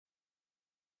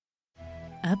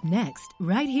Up next,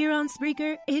 right here on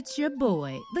Spreaker, it's your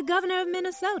boy, the governor of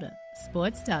Minnesota.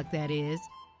 Sports talk, that is.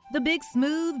 The big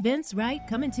smooth Vince Wright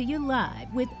coming to you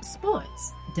live with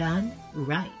Sports Done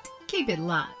Right. Keep it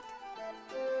locked.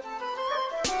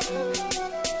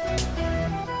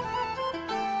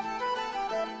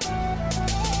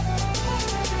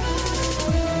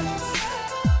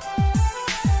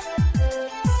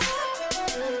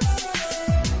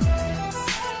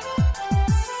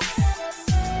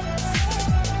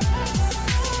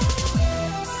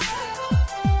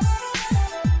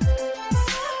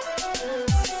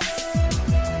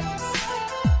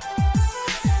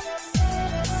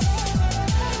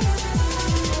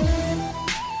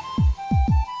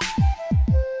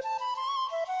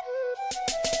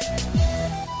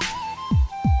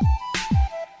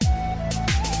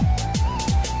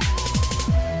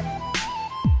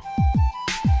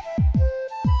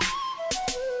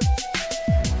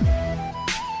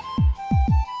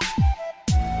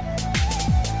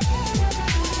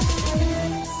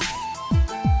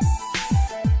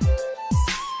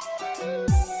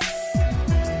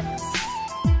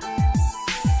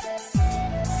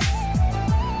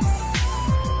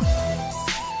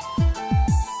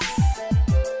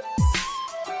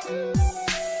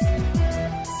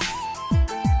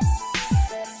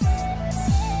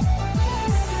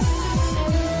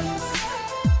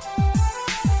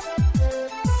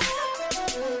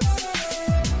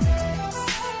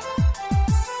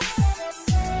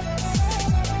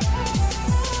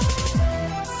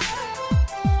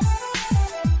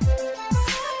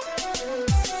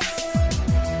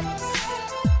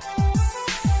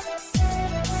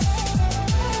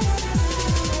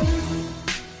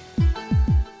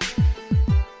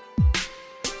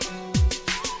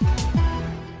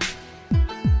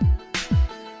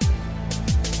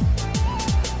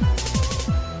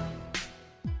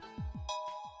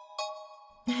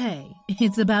 Hey,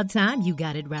 it's about time you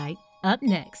got it right. Up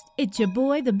next, it's your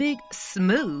boy, the big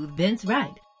smooth Vince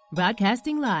Wright,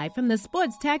 broadcasting live from the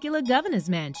Sports-tacular Governor's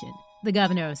Mansion, the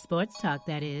governor of sports talk,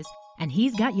 that is, and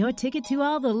he's got your ticket to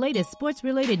all the latest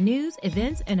sports-related news,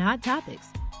 events, and hot topics.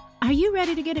 Are you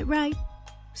ready to get it right?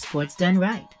 Sports Done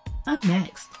Right. Up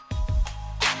next.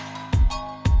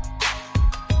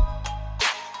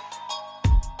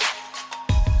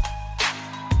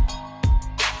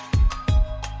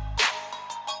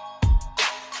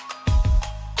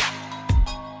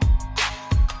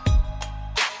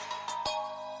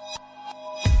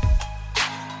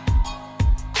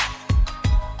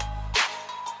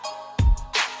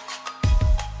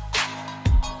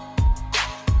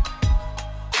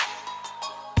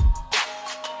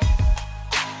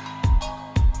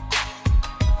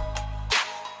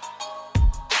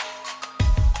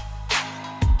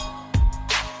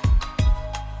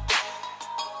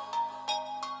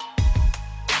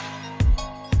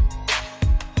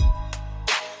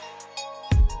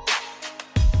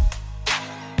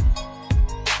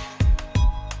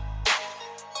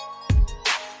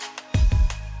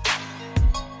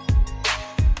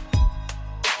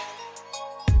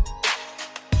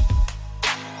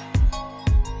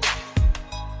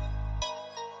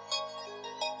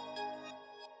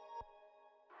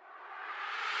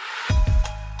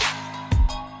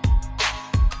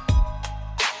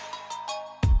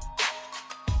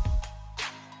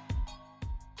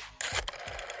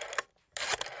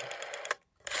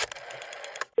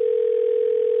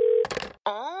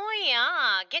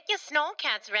 Get your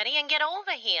snowcats ready and get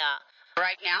over here.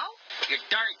 Right now? You're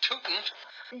darn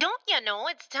tootin'. Don't you know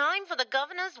it's time for the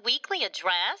governor's weekly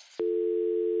address?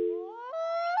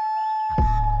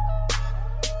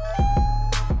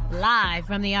 Live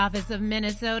from the office of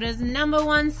Minnesota's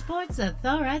 #1 sports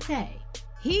authority.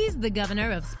 He's the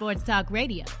governor of Sports Talk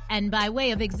Radio, and by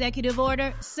way of executive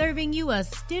order, serving you a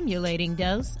stimulating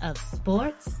dose of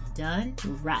sports done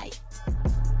right.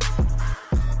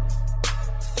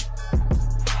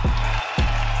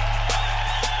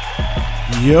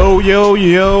 Yo, yo,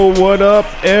 yo, what up,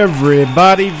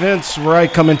 everybody? Vince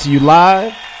Wright coming to you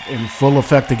live in full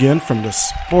effect again from the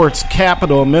sports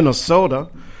capital of Minnesota,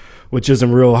 which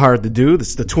isn't real hard to do.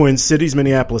 It's the Twin Cities,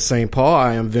 Minneapolis, St. Paul.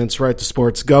 I am Vince Wright, the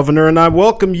sports governor, and I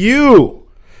welcome you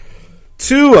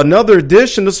to another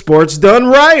edition of Sports Done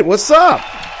Right. What's up?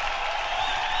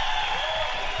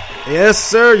 Yes,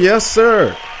 sir. Yes,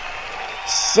 sir.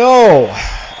 So,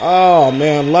 oh,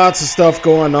 man, lots of stuff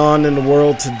going on in the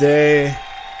world today.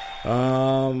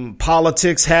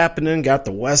 Politics happening. Got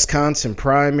the Wisconsin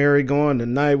primary going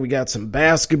tonight. We got some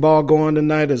basketball going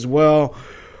tonight as well.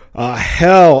 A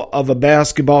hell of a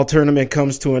basketball tournament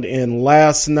comes to an end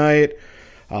last night.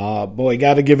 Boy,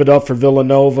 got to give it up for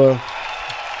Villanova.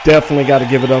 Definitely got to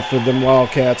give it up for them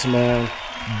Wildcats, man.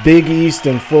 Big East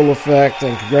in full effect,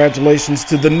 and congratulations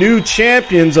to the new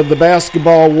champions of the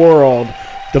basketball world,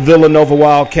 the Villanova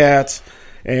Wildcats.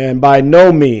 And by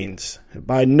no means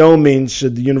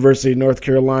should the University of North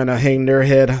Carolina hang their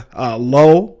head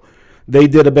low. They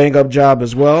did a bang-up job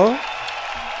as well.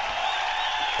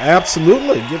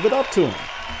 Absolutely. Give it up to them.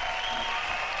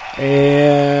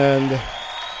 And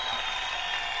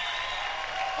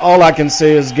all I can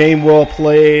say is game well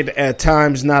played. At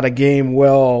times, not a game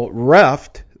well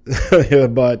reffed.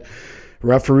 But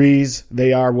referees,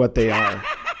 they are what they are.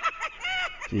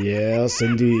 Yes,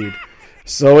 indeed.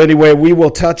 So anyway, we will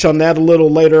touch on that a little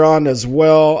later on as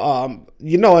well.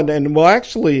 And we'll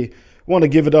actually want to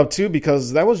give it up too,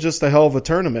 because that was just a hell of a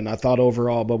tournament, I thought,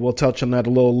 overall. But we'll touch on that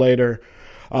a little later.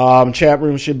 Chat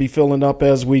room should be filling up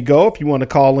as we go. If you want to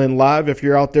call in live, if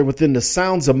you're out there within the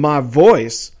sounds of my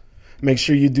voice, make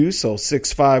sure you do so.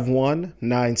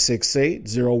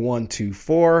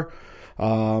 651-968-0124.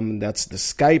 That's the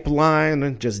Skype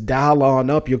line. Just dial on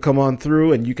up. You'll come on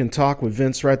through and you can talk with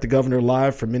Vince Wright, the governor,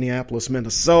 live from Minneapolis,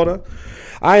 Minnesota.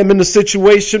 I am in the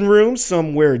Situation Room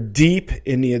somewhere deep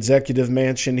in the executive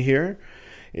mansion here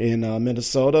in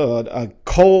Minnesota. A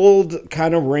cold,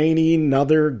 kind of rainy,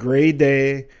 another gray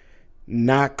day.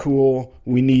 Not cool.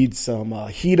 We need some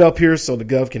heat up here so the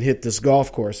Gov can hit this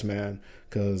golf course, man,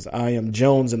 because I am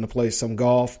jonesing to play some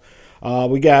golf.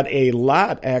 We got a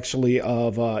lot, actually,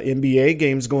 of NBA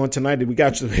games going tonight.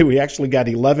 We actually got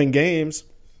 11 games.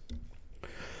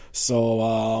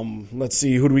 So let's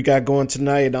see, who do we got going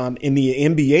tonight in the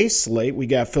NBA slate? We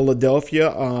got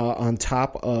Philadelphia on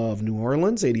top of New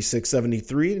Orleans,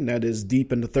 86-73, and that is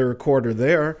deep in the third quarter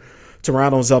there.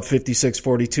 Toronto's up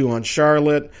 56-42 on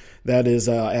Charlotte. That is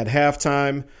at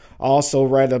halftime. Also,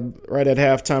 right at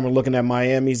halftime, we're looking at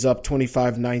Miami's up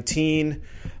 25-19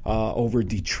 over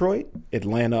Detroit.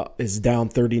 Atlanta is down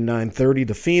 39-30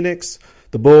 to Phoenix.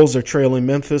 The Bulls are trailing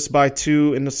Memphis by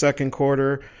 2 in the second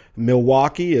quarter.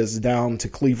 Milwaukee is down to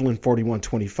Cleveland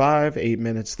 41-25. 8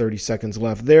 minutes, 30 seconds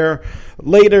left there.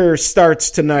 Later starts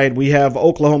tonight. We have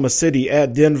Oklahoma City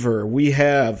at Denver. We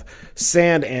have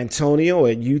San Antonio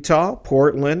at Utah.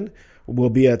 Portland will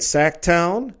be at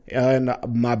Sacktown. And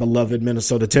my beloved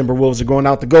Minnesota Timberwolves are going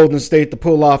out to Golden State to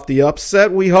pull off the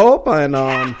upset, we hope. And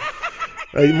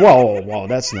whoa,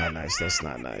 that's not nice. That's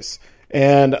not nice.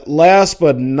 And last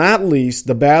but not least,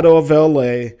 the Battle of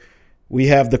L.A., we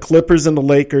have the Clippers and the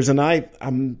Lakers, and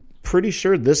I'm pretty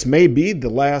sure this may be the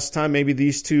last time maybe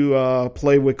these two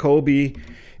play with Kobe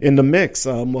in the mix.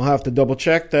 We'll have to double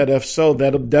check that. If so,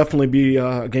 that'll definitely be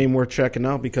a game worth checking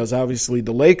out, because obviously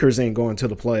the Lakers ain't going to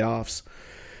the playoffs.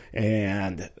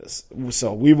 And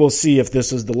so we will see if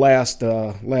this is the last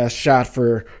shot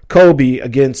for Kobe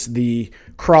against the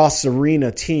Cross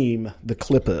Arena team, the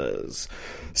Clippers.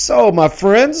 So, my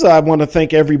friends, I want to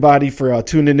thank everybody for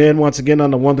tuning in once again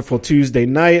on a wonderful Tuesday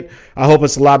night. I hope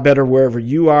it's a lot better wherever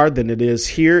you are than it is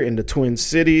here in the Twin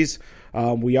Cities.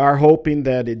 We are hoping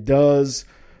that it does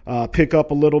pick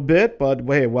up a little bit, but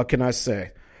hey, what can I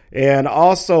say? And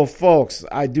also, folks,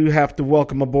 I do have to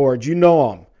welcome aboard. You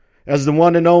know him as the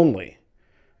one and only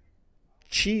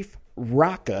Chief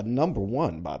Rocka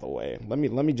 #1, by the way. Let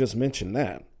me just mention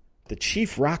that. The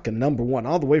Chief Rocka #1,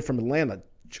 all the way from Atlanta,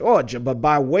 Georgia, but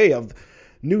by way of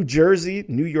New Jersey,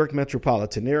 New York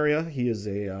metropolitan area. He is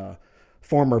a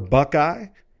former Buckeye.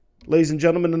 Ladies and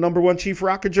gentlemen, the #1 Chief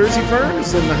Rocker, Jersey Vern,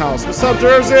 is in the house. What's up,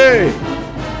 Jersey?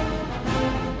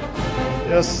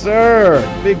 Yes, sir.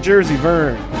 Big Jersey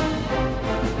Vern.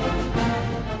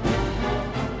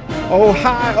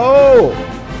 Ohio.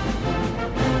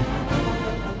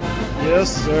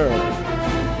 Yes, sir.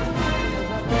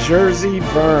 Jersey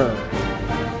Vern.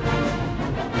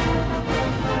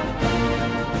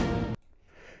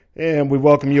 And we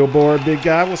welcome you aboard, big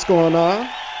guy. What's going on?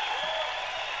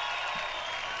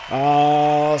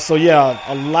 So, yeah,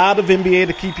 a lot of NBA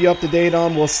to keep you up to date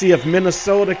on. We'll see if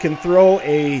Minnesota can throw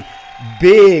a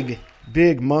big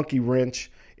monkey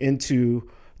wrench into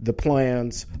the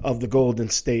plans of the Golden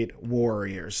State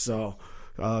Warriors. So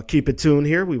keep it tuned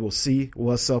here. We will see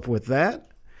what's up with that.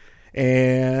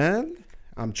 And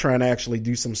I'm trying to actually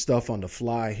do some stuff on the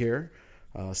fly here.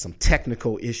 Some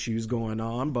technical issues going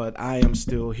on, but I am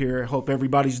still here. Hope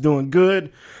everybody's doing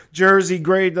good. Jersey,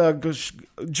 great.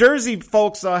 Jersey,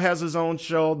 folks, has his own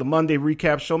show, the Monday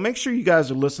Recap Show. Make sure you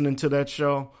guys are listening to that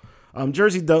show.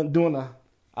 Jersey doing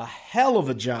a hell of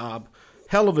a job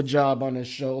on this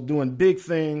show, doing big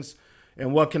things.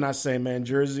 And what can I say, man?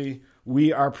 Jersey,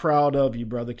 we are proud of you,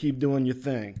 brother. Keep doing your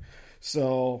thing.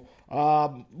 So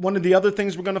one of the other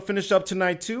things we're going to finish up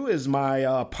tonight, too, is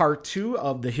my part 2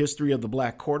 of the history of the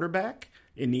black quarterback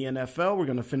in the NFL. We're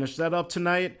going to finish that up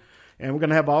tonight, and we're going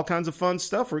to have all kinds of fun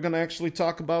stuff. We're going to actually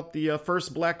talk about the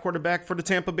first black quarterback for the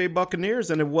Tampa Bay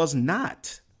Buccaneers, and it was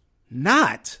not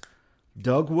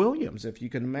Doug Williams, if you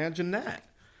can imagine that.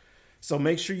 So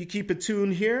make sure you keep it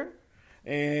tuned here.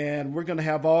 And we're going to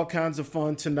have all kinds of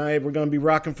fun tonight. We're going to be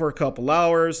rocking for a couple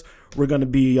hours. We're going to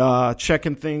be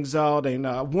checking things out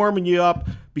and warming you up,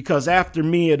 because after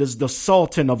me, it is the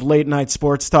Sultan of late night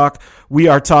sports talk. We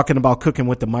are talking about cooking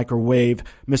with the microwave.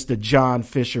 Mr. John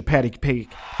Fisher, Patty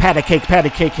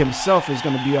Cake himself is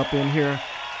going to be up in here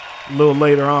a little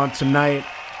later on tonight.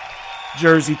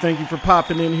 Jersey, thank you for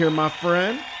popping in here, my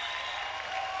friend.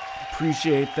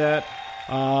 Appreciate that.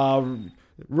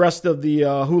 Rest of the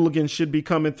hooligans should be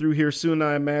coming through here soon,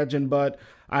 I imagine, but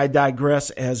I digress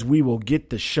as we will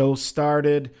get the show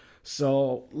started.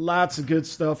 So lots of good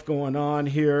stuff going on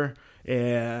here.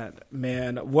 And,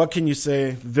 man, what can you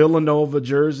say? Villanova,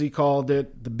 Jersey called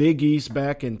it. The Big East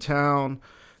back in town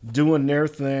doing their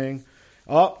thing.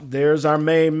 Oh, there's our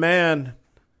main man.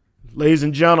 Ladies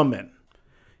and gentlemen,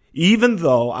 even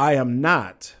though I am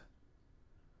not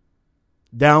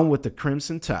down with the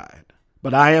Crimson Tide,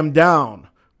 but I am down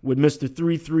with Mr.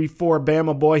 334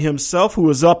 Bama Boy himself, who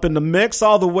is up in the mix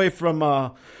all the way from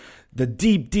the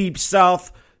deep, deep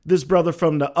south. This brother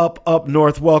from the up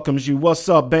north welcomes you. What's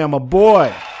up, Bama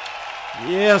Boy?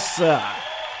 Yes, sir.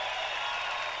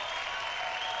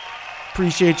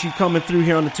 Appreciate you coming through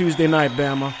here on the Tuesday night,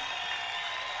 Bama.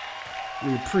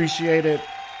 We appreciate it.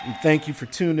 And thank you for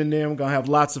tuning in. We're going to have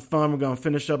lots of fun. We're going to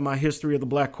finish up my history of the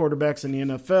black quarterbacks in the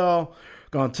NFL.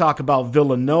 We're going to talk about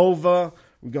Villanova.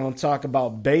 We're going to talk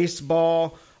about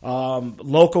baseball,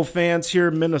 local fans here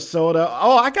in Minnesota.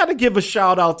 Oh, I got to give a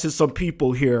shout out to some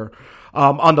people here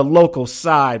on the local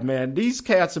side, man. These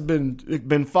cats have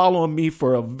been following me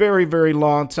for a very, very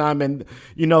long time. And,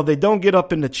 you know, they don't get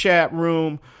up in the chat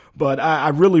room, but I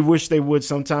really wish they would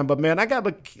sometime. But, man, I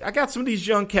got some of these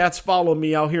young cats following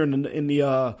me out here in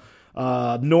the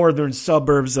northern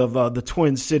suburbs of the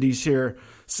Twin Cities here.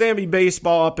 Sammy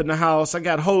Baseball up in the house. I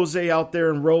got Jose out there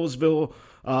in Roseville.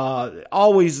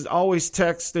 Always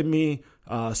texting me,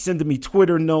 sending me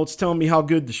Twitter notes, telling me how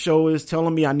good the show is,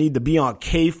 telling me I need to be on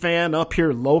K-Fan up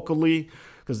here locally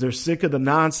because they're sick of the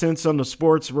nonsense on the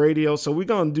sports radio. So we're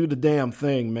going to do the damn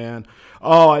thing, man.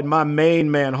 Oh, and my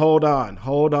main man, hold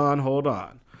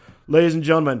on. Ladies and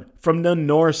gentlemen, from the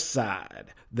north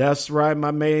side. That's right,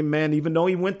 my main man, even though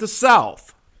he went to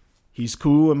south, he's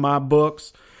cool in my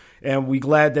books. And we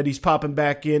glad that he's popping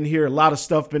back in here. A lot of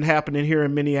stuff been happening here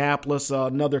in Minneapolis.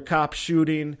 Another cop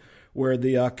shooting where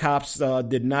the cops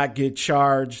did not get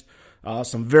charged.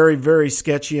 Some very, very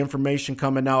sketchy information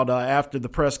coming out after the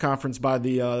press conference by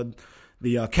the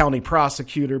county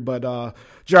prosecutor. But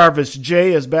Jarvis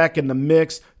J is back in the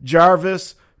mix.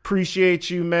 Jarvis, appreciate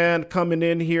you, man, coming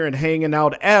in here and hanging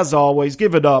out. As always,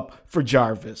 give it up for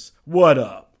Jarvis. What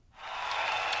up?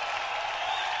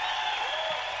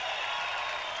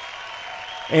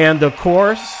 And, of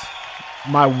course,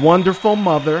 my wonderful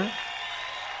mother.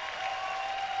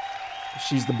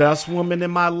 She's the best woman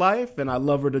in my life, and I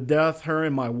love her to death, her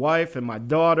and my wife and my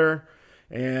daughter.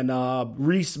 And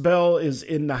Reese Bell is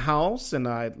in the house, and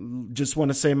I just want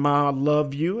to say, Ma, I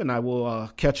love you, and I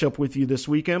will catch up with you this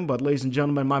weekend. But, ladies and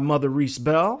gentlemen, my mother, Reese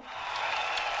Bell,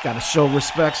 got to show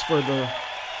respects for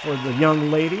the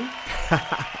young lady.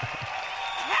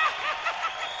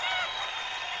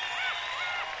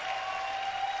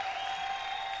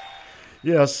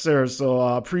 Yes, sir. So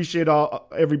appreciate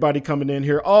everybody coming in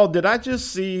here. Oh, did I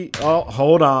just see? Oh,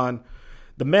 hold on.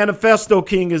 The Manifesto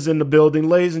King is in the building.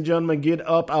 Ladies and gentlemen, get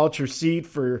up out your seat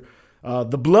for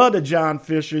the blood of John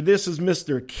Fisher. This is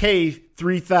Mr.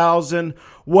 K3000.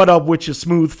 What up with you,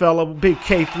 smooth fella? Big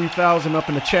K3000 up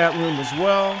in the chat room as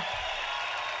well.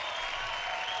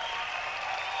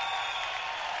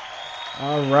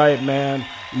 All right, man.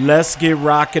 Let's get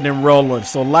rocking and rolling.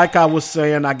 So like I was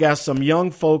saying, I got some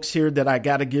young folks here that I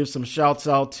got to give some shouts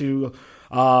out to.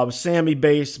 Sammy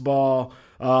Baseball,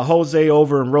 Jose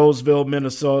over in Roseville,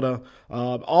 Minnesota.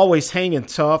 Always hanging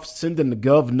tough, sending the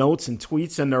gov notes and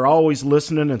tweets, and they're always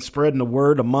listening and spreading the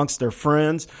word amongst their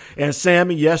friends. And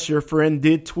Sammy, yes, your friend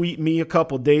did tweet me a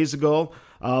couple days ago,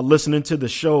 listening to the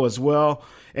show as well.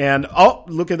 And, oh,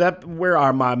 look at that. Where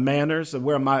are my manners?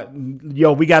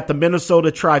 We got the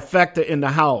Minnesota trifecta in the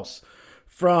house.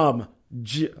 From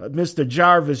Mr.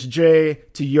 Jarvis J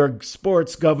to your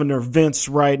sports governor, Vince,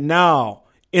 right now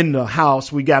in the house.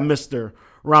 We got Mr.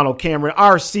 Ronald Cameron,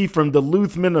 RC from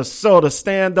Duluth, Minnesota.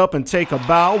 Stand up and take a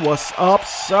bow. What's up,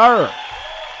 sir?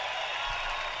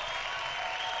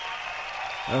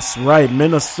 That's right.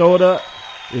 Minnesota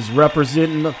is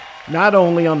representing not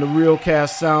only on the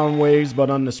Realcast sound waves, but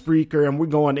on the Spreaker, and we're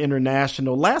going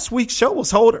international. Last week's show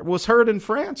was heard in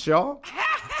France, y'all.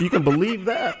 If you can believe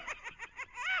that.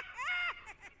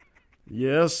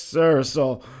 Yes, sir.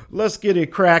 So let's get it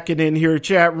cracking in here.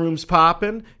 Chat room's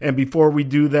popping. And before we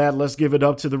do that, let's give it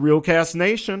up to the Realcast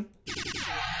Nation. This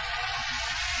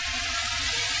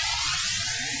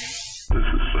is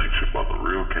sanctioned by the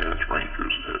Realcast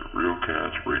Rangers at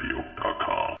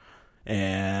realcastradio.com.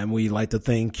 And we like to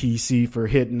thank Kesey for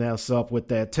hitting us up with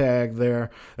that tag there.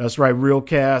 That's right.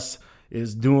 Realcast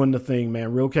is doing the thing,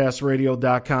 man.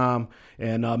 Realcastradio.com.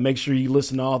 And make sure you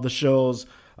listen to all the shows.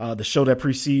 The show that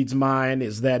precedes mine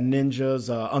is That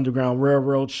Ninjas Underground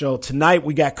Railroad show. Tonight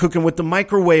we got Cooking with the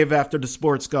Microwave after the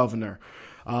Sports Governor.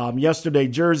 Yesterday,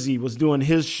 Jersey was doing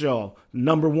his show.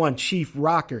 Number one, Chief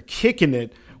Rocker, kicking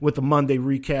it with the Monday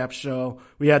recap show.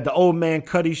 We had the Old Man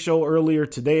Cuddy show earlier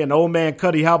today. And Old Man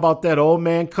Cuddy, how about that? Old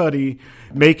Man Cuddy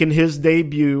making his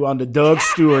debut on the Doug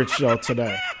Stewart show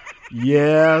today.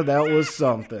 Yeah, that was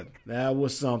something. That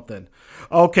was something.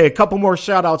 Okay, a couple more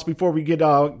shout outs before we get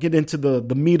into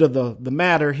the meat of the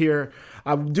matter here.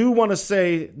 I do want to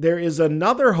say there is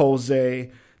another Jose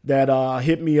that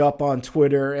hit me up on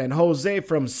Twitter, and Jose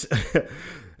from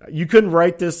you couldn't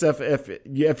write this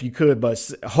if you could,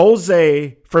 but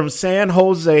Jose from San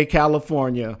Jose,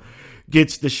 California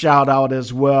gets the shout out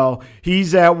as well.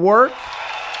 He's at work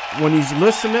when he's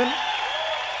listening,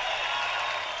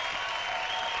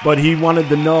 but he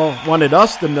wanted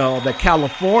us to know that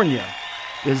California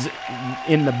is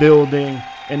in the building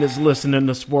and is listening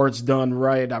to Sports Done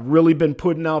Right. I've really been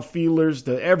putting out feelers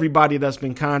to everybody that's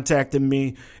been contacting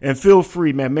me. And feel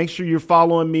free, man. Make sure you're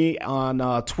following me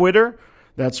on Twitter.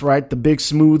 That's right, The Big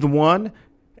Smooth One.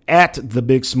 At The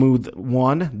Big Smooth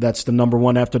One. That's the number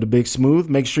one after The Big Smooth.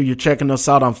 Make sure you're checking us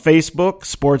out on Facebook.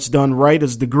 Sports Done Right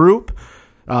is the group.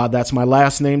 That's my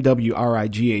last name,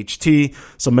 WRIGHT.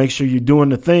 So make sure you're doing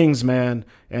the things, man,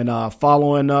 and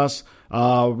following us.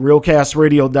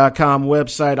 Realcastradio.com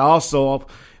website. Also,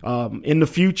 in the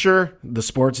future, the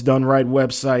Sports Done Right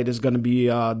website is going to be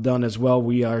done as well.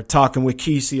 We are talking with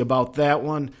Kesey about that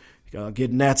one,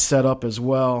 getting that set up as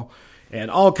well,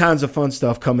 and all kinds of fun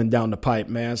stuff coming down the pipe,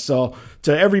 man. So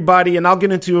to everybody, and I'll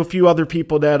get into a few other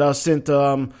people that sent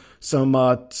some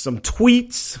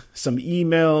tweets, some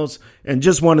emails, and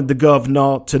just wanted the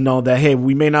gov to know that, hey,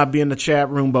 we may not be in the chat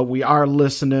room, but we are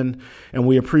listening, and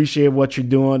we appreciate what you're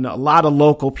doing. A lot of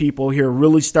local people here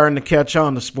really starting to catch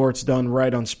on to Sports Done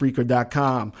Right on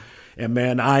Spreaker.com. And,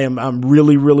 man, I'm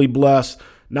really, really blessed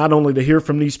not only to hear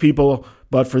from these people,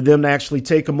 but for them to actually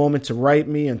take a moment to write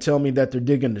me and tell me that they're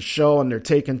digging the show and they're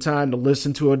taking time to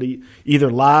listen to it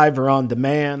either live or on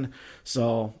demand.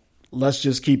 So let's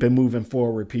just keep it moving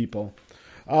forward, people.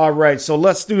 All right, so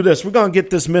let's do this. We're going to get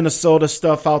this Minnesota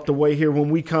stuff out the way here. When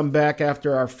we come back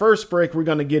after our first break, we're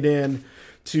going to get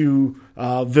into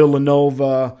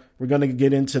Villanova. We're going to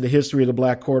get into the history of the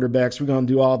black quarterbacks. We're going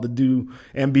to do all the do.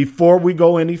 And before we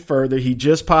go any further, he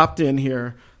just popped in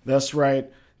here. That's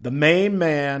right. The main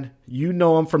man, you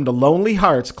know him from the Lonely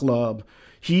Hearts Club.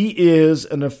 He is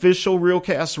an official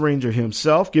Realcast Ranger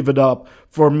himself. Give it up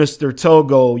for Mr.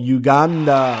 Togo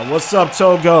Uganda. What's up,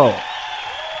 Togo?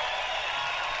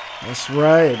 That's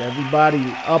right.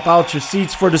 Everybody up out your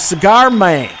seats for the cigar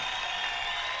man.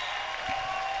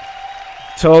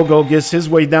 Togo gets his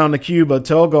way down to Cuba.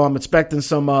 Togo, I'm expecting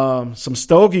some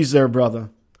stogies there,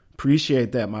 brother.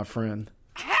 Appreciate that, my friend.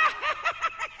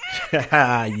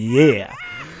 Yeah.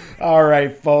 All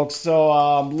right, folks.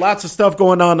 So lots of stuff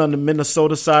going on the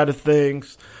Minnesota side of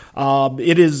things.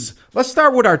 Let's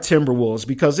start with our Timberwolves,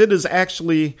 because it is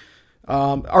actually,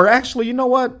 you know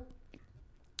what?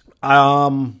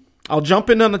 I'll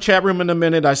jump in on the chat room in a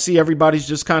minute. I see everybody's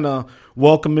just kind of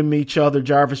welcoming each other.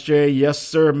 Jarvis J, yes,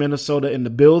 sir. Minnesota in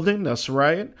the building. That's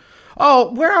right.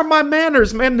 Oh, where are my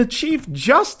manners, man? The Chief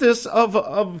Justice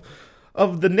of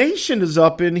the nation is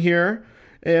up in here.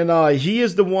 And he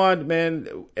is the one, man.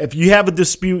 If you have a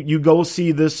dispute, you go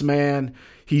see this man.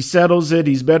 He settles it.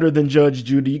 He's better than Judge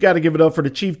Judy. You got to give it up for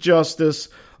the Chief Justice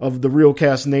of the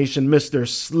Realcast Nation, Mr.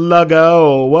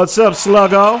 Sluggo. What's up,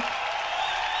 Sluggo?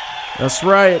 That's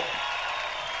right.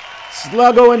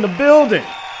 Sluggo in the building.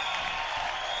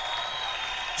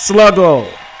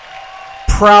 Sluggo,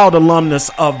 proud alumnus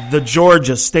of the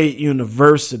Georgia State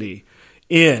University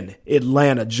in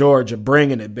Atlanta, Georgia.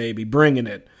 Bringing it, baby. Bringing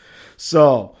it.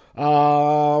 So,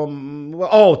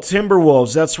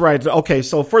 Timberwolves, that's right. Okay,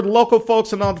 so for the local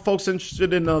folks and all the folks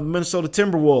interested in the Minnesota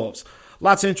Timberwolves,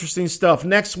 lots of interesting stuff.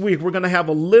 Next week, we're going to have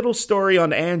a little story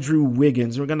on Andrew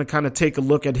Wiggins. We're going to kind of take a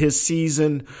look at his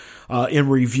season in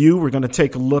review. We're going to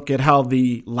take a look at how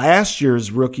the last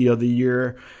year's Rookie of the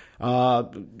Year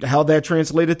how that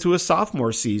translated to his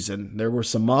sophomore season. There were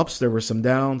some ups, there were some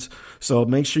downs. So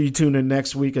make sure you tune in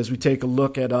next week as we take a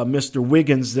look at Mr.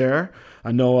 Wiggins there.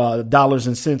 I know dollars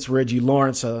and cents Reggie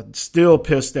Lawrence still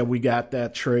pissed that we got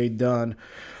that trade done.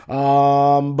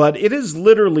 But it is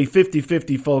literally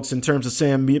 50-50, folks, in terms of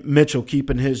Sam Mitchell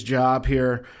keeping his job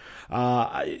here.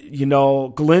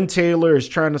 Glenn Taylor is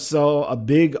trying to sell a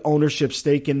big ownership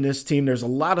stake in this team. There's a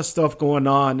lot of stuff going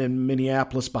on in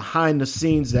Minneapolis behind the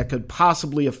scenes that could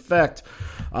possibly affect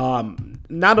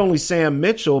not only Sam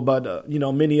Mitchell, but,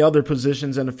 many other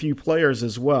positions and a few players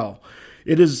as well.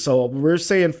 So we're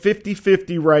saying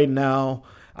 50-50 right now.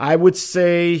 I would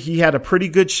say he had a pretty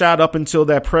good shot up until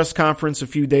that press conference a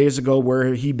few days ago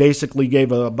where he basically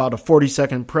gave about a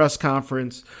 40-second press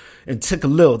conference and took a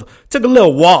little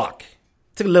walk.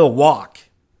 Got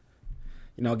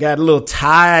a little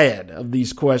tired of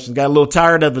these questions. Got a little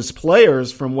tired of his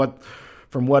players from what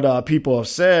people have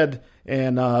said,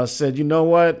 and said, you know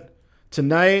what,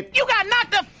 tonight You got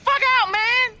knocked the fuck out,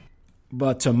 man!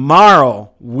 But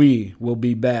tomorrow we will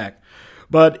be back.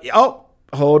 But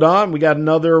hold on, we got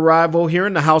another arrival here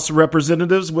in the House of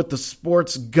Representatives with the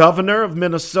sports governor of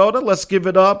Minnesota. Let's give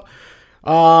it up.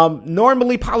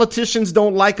 Normally politicians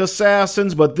don't like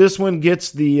assassins, but this one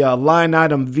gets the line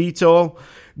item veto.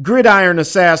 Gridiron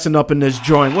Assassin up in this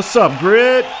joint. What's up,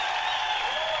 Grid?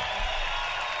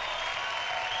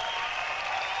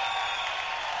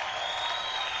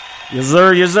 Yes,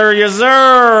 sir, yes, sir, yes,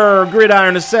 sir.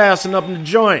 Gridiron Assassin up in the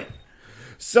joint.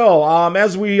 So,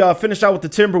 as we finish out with the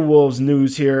Timberwolves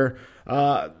news here,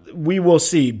 we will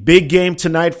see. Big game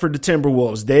tonight for the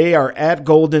Timberwolves. They are at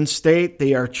Golden State.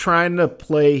 They are trying to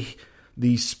play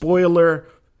the spoiler.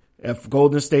 If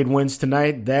Golden State wins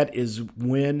tonight, that is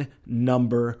win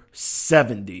number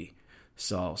 70.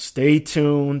 So stay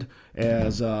tuned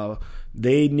as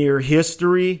they near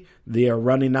history. They are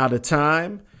running out of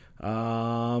time.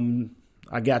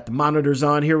 I got the monitors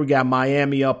on here. We got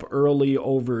Miami up early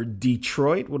over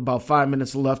Detroit with about 5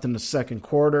 minutes left in the second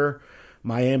quarter.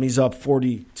 Miami's up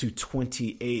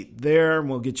 40-28 there.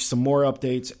 We'll get you some more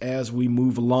updates as we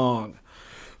move along.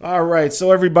 All right,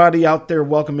 so everybody out there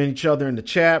welcoming each other in the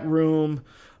chat room.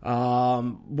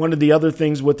 One of the other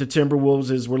things with the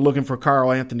Timberwolves is we're looking for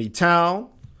Karl Anthony Towns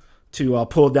to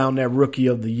pull down that Rookie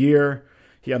of the Year.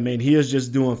 He is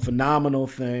just doing phenomenal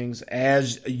things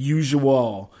as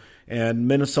usual. And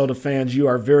Minnesota fans, you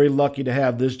are very lucky to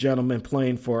have this gentleman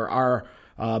playing for our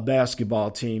basketball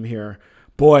team here.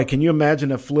 Boy, can you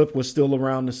imagine if Flip was still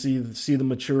around to see the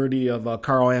maturity of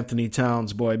Karl Anthony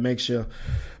Towns? Boy, it makes you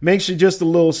just a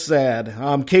little sad.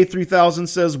 K3000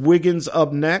 says Wiggins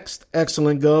up next.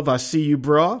 Excellent, Gov. I see you,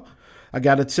 bro. I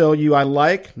got to tell you, I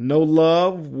no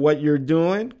love what you're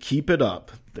doing. Keep it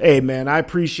up. Hey, man, I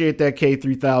appreciate that,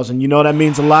 K3000. You know that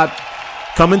means a lot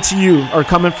coming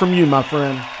from you, my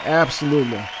friend.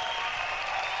 Absolutely.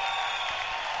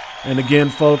 And again,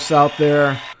 folks out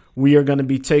there, we are going to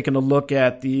be taking a look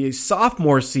at the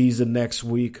sophomore season next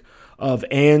week of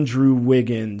Andrew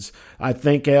Wiggins. I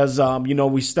think as,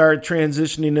 we start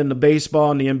transitioning into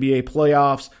baseball and the NBA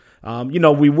playoffs,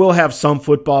 we will have some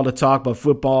football to talk, but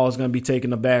football is going to be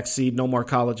taking a back seat. No more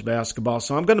college basketball.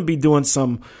 So I'm going to be doing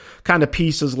some kind of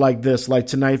pieces like this, like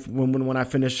tonight when I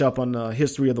finish up on the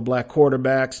history of the black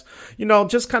quarterbacks,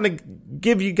 just kind of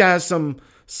give you guys some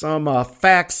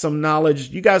facts, some knowledge.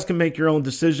 You guys can make your own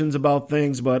decisions about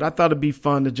things, but I thought it'd be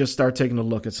fun to just start taking a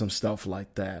look at some stuff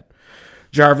like that.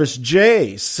 Jarvis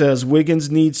J says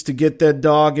Wiggins needs to get that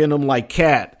dog in him like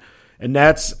Cat. And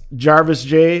that's Jarvis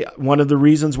J, one of the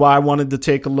reasons why I wanted to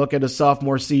take a look at his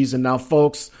sophomore season. Now,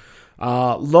 folks,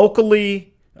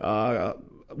 locally,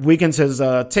 Wiggins has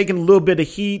taken a little bit of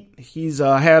heat. He's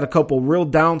had a couple real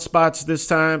down spots this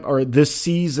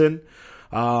season.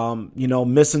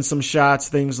 Missing some shots,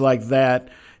 things like that.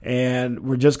 And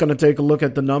we're just going to take a look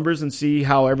at the numbers and see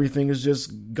how everything is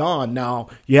just gone. Now,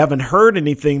 you haven't heard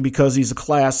anything because he's a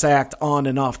class act on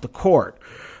and off the court.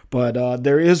 But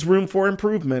there is room for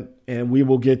improvement, and we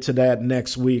will get to that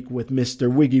next week with Mr.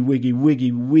 Wiggy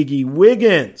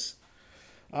Wiggins.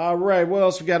 All right, what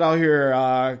else we got out here?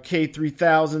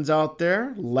 K3000's out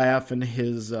there laughing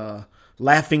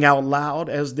out loud,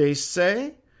 as they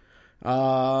say.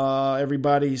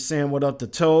 Everybody saying what up to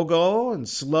Togo and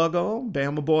Sluggo,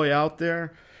 Bama Boy out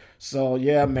there. So,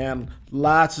 yeah, man,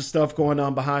 lots of stuff going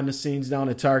on behind the scenes down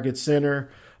at Target Center.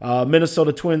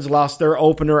 Minnesota Twins lost their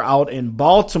opener out in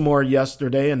Baltimore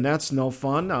yesterday, and that's no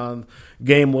fun.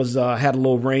 Game was had a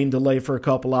little rain delay for a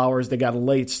couple hours. They got a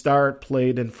late start,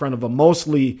 played in front of a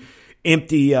mostly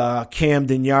empty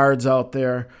Camden Yards out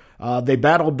there. They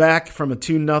battled back from a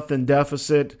 2-0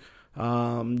 deficit.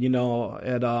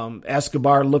 at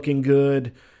Escobar looking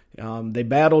good. They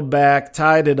battled back,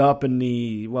 tied it up in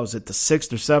the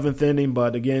 6th or 7th inning,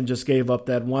 but again, just gave up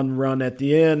that one run at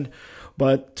the end.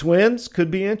 But Twins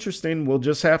could be interesting. We'll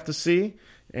just have to see.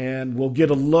 And we'll get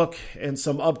a look and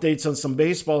some updates on some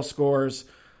baseball scores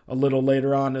a little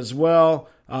later on as well.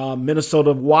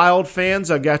 Minnesota Wild fans,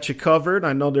 I got you covered.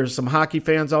 I know there's some hockey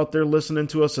fans out there listening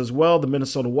to us as well. The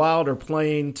Minnesota Wild are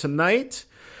playing tonight,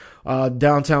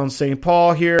 downtown St.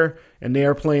 Paul here, and they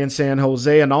are playing San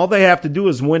Jose. And all they have to do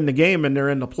is win the game, and they're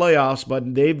in the playoffs.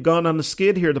 But they've gone on the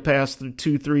skid here the past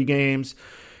 2-3 games.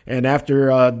 And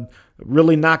after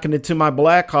really knocking it to my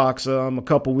Blackhawks a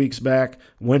couple weeks back,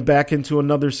 went back into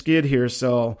another skid here.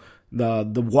 So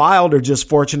the Wild are just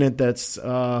fortunate that's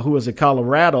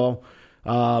Colorado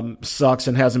sucks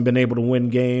and hasn't been able to win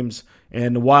games,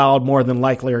 and the Wild more than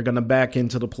likely are going to back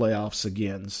into the playoffs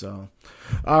again. So,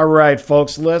 all right,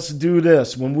 folks, let's do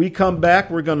this. When we come back,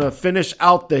 we're going to finish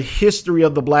out the history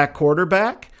of the black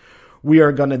quarterback. We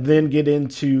are going to then get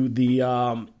into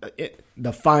the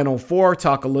Final Four,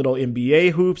 talk a little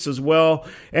NBA hoops as well.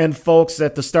 And folks,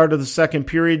 at the start of the second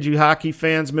period, you hockey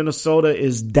fans, Minnesota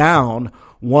is down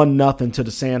 1-0 to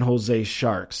the San Jose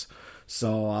Sharks.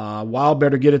 So Wild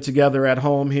better get it together at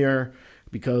home here,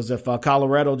 because if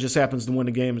Colorado just happens to win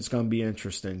the game, it's going to be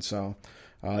interesting. So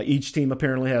each team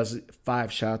apparently has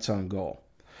 5 shots on goal.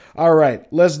 All right,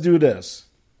 let's do this.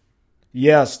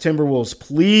 Yes, Timberwolves,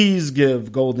 please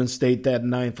give Golden State that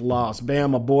 9th loss.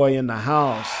 Bama boy in the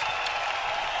house.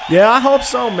 Yeah, I hope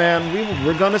so, man.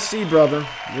 We're going to see, brother.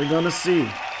 We're going to see.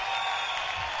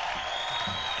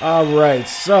 All right,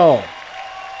 so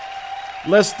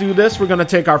let's do this. We're going to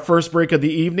take our first break of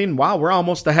the evening. Wow, we're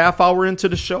almost a half hour into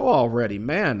the show already.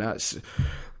 Man,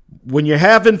 when you're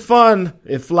having fun,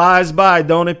 it flies by,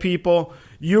 don't it, people?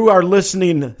 You are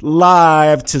listening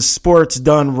live to Sports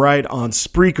Done Right on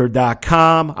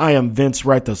Spreaker.com. I am Vince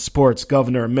Wright, the sports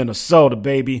governor of Minnesota,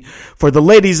 baby. For the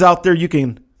ladies out there, you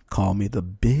can call me the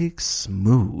Big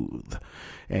Smooth.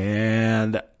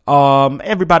 And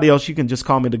everybody else, you can just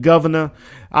call me the governor.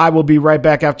 I will be right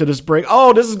back after this break.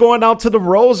 Oh, this is going out to the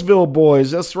Roseville boys.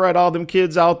 That's right, all them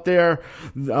kids out there.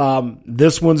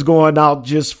 This one's going out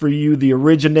just for you, the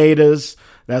originators.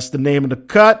 That's the name of the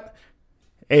cut.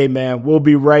 Hey, man, we'll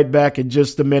be right back in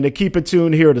just a minute. Keep it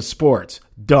tuned here to Sports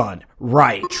Done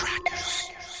Right.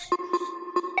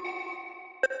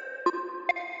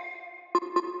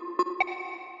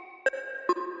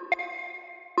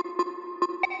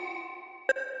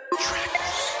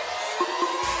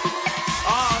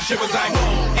 She was like,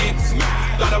 it's me.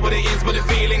 Don't know what it is, but the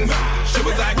feelings. She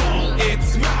was like,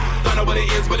 it's me. Don't know what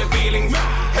it is, but the feelings.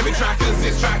 Heavy trackers,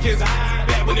 this track is.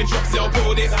 Bet when it drops, they'll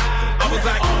pull this. I was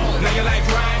like, now you like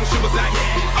rhyme. She was like,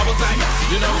 I was like,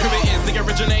 you know who it is, the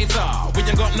originator. We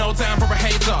ain't got no time for a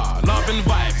hater. Love and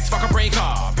vibes, fuck a break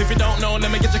up. If you don't know,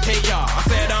 let me educate ya. I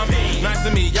said I'm nice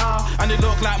to meet ya, and it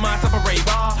look like my type of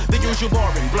raver. The usual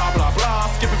boring, blah blah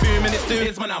blah. Skip a few minutes, dude,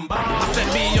 here's my number. I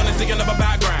said, be honest, you know my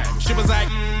background. She was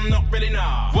like, not really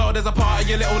nah. Well, there's a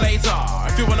party a little later.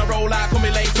 If you wanna roll out, call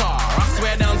me later. I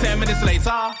swear down 10 minutes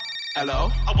later.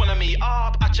 Hello? I wanna meet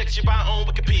up. I checked you out on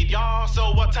Wikipedia.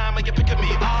 So what time are you picking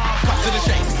me up? Cut to the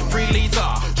chase, 3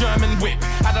 liter. German whip,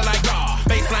 had a like raw.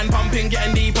 Baseline pumping,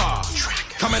 getting deeper.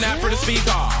 Coming out through the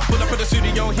speaker. Pull up at the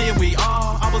studio, here we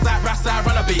are. I was at Rasta,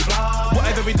 run a beat.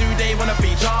 Whatever we do, they wanna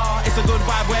feature. It's a good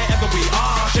vibe wherever we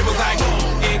are. She was like,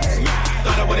 it's me.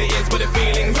 Don't know what it is, but the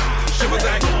feelings. She was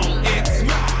like, it's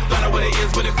me. Don't know what it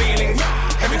is, but the feelings.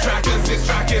 Heavy trackers, this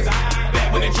track is.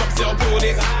 Bet when it drops, they'll pull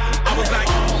this. I was like,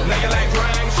 now you like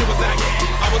rhyme. She was like,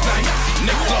 I was like,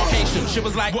 next location. She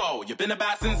was like, whoa, you've been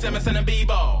about since Emerson and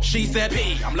Bebo. She said,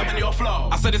 P, I'm loving your flow.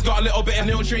 I said, it's got a little bit of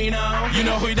neutrino. You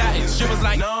know who that is? She was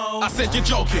like, no. I said, you're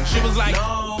joking. She was like,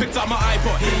 no. Picked up my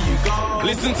iPod. Here you go.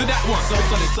 Listen to that one. So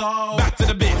solid soul. Back to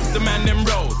the bits. The man them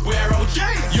road. We're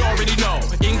OJs. You already know.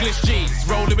 English G's.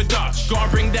 Rolling with Dutch.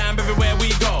 Gotta bring down everywhere we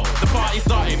go. The party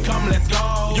started. Come, let's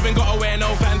go. You ain't gotta wear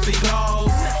no fancy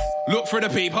clothes. Look for the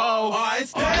peephole.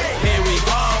 Here we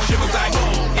go. She was like,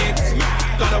 it's me.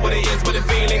 Don't know what it is, but the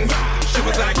feelings. She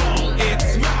was like,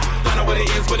 it's me. Don't know what it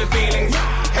is, but the feelings.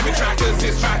 Heavy trackers,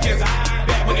 this track is.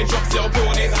 Bet when it drops, they'll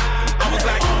pull this. I was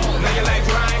like, now you like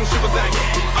rhyme. She was like,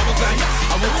 I was like,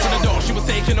 I walked to the door, she was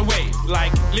taken away.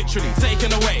 Like, literally,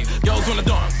 taken away. Girls wanna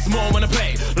dance, more wanna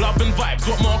play. Love and vibes,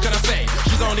 what more can I say?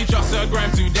 She's only just her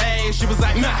gram today. She was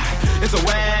like, nah, it's a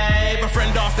wave. A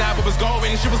friend asked how it was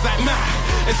going. She was like, nah,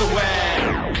 it's a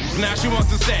wave. Now she wants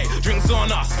to stay. Drinks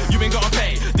on us, you ain't gotta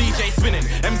pay. DJ spinning,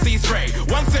 MC spray.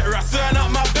 One sitter, I turn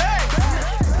up my bass.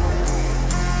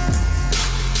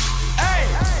 Hey,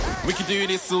 we can do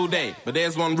this all day, but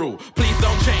there's one rule. Please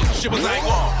don't change. She was like,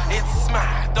 whoa, it's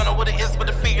mad. Don't know what it is, but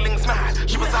the feeling's mad.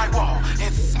 She was like, whoa,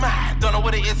 it's mad. Don't know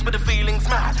what it is, but the feeling's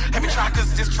mad. Heavy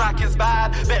trackers, this track is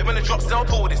bad. Bet when it drops, they'll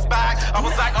pull this back. I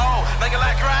was like, oh, like you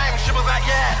like crime. She was like,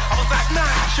 yeah. I was like, nah.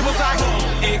 She was like,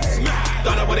 whoa, it's mad.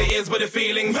 Don't know what it is, but the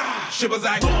feeling's mad. She was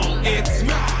like, whoa, it's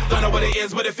mad. Don't know what it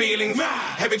is, but the feeling's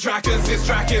mad. Heavy trackers, this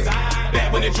track is bad.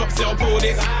 Bet when it drops, they'll pull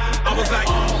this. I was like,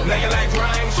 oh, like you like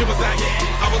crime. She was like,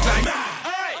 yeah. I was like,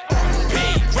 P,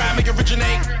 rhyme me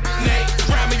originate, Nate,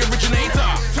 rhyme me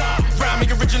originator, rhyme me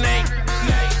originate,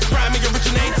 Nate, rhyme me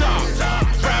originator,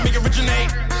 rhyme me originate,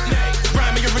 Nate,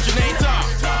 rhyme me originator,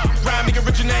 rhyme me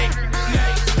originate,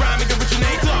 Nate, rhyme me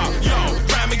originator, yo,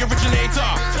 rhyme me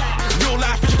originator, real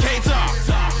life educator,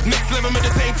 next level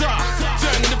meditator,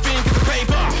 turning the thing into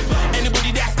paper,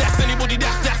 anybody that's anybody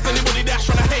that's anybody that's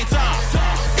trying to hate us,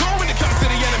 go when it comes to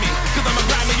the enemy, cause I'm a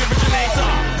rhyme me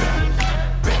originator.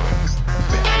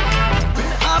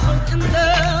 In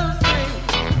love thing.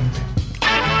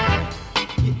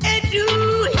 You ain't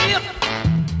too hip,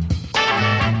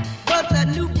 but that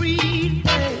new breed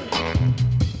thing.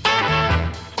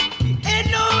 You ain't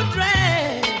no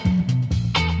drag.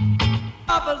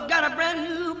 Papa's got a brand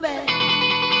new bag.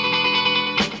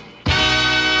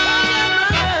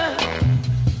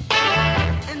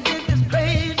 Come and get this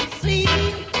crazy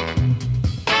scene.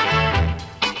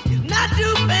 It's not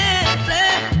too fancy,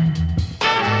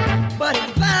 but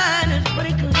it's fine and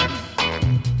pretty clean.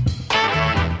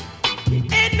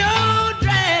 It ain't no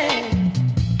drag.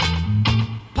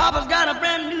 Papa's got a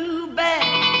brand new bag.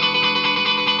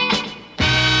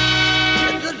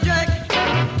 It's a jack.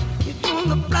 He's doing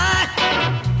the fly.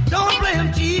 Don't play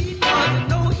him cheap, cause you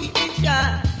know he ain't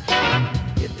shy.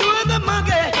 He's doing the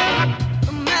monkey,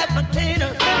 the mashed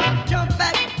potatoes, jump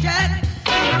back jack,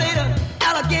 see you later,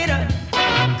 alligator.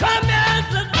 Come here,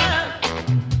 sister.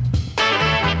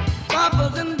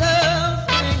 Papa's in love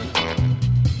thing.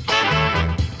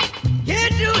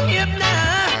 Get you hip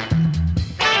now,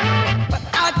 but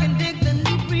I can dig the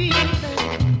new breed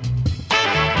thing.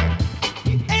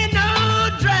 He ain't no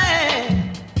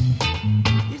drag.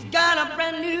 He's got a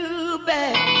brand new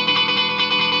bag.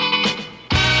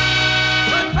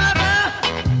 But Papa,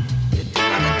 you're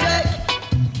doing the jack.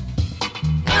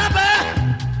 Papa,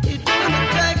 you're doing the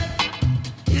jack.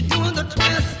 You're doing the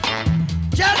twist.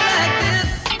 Just like this.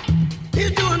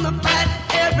 He's doing the fight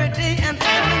every day and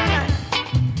every night.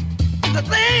 It's a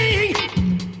thing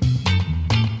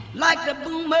like the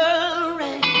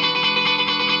boomerang.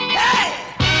 Hey,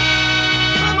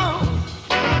 come on.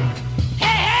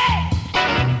 Hey,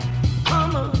 hey,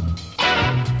 come on.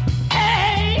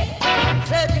 Hey,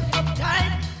 said you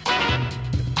uptight,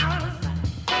 you're out of sight.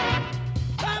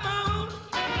 Come on,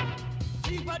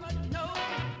 see what you know.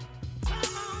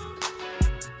 Come on.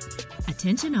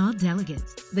 Attention all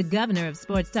delegates. The governor of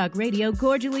Sports Talk Radio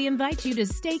cordially invites you to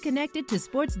stay connected to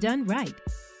Sports Done Right.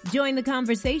 Join the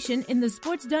conversation in the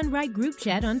Sports Done Right group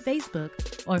chat on Facebook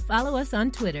or follow us on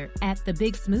Twitter at The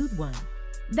Big Smooth One.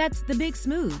 That's The Big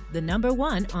Smooth, the number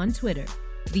 1 on Twitter.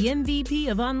 The MVP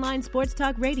of online Sports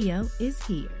Talk Radio is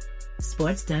here.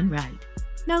 Sports Done Right.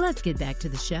 Now let's get back to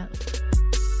the show.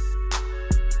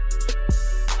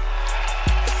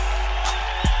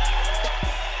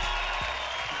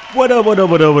 What up, what up,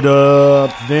 what up, what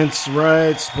up? Vince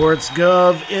Wright, Sports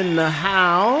Gov in the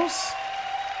house.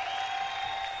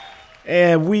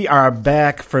 And we are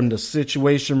back from the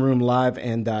Situation Room live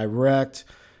and direct.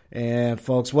 And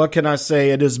folks, what can I say?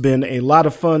 It has been a lot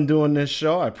of fun doing this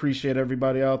show. I appreciate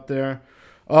everybody out there.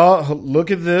 Oh, look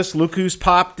at this. Look who's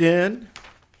popped in.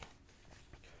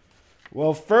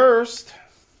 Well, first,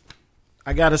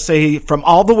 I got to say, from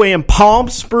all the way in Palm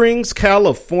Springs,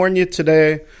 California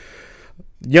today,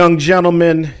 young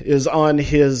gentleman is on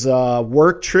his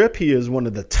work trip. He is one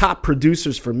of the top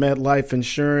producers for MetLife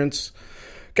Insurance.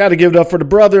 Got to give it up for the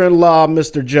brother-in-law,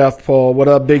 Mr. Jeff Paul. What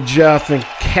up, Big Jeff in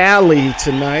Cali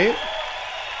tonight?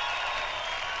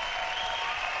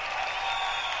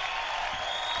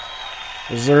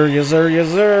 Yes, sir, yes, sir, yes,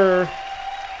 sir.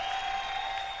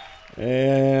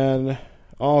 And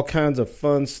all kinds of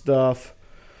fun stuff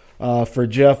for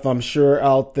Jeff, I'm sure,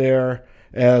 out there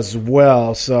as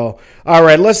well. So, all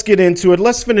right, let's get into it.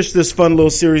 Let's finish this fun little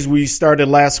series we started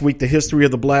last week, the history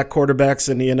of the black quarterbacks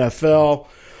in the NFL.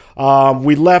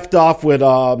 We left off with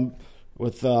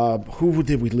who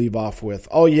did we leave off with?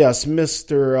 Oh, yes,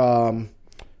 Mr.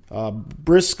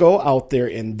 Briscoe out there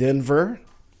in Denver.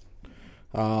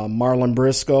 Marlon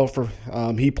Briscoe,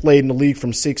 he played in the league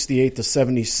from 68 to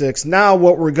 76. Now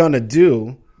what we're going to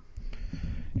do,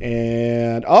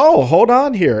 and hold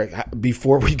on here.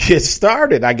 Before we get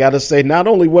started, I got to say not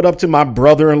only what up to my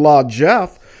brother-in-law,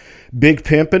 Jeff, Big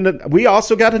Pimpin'. We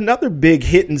also got another big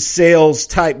hitting sales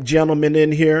type gentleman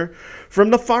in here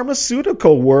from the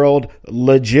pharmaceutical world,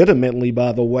 legitimately,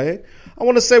 by the way. I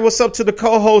want to say what's up to the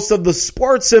co-host of the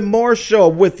Sports and More Show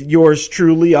with yours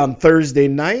truly on Thursday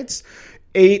nights,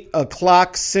 8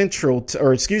 o'clock Central,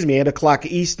 8 o'clock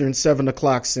Eastern, 7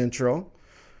 o'clock Central.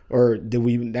 Or did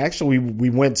we actually, we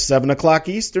went 7 o'clock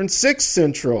Eastern, 6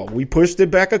 Central. We pushed it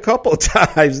back a couple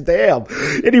times. Damn.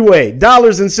 Anyway,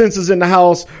 Dollars and Cents is in the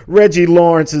house. Reggie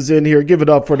Lawrence is in here. Give it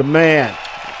up for the man.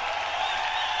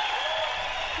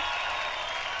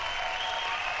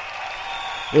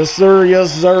 Yes, sir.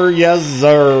 Yes, sir. Yes,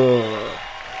 sir.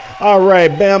 All right,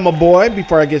 Bama boy.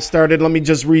 Before I get started, let me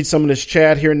just read some of this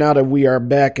chat here now that we are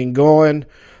back and going.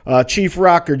 Chief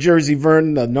Rocker, Jersey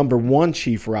Vernon, the number one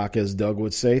Chief Rock, as Doug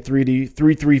would say,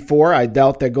 334. I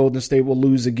doubt that Golden State will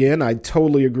lose again. I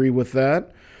totally agree with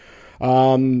that.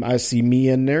 I see me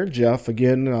in there. Jeff,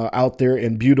 again, out there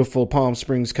in beautiful Palm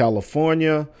Springs,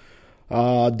 California.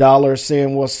 Dollar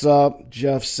saying what's up.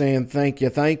 Jeff saying thank you.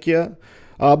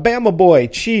 Bama boy,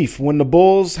 Chief, when the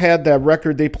Bulls had that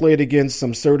record they played against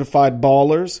some certified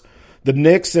ballers, the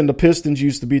Knicks and the Pistons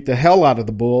used to beat the hell out of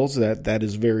the Bulls. That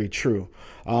is very true.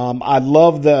 I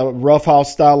love the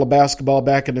roughhouse style of basketball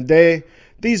back in the day.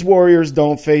 These Warriors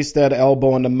don't face that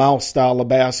elbow in the mouth style of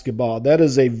basketball. That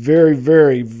is a very,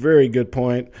 very, very good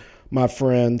point, my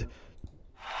friend.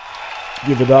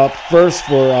 Give it up first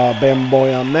for Bama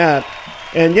Boy on that.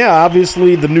 And yeah,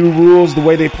 obviously the new rules, the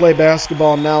way they play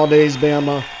basketball nowadays,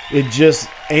 Bama, it just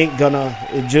ain't gonna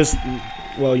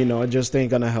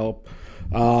help.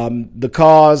 The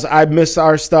cause, I miss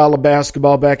our style of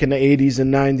basketball back in the 80s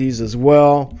and 90s as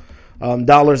well.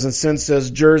 Dollars and Cents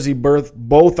says Jersey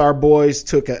both our boys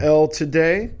took a L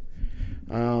today.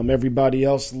 Everybody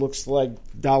else looks like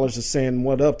Dollars is saying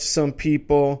what up to some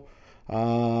people.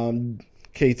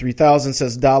 K3000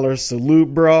 says Dollars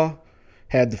salute, bro.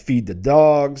 Had to feed the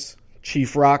dogs.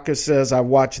 Chief Rocker says I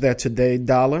watched that today,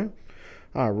 Dollar.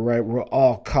 All right, we're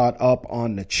all caught up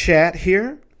on the chat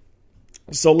here.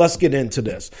 So let's get into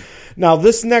this. Now,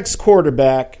 this next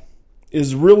quarterback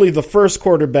is really the first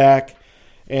quarterback,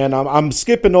 and I'm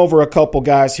skipping over a couple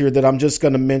guys here that I'm just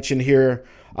going to mention here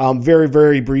very,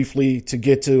 very briefly to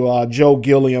get to Joe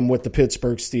Gilliam with the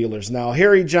Pittsburgh Steelers. Now,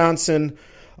 Harry Johnson,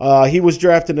 he was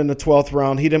drafted in the 12th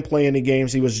round. He didn't play any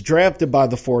games. He was drafted by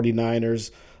the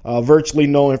 49ers. Virtually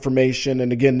no information.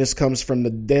 And again, this comes from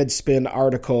the Deadspin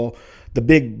article, the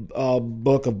big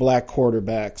book of black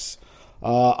quarterbacks.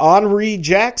 Henry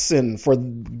Jackson for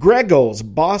Gregos,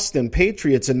 Boston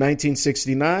Patriots in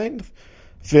 1969.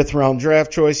 5th round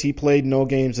draft choice. He played no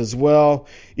games as well.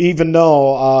 Even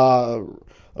though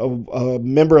a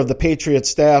member of the Patriots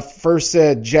staff first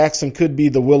said Jackson could be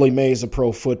the Willie Mays of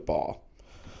pro football.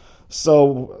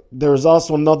 So there was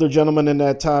also another gentleman in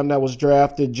that time that was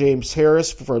drafted, James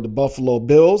Harris for the Buffalo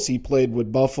Bills. He played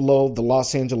with Buffalo, the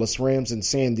Los Angeles Rams, and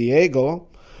San Diego.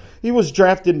 He was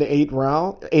drafted in the 8th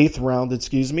round,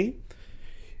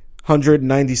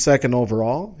 192nd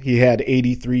overall. He had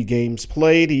 83 games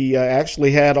played. He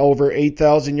actually had over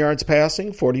 8,000 yards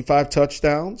passing, 45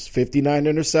 touchdowns, 59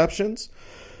 interceptions,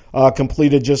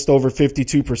 completed just over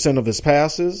 52% of his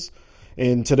passes.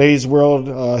 In today's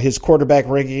world, his quarterback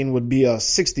ranking would be a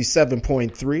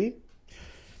 67.3.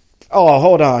 Oh,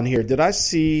 hold on here. Did I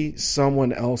see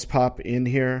someone else pop in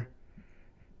here?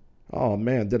 Oh,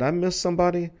 man, did I miss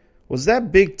somebody? Was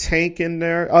that Big Tank in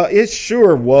there? It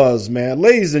sure was, man.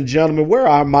 Ladies and gentlemen, where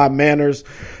are my manners?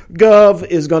 Gov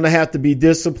is going to have to be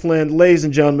disciplined. Ladies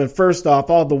and gentlemen, first off,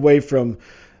 all the way from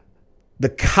the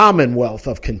Commonwealth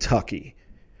of Kentucky.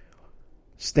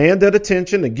 Stand at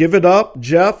attention and give it up.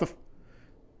 Jeff,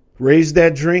 raise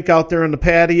that drink out there on the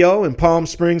patio in Palm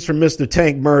Springs for Mr.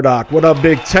 Tank Murdoch. What up,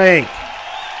 Big Tank?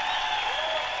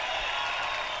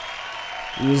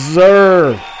 Yes,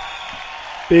 sir.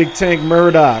 Big Tank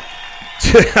Murdoch.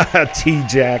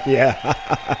 T-Jack, yeah.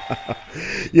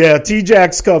 Yeah,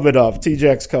 T-Jack's covered up.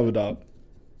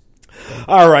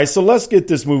 All right, so let's get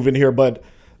this moving here. But,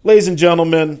 ladies and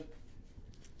gentlemen,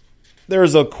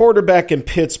 there's a quarterback in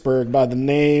Pittsburgh by the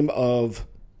name of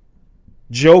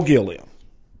Joe Gilliam.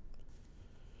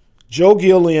 Joe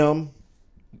Gilliam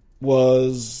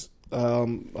was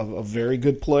a very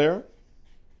good player.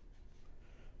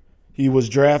 He was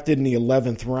drafted in the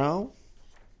 11th round.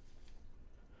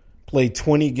 Played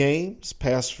 20 games,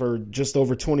 passed for just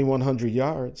over 2,100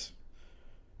 yards.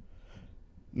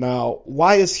 Now,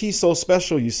 why is he so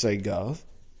special, you say, Gov?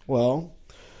 Well,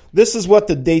 this is what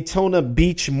the Daytona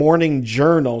Beach Morning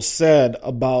Journal said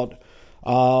about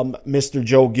Mr.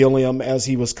 Joe Gilliam as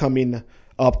he was coming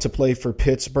up to play for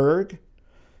Pittsburgh.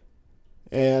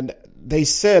 And they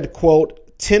said,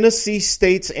 quote, Tennessee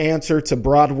State's answer to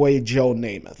Broadway Joe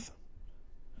Namath.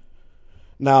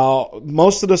 Now,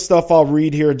 most of the stuff I'll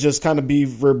read here just kind of be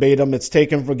verbatim. It's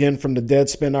taken, again, from the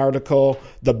Deadspin article,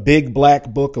 The Big Black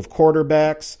Book of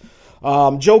Quarterbacks.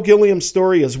 Joe Gilliam's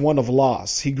story is one of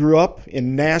loss. He grew up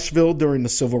in Nashville during the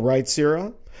Civil Rights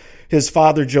era. His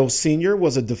father, Joe Sr.,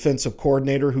 was a defensive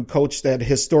coordinator who coached at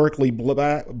historically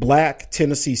black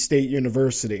Tennessee State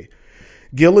University.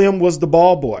 Gilliam was the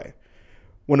ball boy.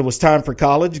 When it was time for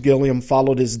college, Gilliam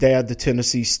followed his dad to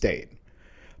Tennessee State.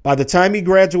 By the time he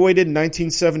graduated in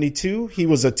 1972, he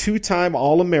was a two-time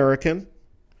All-American.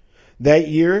 That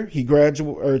year,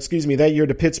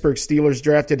 the Pittsburgh Steelers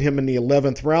drafted him in the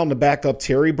 11th round to back up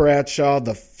Terry Bradshaw,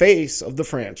 the face of the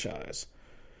franchise,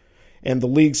 and the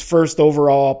league's first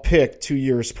overall pick 2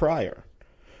 years prior.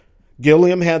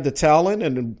 Gilliam had the talent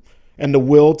and the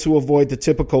will to avoid the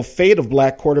typical fate of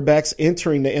black quarterbacks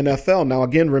entering the NFL. Now,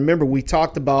 again, remember, we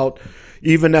talked about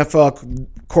even if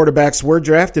quarterbacks were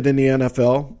drafted in the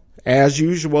NFL, as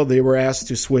usual, they were asked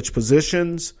to switch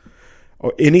positions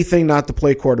or anything not to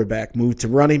play quarterback. Move to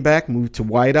running back, move to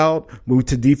wideout, move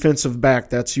to defensive back.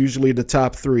 That's usually the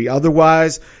top three.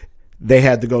 Otherwise, they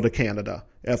had to go to Canada.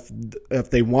 If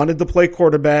they wanted to play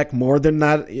quarterback more than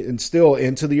not, and still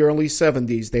into the early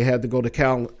 70s, they had to go to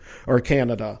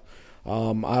Canada.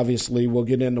 Obviously, we'll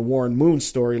get into Warren Moon's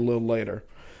story a little later.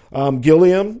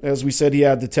 Gilliam, as we said, he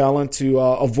had the talent to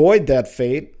avoid that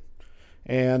fate.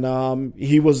 And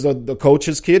he was the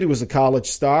coach's kid. He was a college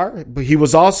star. But he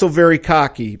was also very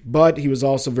cocky, but he was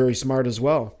also very smart as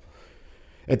well.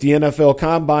 At the NFL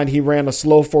Combine, he ran a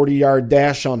slow 40-yard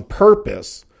dash on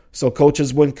purpose so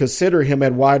coaches wouldn't consider him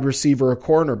at wide receiver or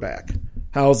cornerback.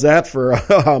 How's that for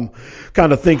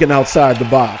kind of thinking outside the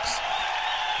box?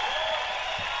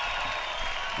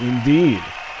 Indeed.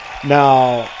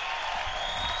 Now,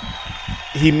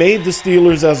 he made the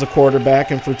Steelers as a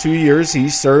quarterback, and for 2 years he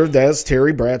served as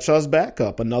Terry Bradshaw's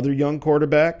backup, another young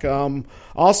quarterback.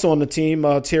 Also on the team,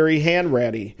 Terry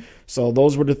Hanratty. So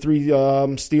those were the three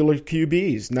Steeler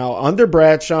QBs. Now, under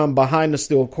Bradshaw and behind the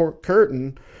steel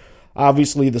curtain,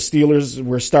 obviously the Steelers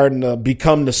were starting to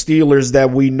become the Steelers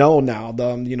that we know now,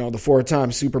 the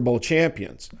four-time Super Bowl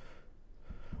champions.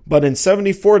 But in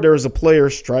 1974, there was a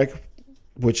players' strike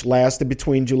which lasted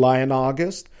between July and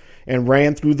August and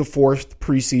ran through the fourth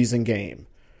preseason game.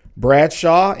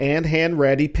 Bradshaw and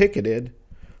Hanratty picketed,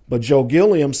 but Joe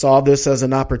Gilliam saw this as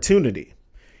an opportunity.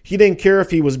 He didn't care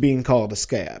if he was being called a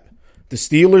scab. The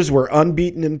Steelers were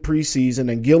unbeaten in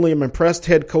preseason, and Gilliam impressed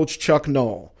head coach Chuck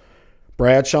Noll.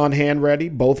 Bradshaw and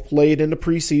Hanratty both played in the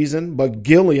preseason, but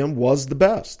Gilliam was the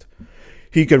best.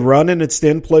 He could run and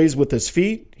extend plays with his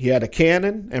feet. He had a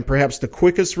cannon and perhaps the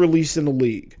quickest release in the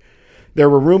league. There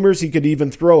were rumors he could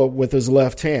even throw it with his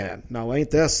left hand. Now,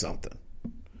 ain't that something?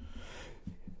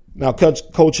 Now,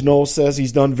 Coach Noll says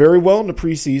he's done very well in the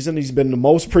preseason. He's been the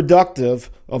most productive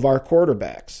of our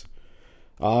quarterbacks.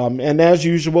 And as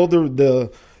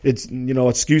usual,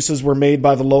 excuses were made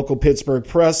by the local Pittsburgh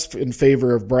press in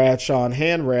favor of Bradshaw and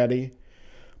Hanratty.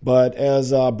 But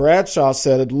as Bradshaw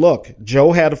said, look,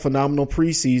 Joe had a phenomenal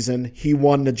preseason. He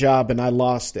won the job, and I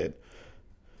lost it.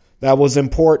 That was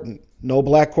important. No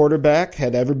black quarterback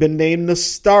had ever been named the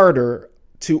starter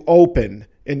to open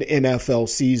an NFL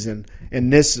season,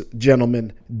 and this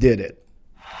gentleman did it.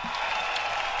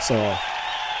 So,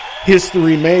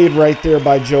 history made right there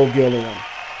by Joe Gilliam.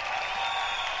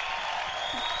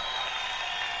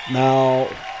 Now,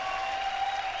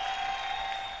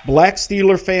 black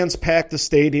Steeler fans packed the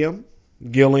stadium.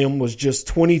 Gilliam was just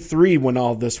 23 when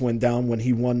all this went down, when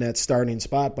he won that starting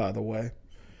spot, by the way.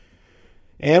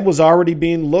 And was already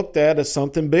being looked at as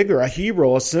something bigger, a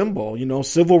hero, a symbol.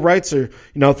 Civil rights are,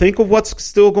 think of what's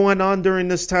still going on during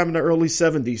this time in the early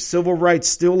 70s. Civil rights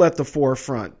still at the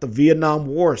forefront. The Vietnam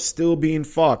War still being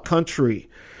fought. Country,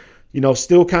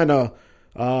 still kind of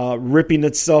ripping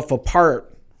itself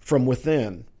apart from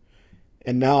within.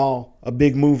 And now a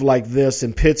big move like this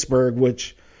in Pittsburgh,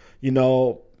 which,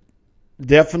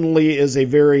 definitely is a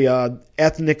very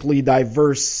ethnically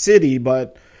diverse city,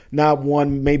 but not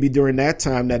one maybe during that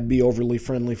time that'd be overly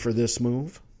friendly for this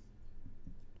move.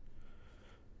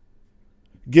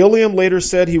 Gilliam later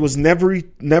said he was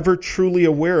never truly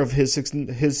aware of his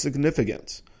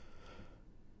significance.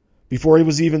 Before he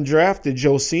was even drafted,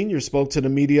 Joe Sr. spoke to the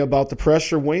media about the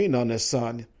pressure weighing on his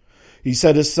son. He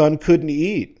said his son couldn't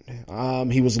eat.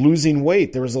 He was losing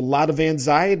weight. There was a lot of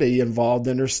anxiety involved,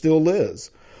 and there still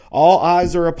is. All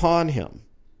eyes are upon him.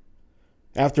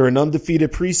 After an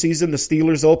undefeated preseason, the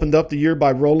Steelers opened up the year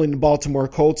by rolling the Baltimore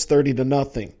Colts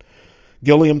 30-0.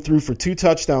 Gilliam threw for 2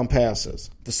 touchdown passes.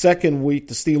 The second week,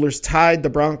 the Steelers tied the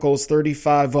Broncos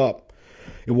 35-up.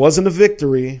 It wasn't a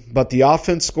victory, but the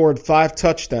offense scored 5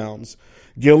 touchdowns.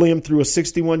 Gilliam threw a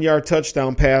 61-yard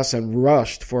touchdown pass and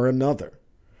rushed for another.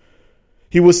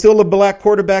 He was still a black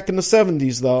quarterback in the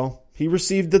 70s, though. He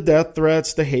received the death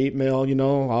threats, the hate mail,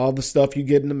 all the stuff you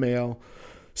get in the mail.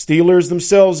 Steelers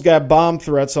themselves got bomb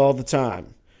threats all the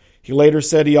time. He later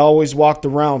said he always walked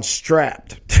around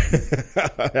strapped.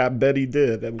 I bet he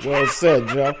did. Well said,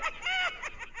 Joe.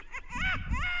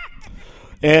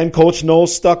 And Coach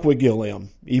Knowles stuck with Gilliam,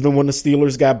 even when the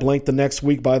Steelers got blanked the next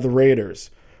week by the Raiders.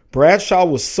 Bradshaw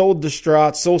was so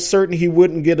distraught, so certain he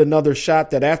wouldn't get another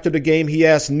shot, that after the game he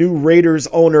asked new Raiders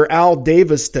owner Al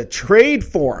Davis to trade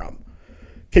for him.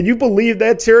 Can you believe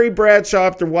that? Terry Bradshaw,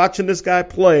 after watching this guy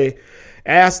play,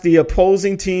 asked the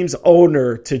opposing team's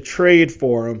owner to trade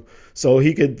for him so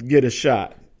he could get a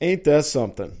shot. Ain't that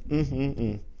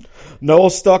something?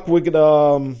 Knowles stuck with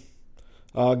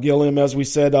Gilliam, as we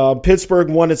said. Pittsburgh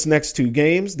won its next 2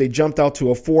 games. They jumped out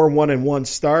to a 4-1-1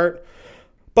 start,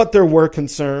 but there were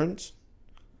concerns.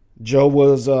 Joe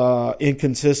was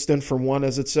inconsistent for one,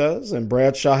 as it says, and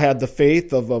Bradshaw had the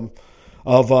faith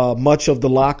of much of the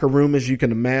locker room, as you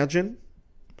can imagine.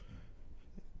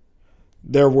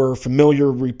 There were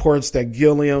familiar reports that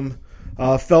Gilliam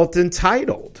felt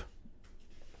entitled.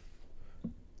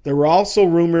 There were also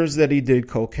rumors that he did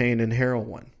cocaine and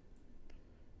heroin.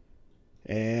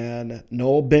 And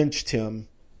Noel benched him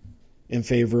in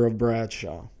favor of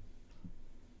Bradshaw.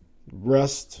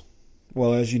 Rest,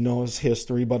 well, as you know, is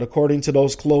history. But according to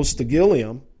those close to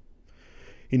Gilliam,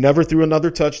 he never threw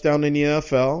another touchdown in the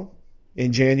NFL.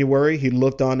 In January, he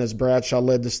looked on as Bradshaw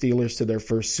led the Steelers to their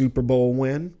first Super Bowl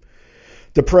win.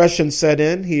 Depression set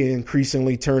in. He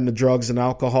increasingly turned to drugs and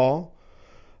alcohol.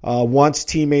 Once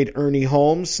teammate Ernie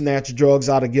Holmes snatched drugs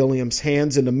out of Gilliam's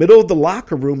hands in the middle of the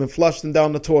locker room and flushed them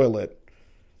down the toilet.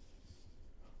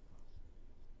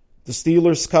 The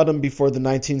Steelers cut him before the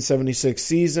 1976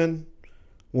 season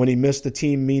when he missed a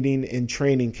team meeting in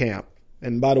training camp.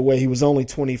 And by the way, he was only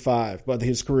 25, but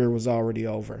his career was already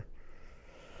over.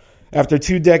 After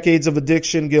 2 decades of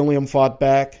addiction, Gilliam fought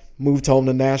back, moved home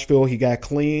to Nashville. He got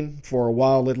clean for a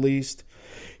while at least.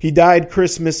 He died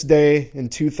Christmas Day in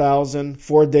 2000,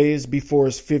 4 days before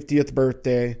his 50th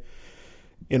birthday,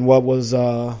 in what was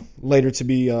later to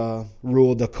be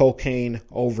ruled a cocaine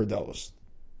overdose.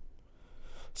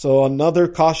 So another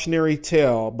cautionary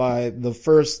tale by the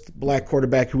first black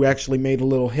quarterback who actually made a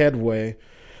little headway.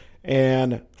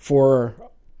 And for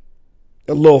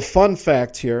a little fun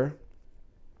fact here,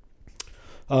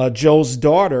 Joe's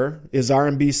daughter is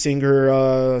R&B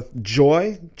singer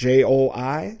Joy,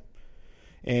 J-O-I.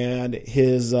 And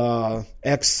his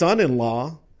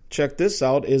ex-son-in-law, check this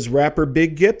out, is rapper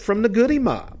Big Gip from the Goody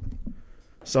Mob.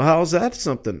 So how's that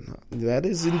something? That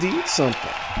is indeed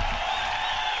something.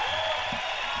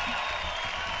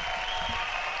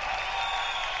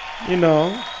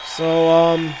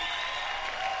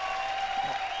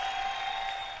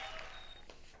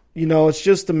 It's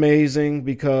just amazing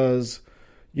because,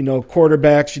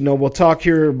 quarterbacks, we'll talk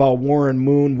here about Warren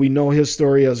Moon. We know his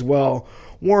story as well.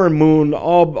 Warren Moon,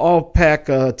 all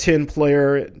Pac-10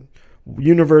 player,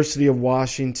 University of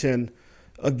Washington.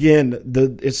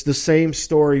 Again, it's the same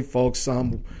story, folks.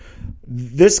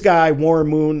 This guy, Warren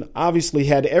Moon, obviously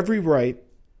had every right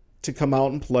to come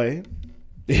out and play,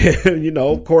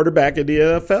 quarterback in the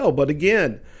NFL. But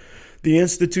again, the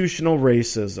institutional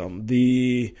racism,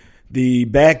 the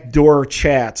backdoor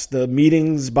chats, the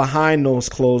meetings behind those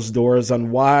closed doors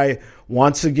on why,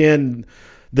 once again,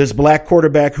 this black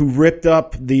quarterback who ripped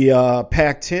up the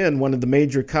Pac-10, one of the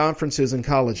major conferences in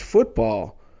college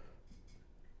football,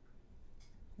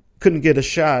 couldn't get a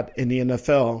shot in the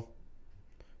NFL.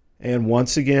 And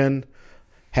once again,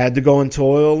 had to go and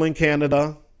toil in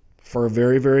Canada for a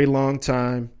very, very long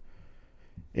time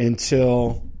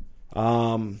until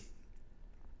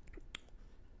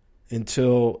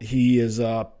he is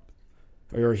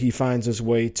or he finds his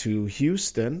way to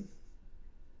Houston.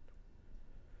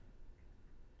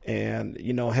 And,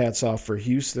 hats off for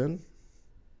Houston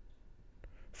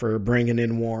for bringing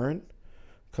in Warren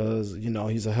because,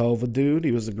 he's a hell of a dude.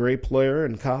 He was a great player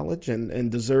in college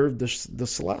and deserved the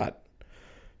slot.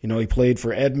 He played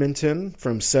for Edmonton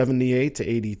from 78 to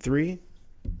 83.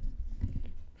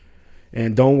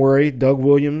 And don't worry, Doug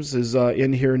Williams is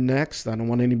in here next. I don't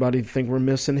want anybody to think we're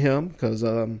missing him because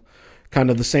kind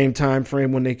of the same time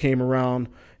frame when they came around.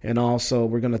 And also,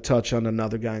 we're going to touch on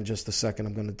another guy in just a second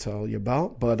I'm going to tell you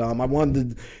about. But I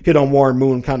wanted to hit on Warren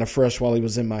Moon kind of fresh while he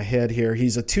was in my head here.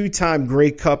 He's a 2-time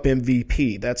Grey Cup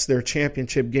MVP. That's their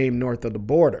championship game north of the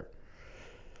border.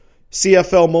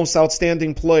 CFL Most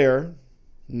Outstanding Player,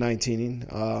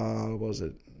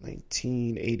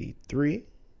 1983.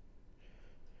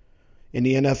 In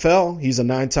the NFL, he's a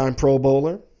 9-time Pro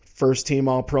Bowler, first-team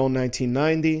All-Pro in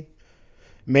 1990,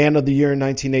 Man of the Year in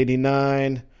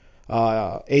 1989,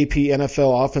 AP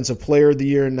NFL Offensive Player of the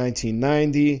Year in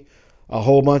 1990, a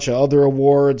whole bunch of other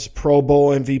awards, Pro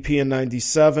Bowl MVP in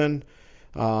 97.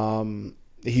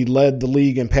 He led the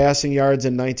league in passing yards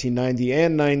in 1990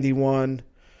 and 91.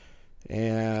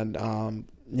 And,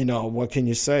 what can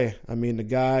you say? I mean, the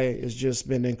guy has just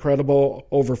been incredible,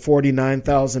 over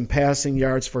 49,000 passing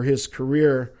yards for his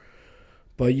career.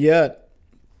 But yet,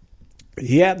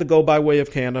 he had to go by way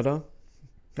of Canada,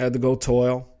 had to go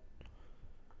toil.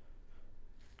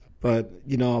 But,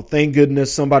 thank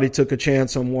goodness somebody took a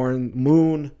chance on Warren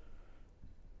Moon.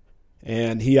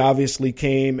 And he obviously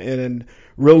came and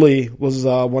really was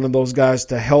one of those guys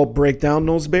to help break down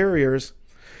those barriers.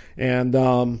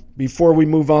 And before we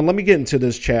move on, let me get into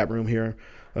this chat room here.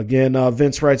 Again,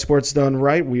 Vince Wright, Sports Done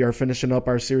Right. We are finishing up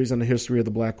our series on the history of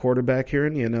the black quarterback here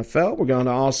in the NFL. We're going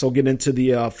to also get into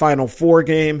the Final Four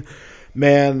game.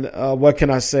 Man, what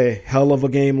can I say? Hell of a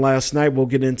game last night. We'll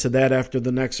get into that after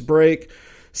the next break.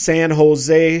 San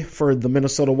Jose, for the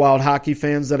Minnesota Wild hockey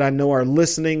fans that I know are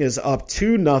listening, is up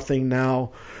 2-0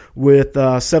 now with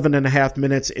 7.5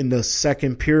 minutes in the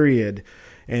second period.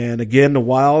 And again, the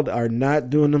Wild are not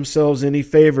doing themselves any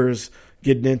favors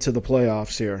getting into the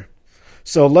playoffs here.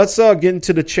 So let's get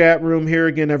into the chat room here.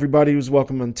 Again, everybody who's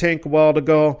welcome on Tank a while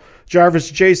ago.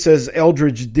 Jarvis J says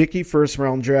Eldridge Dickey,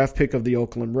 first-round draft pick of the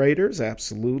Oakland Raiders.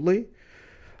 Absolutely.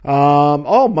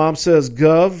 Mom says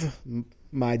Gov.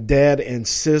 My dad and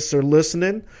sis are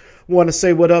listening. Want to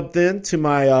say what up then to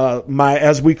my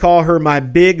as we call her, my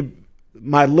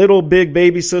little big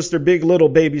baby sister, big little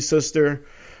baby sister.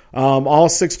 All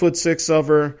 6'6" of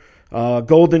her,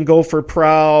 Golden Gopher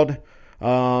proud.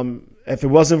 If it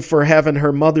wasn't for having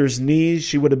her mother's knees,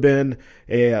 she would have been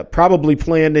probably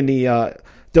playing in the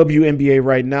WNBA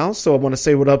right now. So I want to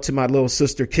say what up to my little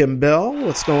sister Kim Bell.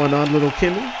 What's going on, little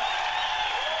Kimmy?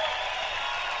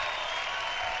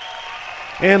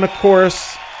 And, of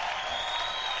course,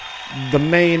 the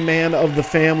main man of the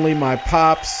family, my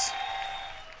pops,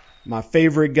 my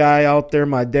favorite guy out there,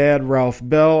 my dad, Ralph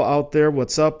Bell out there.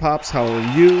 What's up, Pops? How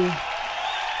are you?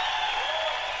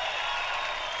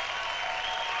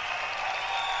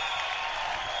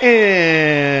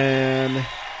 And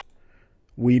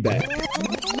we back.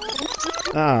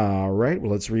 All right,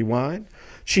 well, let's rewind.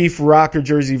 Chief Rocker,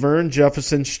 Jersey Vern,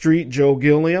 Jefferson Street, Joe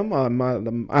Gilliam. I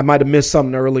might have missed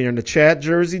something earlier in the chat,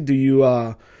 Jersey. Do you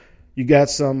got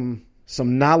some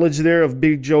knowledge there of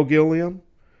Big Joe Gilliam?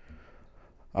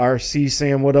 RC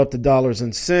saying what up to Dollars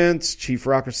and Cents. Chief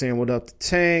Rocker saying what up to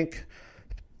Tank.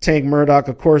 Tank Murdoch,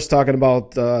 of course, talking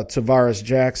about Tavares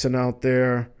Jackson out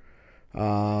there.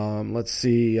 Let's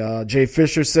see. Jay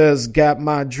Fisher says, got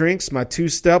my drinks, my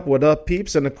two-step. What up,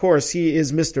 peeps? And, of course, he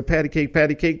is Mr.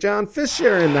 Patty Cake, John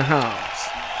Fisher in the house.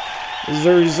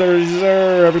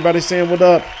 Zer. Everybody saying what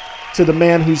up to the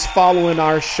man who's following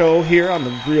our show here on the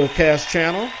Realcast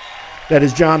channel. That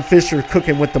is John Fisher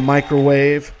cooking with the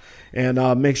microwave.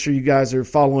 And make sure you guys are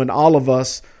following all of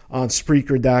us on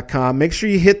Spreaker.com. Make sure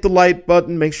you hit the like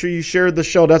button. Make sure you share the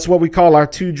show. That's what we call our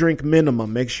 2-drink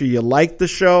minimum. Make sure you like the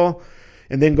show.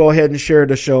 And then go ahead and share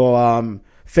the show.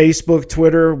 Facebook,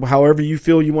 Twitter, however you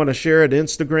feel you want to share it,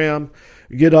 Instagram.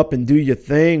 Get up and do your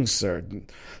thing, sir.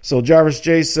 So Jarvis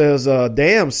J says,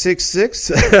 damn,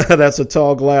 6'6". That's a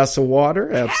tall glass of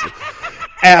water.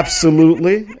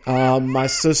 Absolutely. My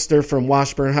sister from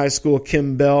Washburn High School,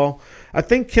 Kim Bell. I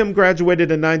think Kim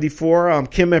graduated in 94.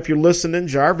 Kim, if you're listening,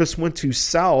 Jarvis went to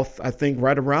South, I think,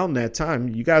 right around that time.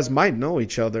 You guys might know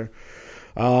each other.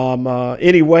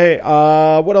 Anyway,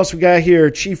 what else we got here?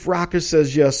 Chief Rocker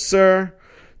says, yes, sir.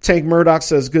 Tank Murdoch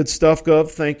says, good stuff,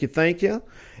 Gov. Thank you.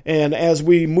 And as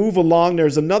we move along,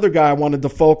 there's another guy I wanted to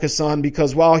focus on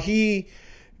because while he,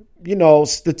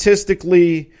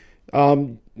 statistically,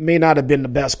 may not have been the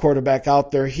best quarterback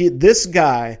out there, this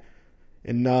guy,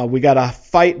 and we got a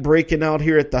fight breaking out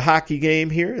here at the hockey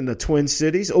game here in the Twin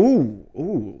Cities.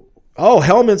 Oh,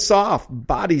 helmets off.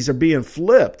 Bodies are being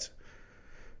flipped.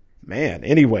 Man,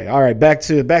 anyway, all right, back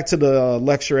to the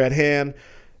lecture at hand.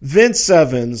 Vince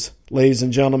Evans, ladies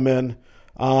and gentlemen,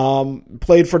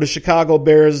 played for the Chicago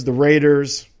Bears, the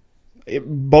Raiders,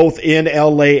 both in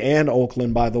L.A. and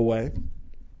Oakland, by the way.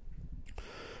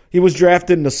 He was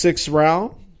drafted in the 6th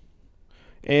round,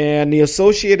 and the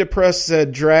Associated Press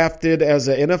said drafted as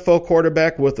an NFL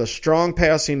quarterback with a strong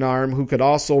passing arm who could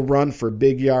also run for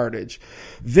big yardage.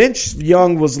 Vince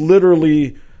Young was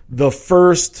literally the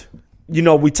first.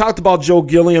 We talked about Joe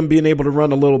Gilliam being able to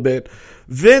run a little bit.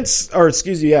 Vince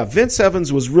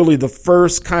Evans was really the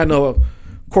first kind of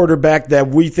quarterback that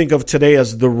we think of today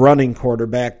as the running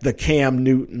quarterback, the Cam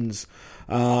Newtons.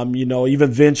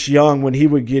 Even Vince Young, when he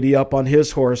would giddy up on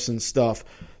his horse and stuff.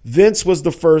 Vince was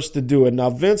the first to do it. Now,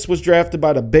 Vince was drafted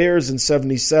by the Bears in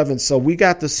 77, so we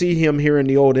got to see him here in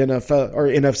the old NFL or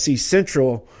NFC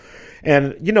Central.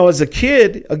 And, as a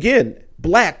kid, again,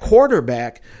 black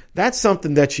quarterback, that's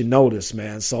something that you notice,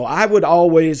 man. So I would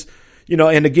always,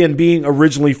 and again, being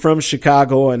originally from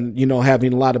Chicago and,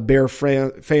 having a lot of Bear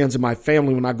fans in my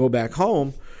family when I go back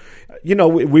home,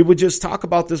 we would just talk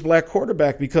about this black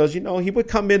quarterback because, he would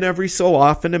come in every so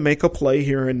often and make a play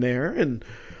here and there. And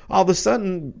all of a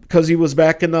sudden, because he was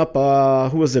backing up,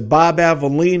 Bob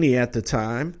Avellini at the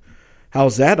time.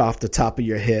 How's that off the top of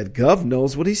your head? Gov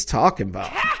knows what he's talking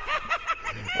about.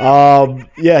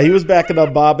 He was backing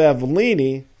up Bob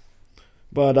Avellini.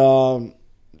 But,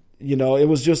 it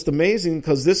was just amazing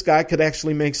because this guy could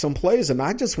actually make some plays, and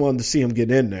I just wanted to see him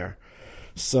get in there.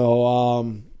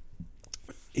 So,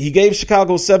 he gave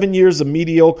Chicago 7 years of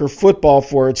mediocre football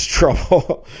for its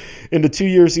trouble. In the 2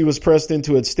 years he was pressed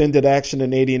into extended action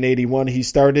in 80 and 81, he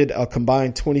started a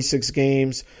combined 26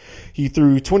 games. He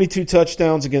threw 22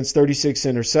 touchdowns against 36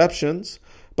 interceptions.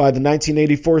 By the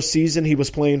 1984 season, he was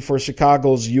playing for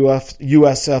Chicago's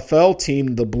USFL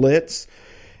team, the Blitz.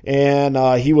 And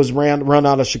he was run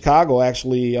out of Chicago,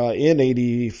 actually, in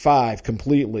 85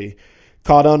 completely.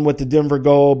 Caught on with the Denver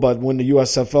Gold, but when the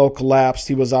USFL collapsed,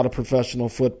 he was out of professional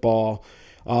football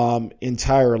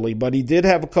entirely. But he did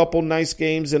have a couple nice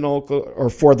games in Oakland,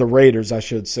 or for the Raiders, I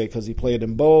should say, because he played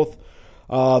in both.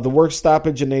 The work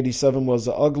stoppage in 87 was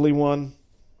an ugly one,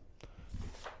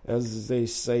 as they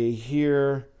say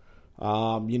here.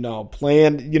 When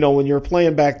you're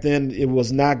playing back then, it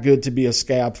was not good to be a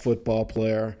scab football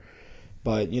player.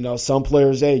 But, some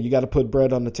players, you got to put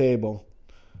bread on the table.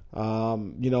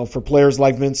 For players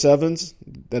like Vince Evans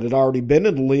that had already been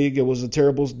in the league, it was a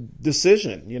terrible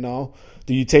decision.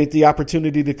 Do you take the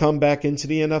opportunity to come back into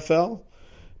the NFL?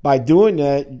 By doing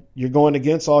that, you're going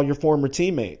against all your former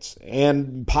teammates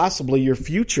and possibly your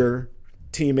future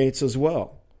teammates as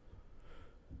well.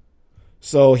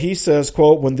 So he says,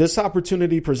 quote, "When this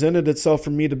opportunity presented itself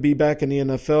for me to be back in the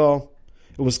NFL,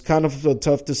 it was kind of a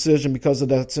tough decision because of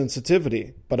that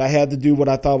sensitivity. But I had to do what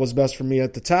I thought was best for me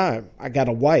at the time. I got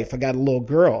a wife. I got a little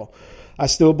girl. I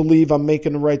still believe I'm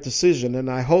making the right decision, and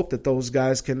I hope that those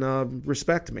guys can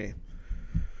respect me."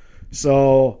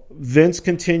 So Vince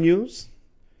continues.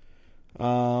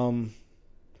 Through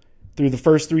the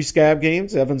first three scab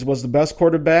games, Evans was the best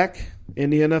quarterback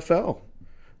in the NFL.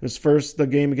 His first, the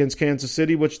game against Kansas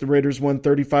City, which the Raiders won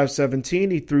 35-17.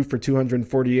 He threw for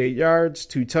 248 yards,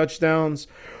 2 touchdowns,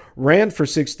 ran for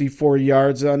 64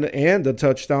 yards and a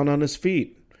touchdown on his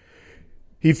feet.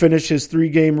 He finished his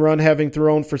 3-game run having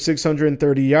thrown for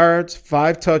 630 yards,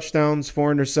 5 touchdowns,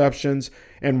 4 interceptions,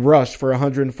 and rushed for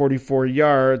 144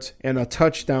 yards and a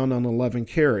touchdown on 11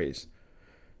 carries.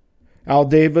 Al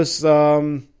Davis,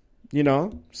 said,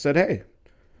 hey,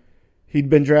 he'd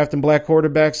been drafting black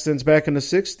quarterbacks since back in the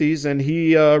 60s, and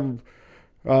he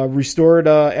restored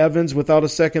Evans without a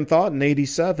second thought in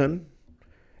 87.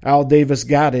 Al Davis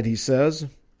got it, he says.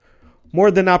 More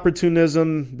than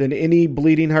opportunism than any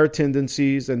bleeding heart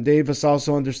tendencies, and Davis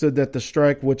also understood that the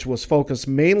strike, which was focused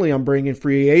mainly on bringing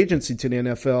free agency to the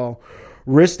NFL,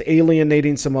 risked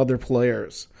alienating some other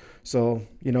players. So,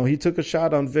 he took a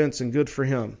shot on Vince, and good for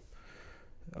him.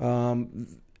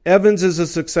 Evans is a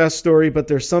success story, but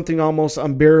there's something almost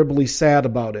unbearably sad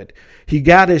about it. He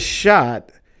got his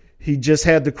shot. He just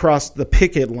had to cross the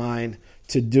picket line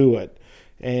to do it.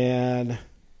 And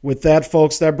with that,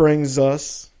 folks, that brings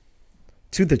us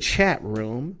to the chat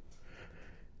room.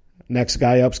 Next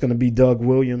guy up is going to be Doug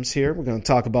Williams here. We're going to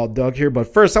talk about Doug here.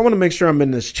 But first, I want to make sure I'm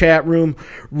in this chat room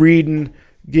reading,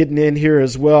 getting in here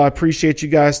as well. I appreciate you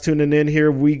guys tuning in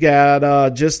here. We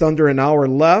got just under an hour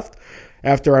left.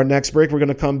 After our next break, we're going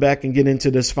to come back and get into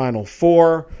this Final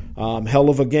Four. Hell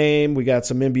of a game. We got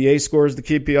some NBA scores to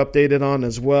keep you updated on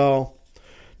as well.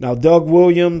 Now, Doug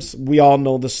Williams, we all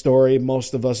know the story.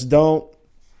 Most of us don't.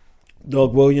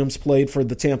 Doug Williams played for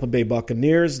the Tampa Bay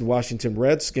Buccaneers, the Washington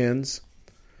Redskins.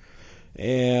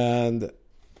 And,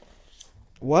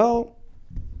 well,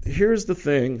 here's the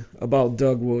thing about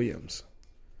Doug Williams.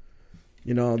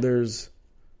 There's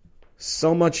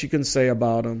so much you can say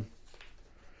about him.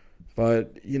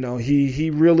 But, he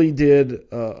really did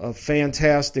a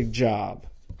fantastic job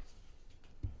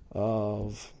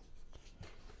of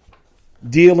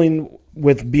dealing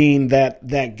with being that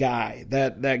guy,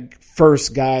 that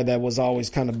first guy that was always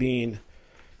kind of being,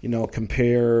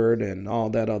 compared and all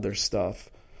that other stuff.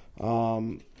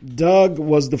 Doug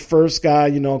was the first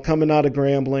guy, coming out of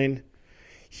Grambling.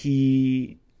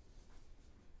 He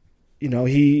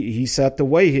he set the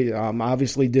way. He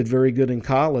obviously did very good in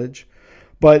college.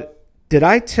 But did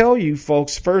I tell you,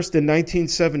 folks, first in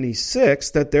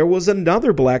 1976 that there was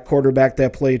another black quarterback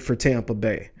that played for Tampa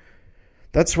Bay?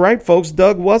 That's right, folks.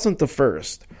 Doug wasn't the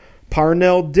first.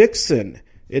 Parnell Dixon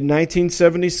in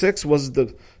 1976 was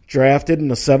drafted in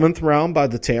the 7th round by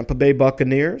the Tampa Bay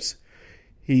Buccaneers.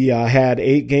 He had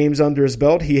 8 games under his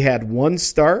belt. He had 1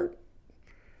 start,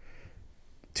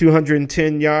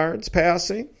 210 yards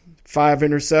passing, 5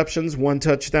 interceptions, 1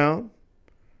 touchdown.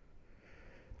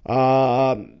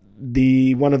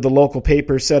 One of the local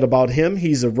papers said about him,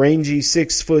 he's a rangy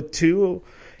 6'2"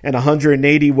 and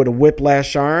 180 with a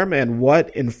whiplash arm and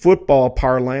what in football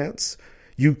parlance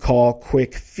you call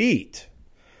quick feet.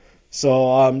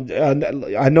 So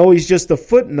I know he's just a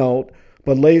footnote,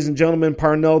 but ladies and gentlemen,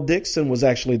 Parnell Dixon was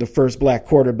actually the first black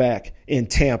quarterback in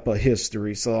Tampa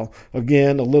history. So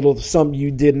again, a little something you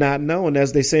did not know. And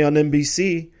as they say on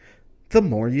NBC, the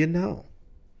more you know.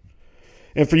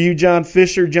 And for you, John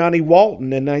Fisher, Johnny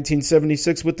Walton in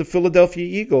 1976 with the Philadelphia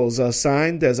Eagles,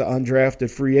 signed as an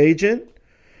undrafted free agent.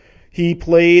 He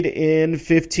played in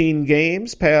 15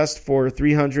 games, passed for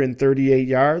 338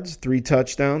 yards, 3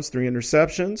 touchdowns, 3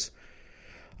 interceptions.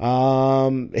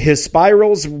 His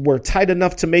spirals were tight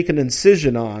enough to make an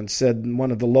incision on, said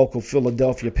one of the local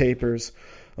Philadelphia papers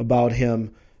about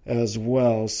him as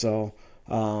well. So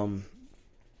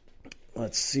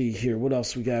let's see here. What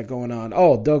else we got going on?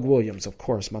 Oh, Doug Williams, of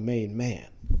course, my main man.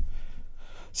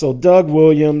 So Doug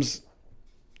Williams,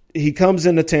 he comes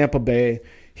into Tampa Bay.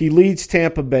 He leads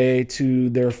Tampa Bay to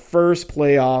their first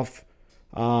playoff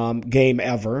game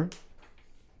ever,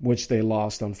 which they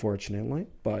lost, unfortunately.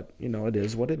 But, it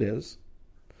is what it is.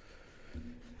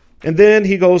 And then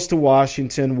he goes to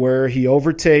Washington, where he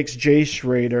overtakes Jay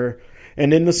Schrader.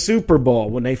 And in the Super Bowl,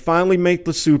 when they finally make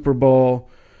the Super Bowl,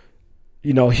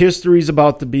 history's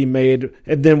about to be made.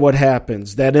 And then what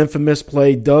happens? That infamous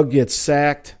play, Doug gets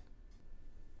sacked.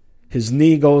 His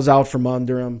knee goes out from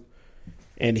under him.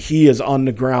 And he is on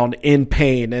the ground in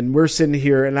pain. And we're sitting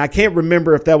here, and I can't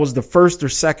remember if that was the first or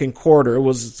second quarter. It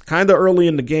was kind of early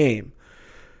in the game.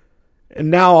 And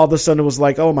now all of a sudden it was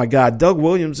like, oh my God, Doug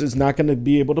Williams is not going to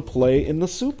be able to play in the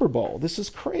Super Bowl. This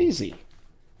is crazy.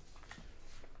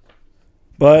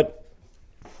 But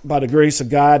by the grace of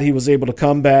God, he was able to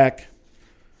come back.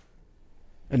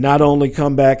 And not only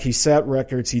come back, he set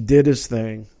records. He did his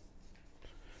thing.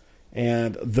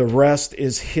 And the rest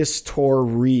is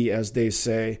history, as they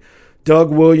say.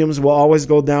 Doug Williams will always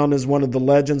go down as one of the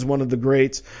legends, one of the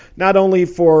greats, not only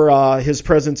for his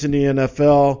presence in the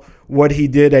NFL, what he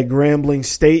did at Grambling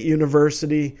State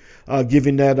University,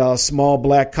 giving that small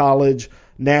black college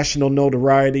national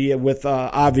notoriety with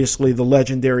obviously the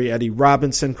legendary Eddie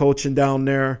Robinson coaching down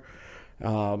there.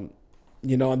 And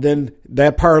then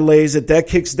that parlays it, that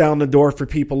kicks down the door for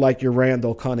people like your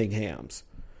Randall Cunninghams.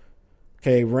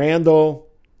 Okay, Randall,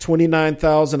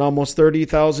 29,000, almost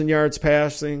 30,000 yards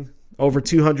passing, over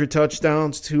 200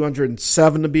 touchdowns,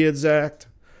 207 to be exact,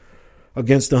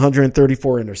 against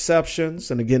 134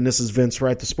 interceptions. And again, this is Vince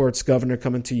Wright, the sports governor,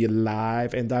 coming to you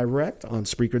live and direct on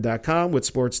Spreaker.com with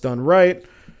Sports Done Right.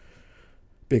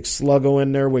 Big Sluggo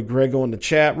in there with Grego in the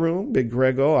chat room. Big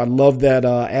Grego. I love that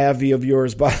Avi of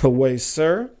yours, by the way,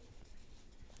 sir.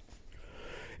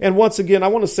 And once again, I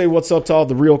want to say what's up to all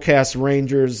the Real Cast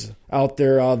Rangers out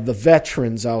there, the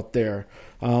veterans out there.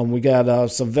 We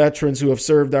got some veterans who have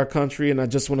served our country, and I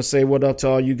just want to say what up to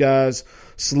all you guys.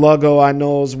 Sluggo, I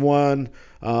know, is one.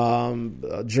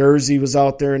 Jersey was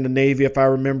out there in the Navy, if I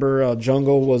remember.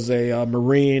 Jungle was a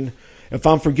Marine. If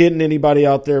I'm forgetting anybody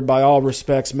out there, by all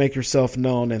respects, make yourself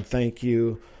known, and thank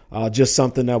you. Just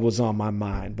something that was on my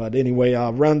mind. But anyway,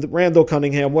 Randall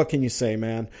Cunningham, what can you say,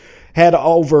 man? Had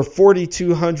over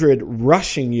 4,200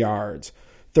 rushing yards,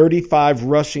 35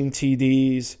 rushing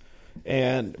TDs.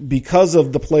 And because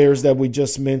of the players that we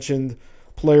just mentioned,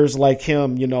 players like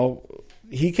him,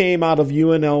 he came out of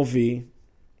UNLV,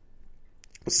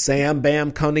 Sam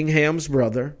Bam Cunningham's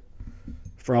brother.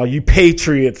 For all you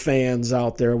Patriot fans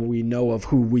out there, we know of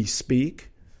who we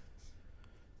speak.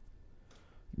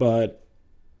 But,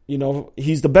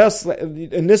 he's the best.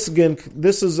 And this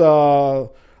is a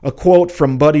quote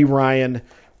from Buddy Ryan,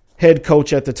 head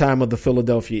coach at the time of the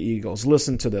Philadelphia Eagles.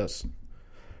 Listen to this.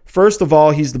 First of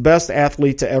all, he's the best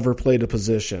athlete to ever play the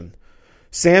position.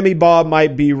 Sammy Baugh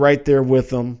might be right there with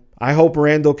him. I hope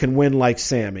Randall can win like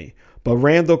Sammy. But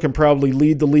Randall can probably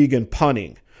lead the league in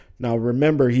punting. Now,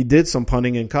 remember, he did some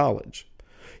punting in college.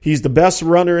 He's the best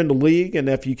runner in the league, and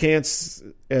if you can't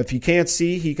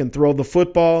see he can throw the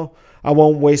football, I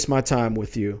won't waste my time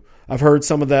with you. I've heard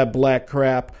some of that black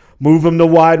crap. Move him to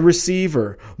wide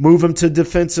receiver. Move him to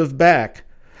defensive back.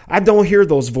 I don't hear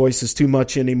those voices too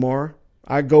much anymore.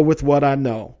 I go with what I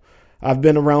know. I've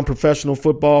been around professional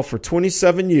football for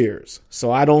 27 years,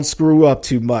 so I don't screw up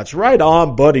too much. Right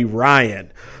on, Buddy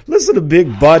Ryan. Listen to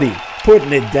Big Buddy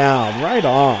putting it down. Right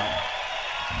on.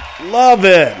 Love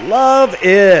it. Love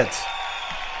it.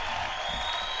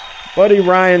 Buddy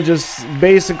Ryan just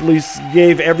basically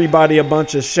gave everybody a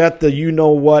bunch of shut the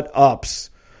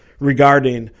you-know-what-ups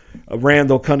regarding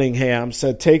Randall Cunningham.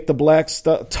 Said, take the black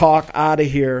talk out of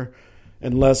here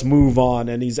and let's move on.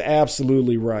 And he's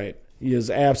absolutely right. He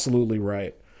is absolutely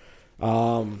right.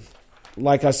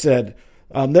 Like I said,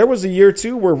 there was a year,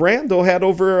 too, where Randall had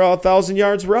over 1,000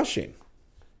 yards rushing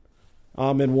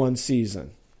in one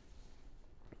season.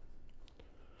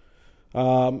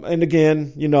 And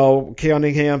again,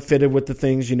 Cunningham fitted with the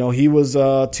things, he was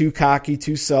too cocky,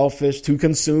 too selfish, too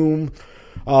consumed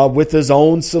with his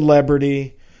own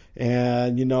celebrity.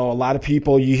 And, a lot of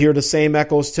people, you hear the same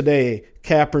echoes today.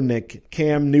 Kaepernick,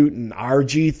 Cam Newton,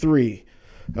 RG3.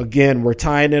 Again, we're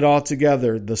tying it all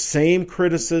together. The same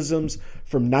criticisms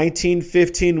from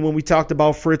 1915 when we talked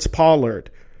about Fritz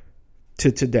Pollard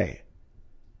to today.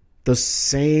 The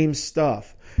same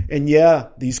stuff. And yeah,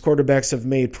 these quarterbacks have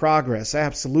made progress.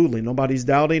 Absolutely. Nobody's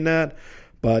doubting that.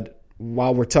 But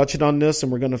while we're touching on this, and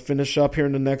we're going to finish up here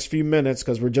in the next few minutes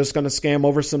because we're just going to scan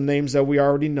over some names that we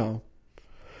already know.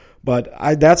 But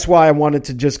that's why I wanted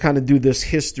to just kind of do this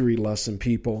history lesson,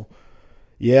 people.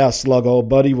 Yeah, Sluggo,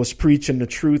 Buddy was preaching the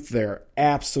truth there.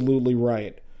 Absolutely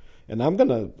right. And I'm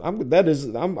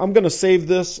gonna save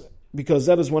this because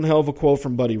that is one hell of a quote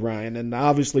from Buddy Ryan. And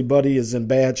obviously Buddy is in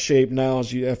bad shape now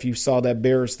if you saw that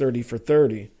Bears 30 for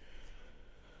 30.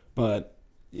 But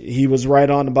he was right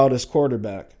on about his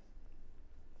quarterback.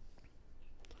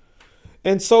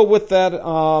 And so with that,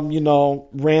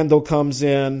 Randall comes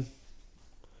in.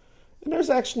 And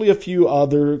there's actually a few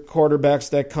other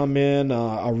quarterbacks that come in.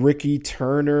 A Ricky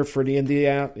Turner for the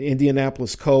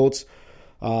Indianapolis Colts.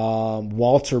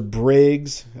 Walter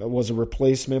Briggs was a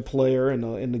replacement player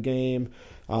in the game.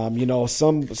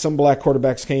 Some black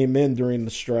quarterbacks came in during the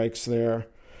strikes there.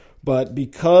 But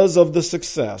because of the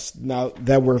success now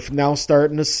that we're now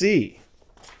starting to see.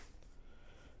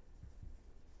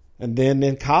 And then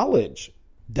in college,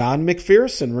 Don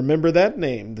McPherson, remember that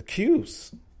name, the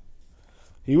Cuse.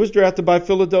 He was drafted by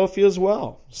Philadelphia as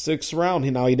well, 6th round.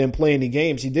 He didn't play any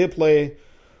games. He did play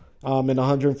in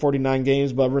 149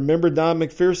 games, but remember Don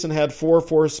McPherson had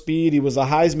 4.4 speed. He was a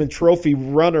Heisman Trophy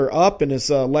runner-up in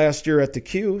his last year at the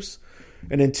Cuse.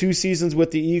 And in 2 seasons with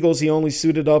the Eagles, he only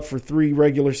suited up for 3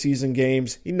 regular season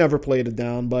games. He never played it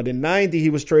down, but in 90,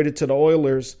 he was traded to the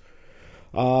Oilers.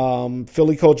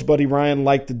 Philly coach Buddy Ryan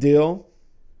liked the deal.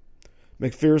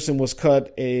 McPherson was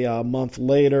cut a month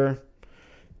later.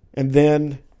 And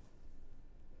then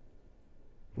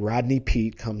Rodney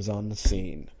Peete comes on the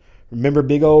scene. Remember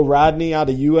big old Rodney out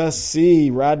of USC,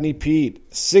 Rodney Peete,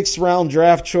 6th round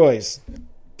draft choice,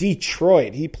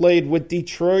 Detroit. He played with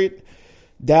Detroit,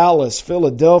 Dallas,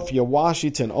 Philadelphia,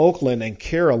 Washington, Oakland, and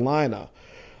Carolina.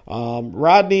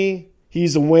 Rodney,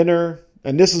 he's a winner.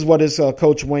 And this is what his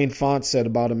coach Wayne Font said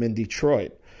about him in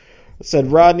Detroit. He said,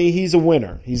 Rodney, he's a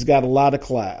winner. He's got a lot of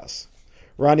class.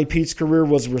 Rodney Peete's career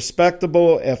was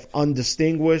respectable, if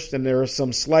undistinguished, and there is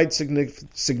some slight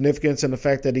significance in the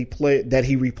fact that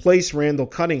he replaced Randall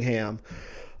Cunningham,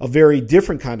 a very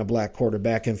different kind of black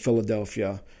quarterback in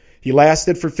Philadelphia. He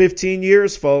lasted for 15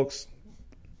 years, folks.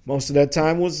 Most of that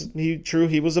time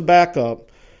he was a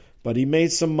backup, but he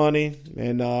made some money,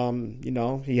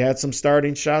 and he had some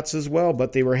starting shots as well,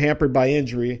 but they were hampered by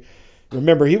injury.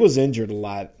 Remember, he was injured a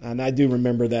lot, and I do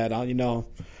remember that.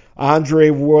 Andre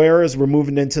Juarez, we're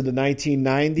moving into the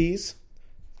 1990s.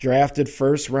 Drafted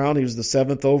 1st round. He was the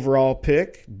 7th overall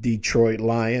pick. Detroit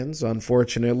Lions,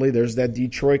 unfortunately. There's that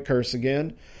Detroit curse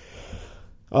again.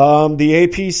 The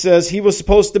AP says he was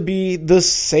supposed to be the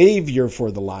savior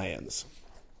for the Lions.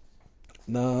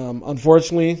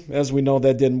 Unfortunately, as we know,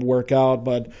 that didn't work out.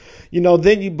 But,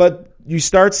 you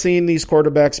start seeing these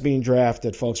quarterbacks being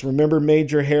drafted, folks. Remember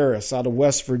Major Harris out of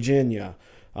West Virginia.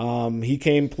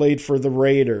 He played for the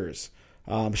Raiders.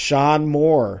 Sean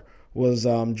Moore was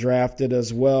drafted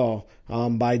as well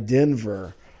by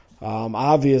Denver.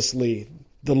 Obviously,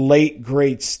 the late,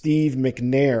 great Steve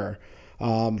McNair,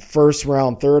 1st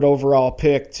round, 3rd overall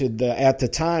pick to at the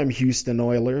time, Houston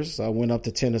Oilers. Went up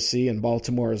to Tennessee and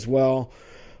Baltimore as well.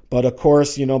 But, of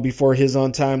course, before his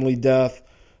untimely death,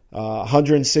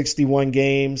 161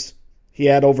 games. He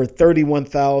had over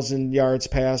 31,000 yards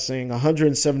passing,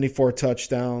 174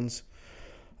 touchdowns.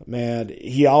 Man,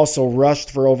 he also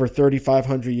rushed for over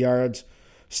 3,500 yards.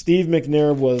 Steve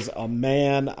McNair was a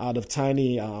man out of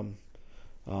tiny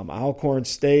Alcorn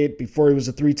State, before he was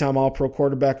a 3-time All-Pro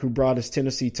quarterback who brought his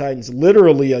Tennessee Titans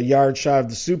literally a yard shy of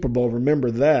the Super Bowl.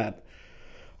 Remember that.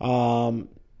 He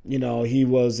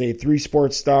was a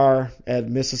 3-sport star at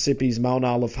Mississippi's Mount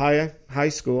Olive High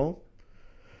School.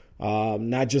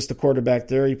 Not just a quarterback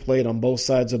there. He played on both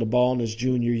sides of the ball in his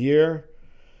junior year.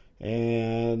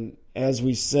 And as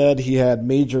we said, he had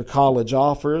major college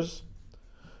offers,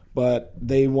 but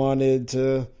they wanted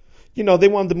to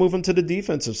move him to the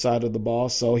defensive side of the ball.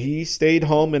 So he stayed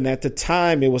home, and at the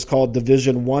time it was called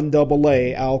Division I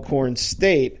AA. Alcorn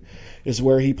State is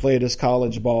where he played his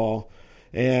college ball.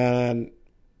 And,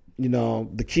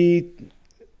 the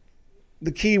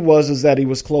key was that he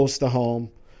was close to home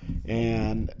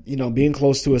and, being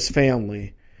close to his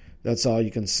family. That's all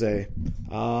you can say.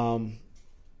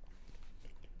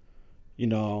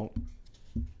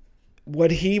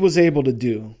 What he was able to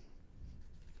do,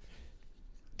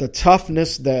 the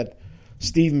toughness that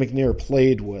Steve McNair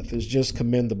played with is just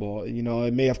commendable.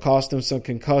 It may have cost him some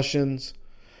concussions.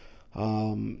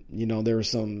 There were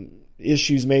some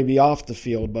issues maybe off the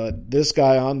field, but this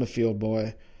guy on the field,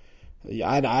 boy,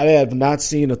 I have not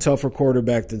seen a tougher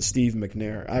quarterback than Steve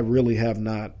McNair. I really have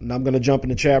not. And I'm going to jump in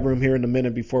the chat room here in a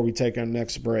minute before we take our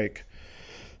next break.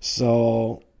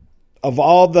 So, of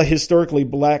all the historically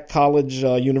black college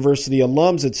university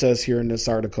alums, it says here in this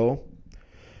article,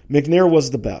 McNair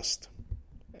was the best.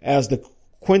 As the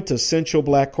quintessential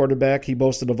black quarterback, he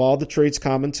boasted of all the traits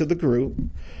common to the group.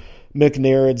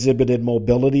 McNair exhibited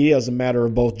mobility as a matter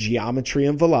of both geometry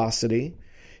and velocity.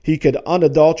 He could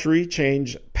unadulterated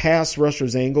change pass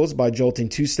rushers' angles by jolting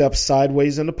 2 steps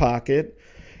sideways in the pocket.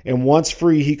 And once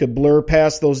free, he could blur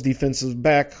past those defensive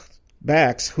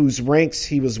backs whose ranks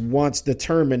he was once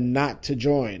determined not to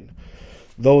join.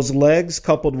 Those legs,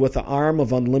 coupled with an arm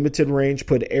of unlimited range,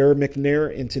 put Air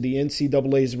McNair into the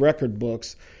NCAA's record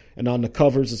books and on the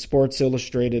covers of Sports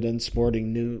Illustrated and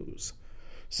Sporting News.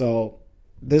 So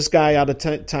this guy out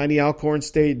of tiny Alcorn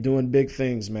State doing big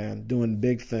things, man, doing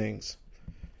big things.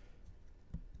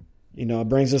 It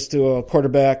brings us to a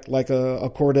quarterback like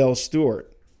a Cordell Stewart.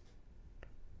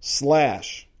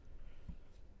 Slash.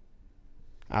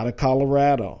 Out of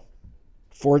Colorado.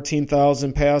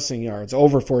 14,000 passing yards,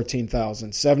 over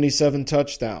 14,000, 77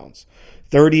 touchdowns,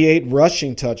 38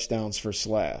 rushing touchdowns for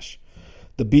Slash.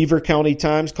 The Beaver County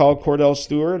Times called Cordell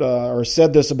Stewart, or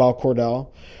said this about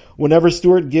Cordell, whenever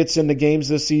Stewart gets into games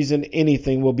this season,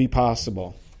 anything will be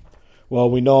possible. Well,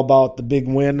 we know about the big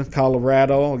win,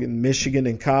 Colorado, Michigan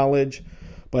in college,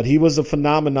 but he was a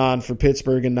phenomenon for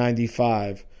Pittsburgh in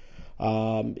 95.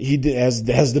 He did,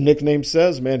 as the nickname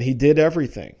says, man, he did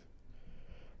everything.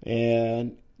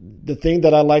 And the thing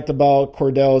that I liked about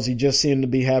Cordell is he just seemed to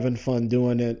be having fun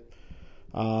doing it.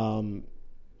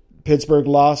 Pittsburgh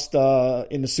lost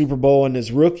in the Super Bowl in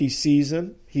his rookie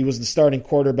season. He was the starting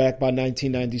quarterback by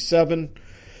 1997,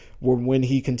 when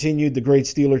he continued the great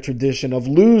Steeler tradition of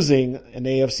losing an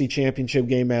AFC championship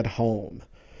game at home.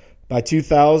 By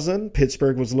 2000,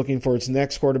 Pittsburgh was looking for its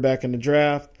next quarterback in the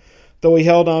draft, though he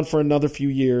held on for another few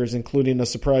years, including a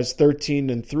surprise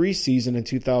 13-3 season in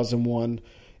 2001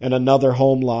 and another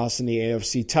home loss in the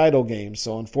AFC title game.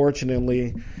 So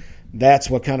unfortunately, that's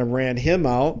what kind of ran him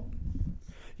out.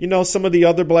 Some of the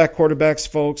other black quarterbacks,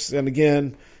 folks, and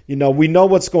again, we know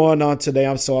what's going on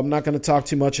today, so I'm not going to talk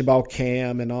too much about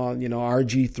Cam and all,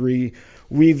 RG3.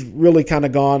 We've really kind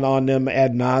of gone on them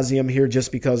ad nauseum here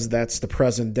just because that's the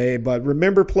present day. But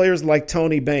remember players like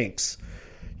Tony Banks,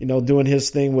 doing his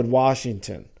thing with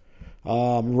Washington.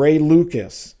 Ray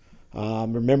Lucas.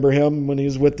 Remember him when he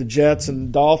was with the Jets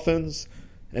and Dolphins?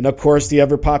 And, of course, the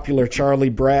ever-popular Charlie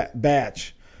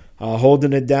Batch,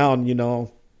 holding it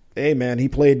down, Hey, man, he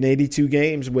played in 82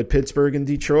 games with Pittsburgh and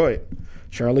Detroit.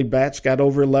 Charlie Batch got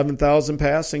over 11,000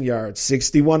 passing yards,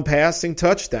 61 passing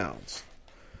touchdowns.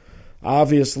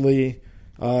 Obviously,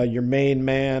 your main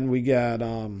man, we got,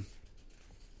 Donovan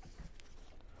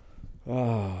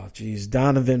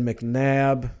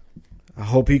McNabb. I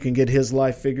hope he can get his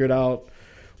life figured out.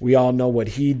 We all know what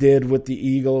he did with the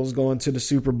Eagles going to the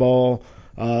Super Bowl,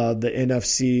 the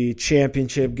NFC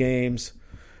championship games.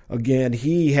 Again,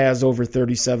 he has over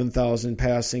 37,000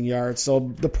 passing yards.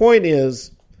 So the point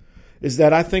is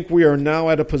that I think we are now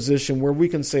at a position where we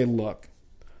can say, look,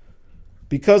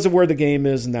 because of where the game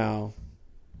is now,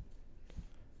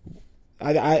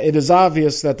 it is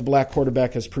obvious that the black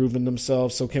quarterback has proven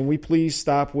themselves. So can we please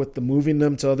stop with the moving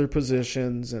them to other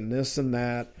positions and this and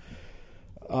that?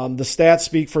 The stats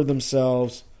speak for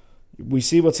themselves. We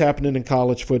see what's happening in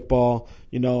college football.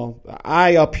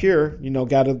 I up here,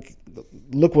 got to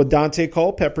look what Dante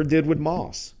Culpepper did with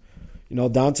Moss.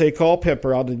 Dante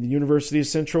Culpepper out of the University of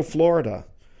Central Florida.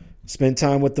 Spent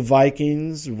time with the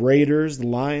Vikings, Raiders, the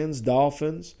Lions,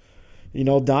 Dolphins. You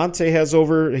know, Dante has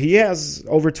over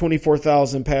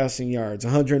 24,000 passing yards,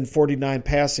 149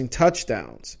 passing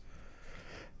touchdowns.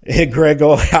 And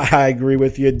Grego, I agree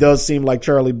with you. It does seem like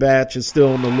Charlie Batch is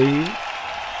still in the lead.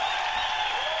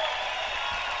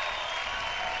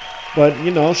 But,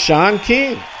 you know, Sean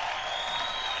King,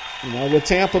 you know, with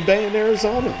Tampa Bay and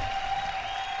Arizona.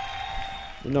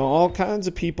 You know, all kinds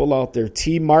of people out there.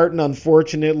 T. Martin,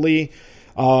 unfortunately,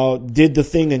 did the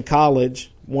thing in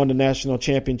college, won the national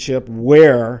championship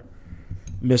where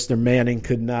Mr. Manning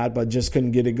could not, but just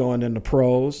couldn't get it going in the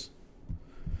pros.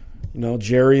 You know,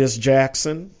 Jarius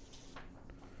Jackson,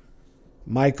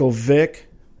 Michael Vick,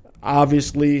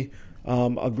 obviously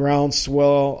a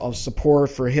groundswell of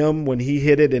support for him when he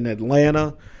hit it in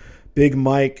Atlanta. Big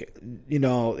Mike, you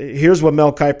know, here's what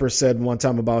Mel Kiper said one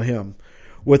time about him.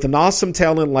 With an awesome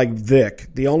talent like Vic,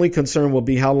 the only concern will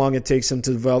be how long it takes him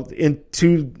to develop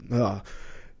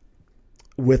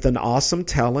with an awesome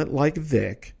talent like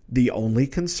Vic, the only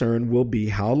concern will be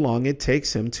how long it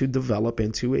takes him to develop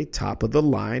into a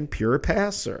top-of-the-line pure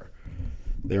passer.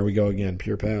 There we go again,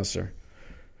 pure passer.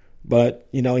 But,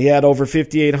 you know, he had over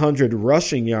 5,800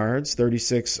 rushing yards,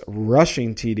 36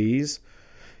 rushing TDs,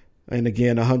 and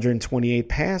again, 128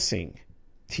 passing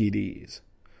TDs.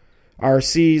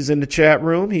 RC's in the chat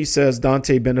room. He says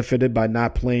Dante benefited by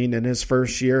not playing in his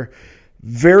first year.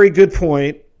 Very good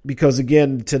point. Because,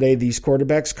 again, today these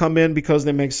quarterbacks come in because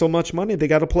they make so much money, they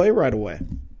got to play right away.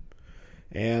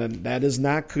 And that is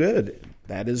not good.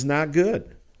 That is not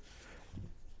good.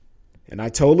 And I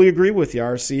totally agree with you,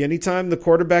 RC. Anytime the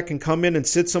quarterback can come in and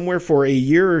sit somewhere for a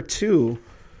year or two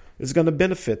is going to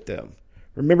benefit them.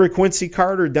 Remember Quincy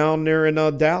Carter down there in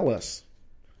Dallas.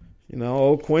 You know,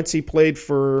 old Quincy played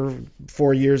for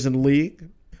 4 years in the league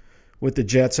with the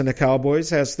Jets and the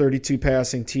Cowboys, has 32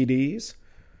 passing TDs.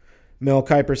 Mel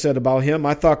Kiper said about him,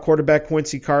 I thought quarterback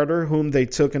Quincy Carter, whom they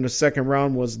took in the second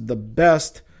round, was at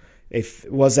best a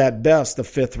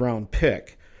fifth-round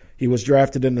pick. He was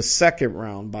drafted in the second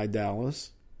round by Dallas.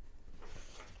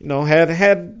 You know,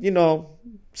 had you know,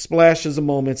 splashes of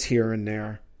moments here and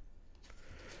there.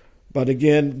 But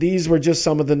again, these were just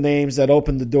some of the names that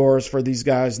opened the doors for these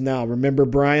guys now. Remember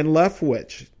Brian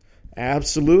Leftwich?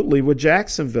 Absolutely, with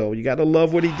Jacksonville. You got to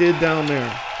love what he did down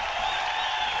there.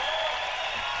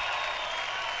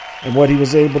 And what he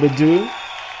was able to do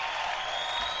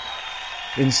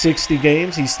in 60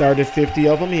 games, he started 50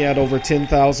 of them. He had over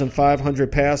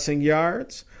 10,500 passing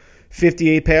yards,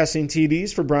 58 passing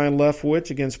TDs for Brian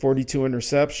Leftwich against 42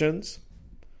 interceptions.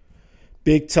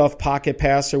 Big, tough pocket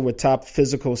passer with top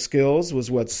physical skills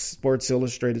was what Sports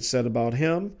Illustrated said about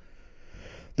him.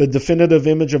 The definitive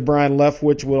image of Brian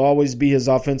Leftwich will always be his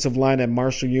offensive line at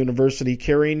Marshall University,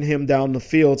 carrying him down the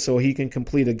field so he can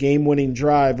complete a game-winning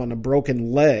drive on a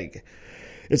broken leg.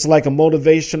 It's like a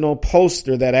motivational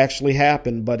poster that actually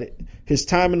happened, but his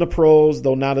time in the pros,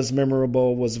 though not as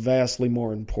memorable, was vastly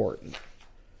more important.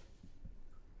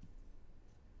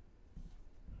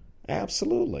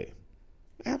 Absolutely.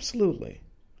 Absolutely.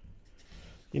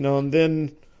 You know, and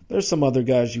then there's some other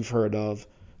guys you've heard of.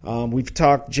 We've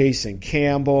talked Jason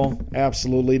Campbell,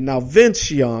 absolutely. Now, Vince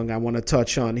Young, I want to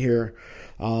touch on here,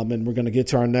 and we're going to get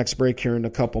to our next break here in a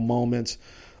couple moments.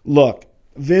 Look,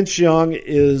 Vince Young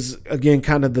is, again,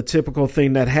 kind of the typical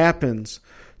thing that happens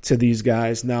to these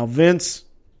guys. Now, Vince,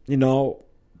 you know,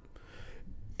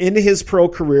 in his pro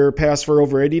career, passed for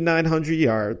over 8,900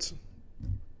 yards,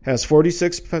 has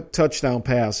 46 touchdown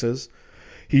passes.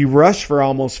 He rushed for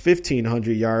almost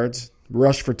 1,500 yards.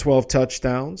 Rushed for 12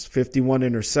 touchdowns, 51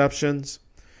 interceptions.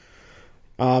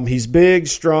 He's big,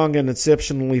 strong, and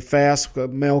exceptionally fast.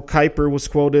 Mel Kiper was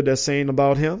quoted as saying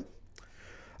about him.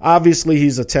 Obviously,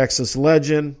 he's a Texas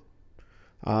legend.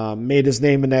 Made his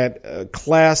name in that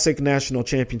classic national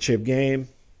championship game.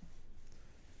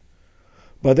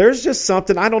 But there's just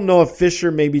something. I don't know if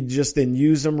Fisher maybe just didn't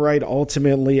use him right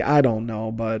ultimately. I don't know.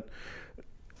 But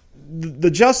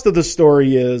the gist of the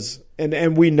story is,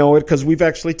 and we know it because we've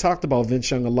actually talked about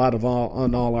Vince Young a lot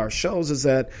on all our shows, is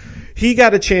that he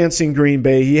got a chance in Green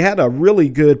Bay. He had a really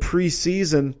good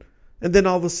preseason, and then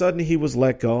all of a sudden he was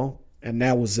let go, and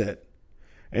that was it.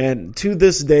 And to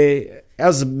this day,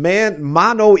 as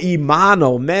mano a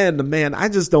mano, man to man, I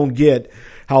just don't get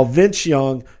how Vince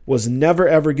Young was never,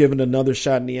 ever given another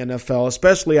shot in the NFL,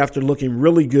 especially after looking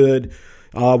really good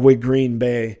with Green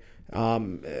Bay.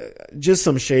 Just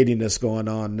some shadiness going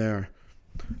on there.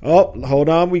 Oh, hold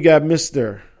on. We got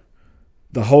the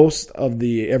host of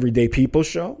the Everyday People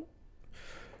Show.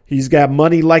 He's got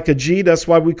money like a G. That's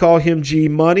why we call him G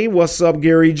Money. What's up,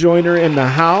 Gary Joyner in the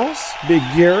house? Big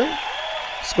Gary.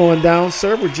 What's going down,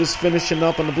 sir? We're just finishing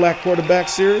up on the Black Quarterback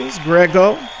Series.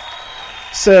 Grego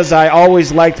says, I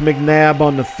always liked McNabb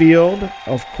on the field,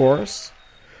 of course.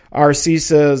 RC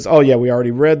says, oh, yeah, we already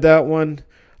read that one.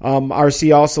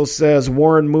 RC also says,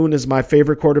 Warren Moon is my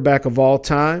favorite quarterback of all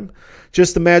time.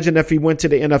 Just imagine if he went to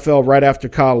the NFL right after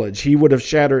college. He would have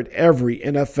shattered every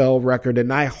NFL record,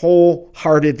 and I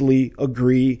wholeheartedly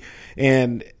agree.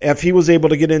 And if he was able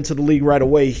to get into the league right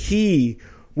away, he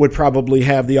would probably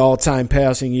have the all-time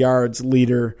passing yards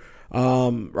leader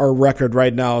or record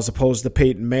right now as opposed to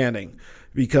Peyton Manning.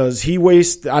 Because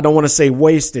I don't want to say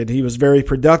wasted, he was very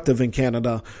productive in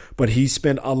Canada, but he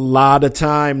spent a lot of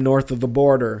time north of the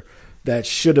border that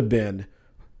should have been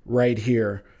right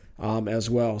here as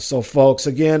well. So, folks,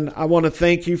 again, I want to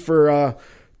thank you for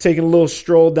taking a little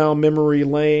stroll down memory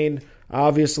lane.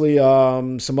 Obviously,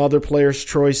 some other players,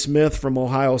 Troy Smith from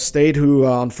Ohio State, who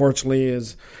unfortunately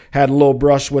has had a little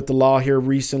brush with the law here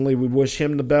recently. We wish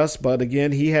him the best, but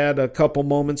again, he had a couple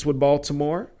moments with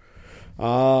Baltimore.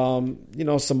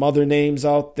 Some other names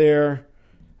out there.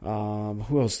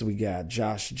 Who else do we got?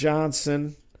 Josh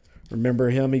Johnson. Remember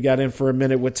him? He got in for a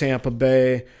minute with Tampa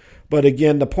Bay. But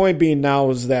again, the point being now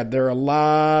is that there are a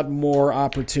lot more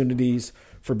opportunities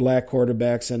for black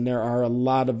quarterbacks, and there are a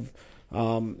lot of,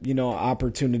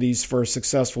 opportunities for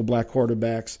successful black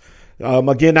quarterbacks.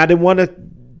 Again, I didn't want to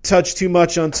touch too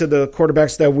much onto the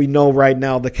quarterbacks that we know right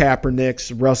now, the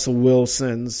Kaepernicks, Russell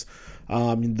Wilsons,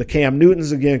 the Cam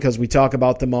Newtons, again, because we talk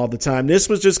about them all the time. This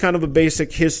was just kind of a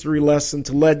basic history lesson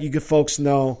to let you folks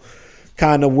know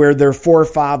kind of where their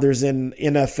forefathers in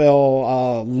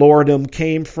NFL lordom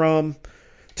came from,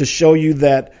 to show you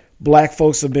that black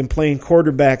folks have been playing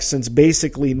quarterback since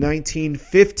basically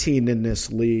 1915 in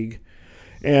this league.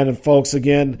 And folks,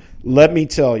 again, let me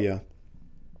tell you,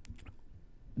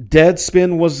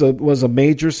 Deadspin was a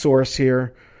major source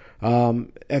here.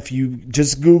 If you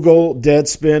just Google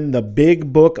Deadspin, the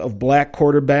Big Book of Black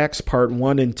Quarterbacks, Part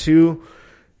 1 and 2,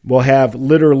 will have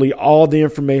literally all the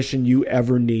information you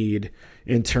ever need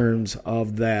in terms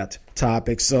of that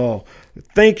topic. So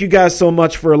thank you guys so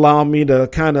much for allowing me to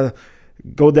kind of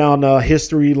go down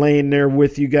history lane there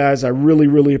with you guys. I really,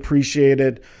 really appreciate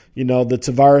it. The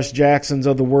Tavares Jacksons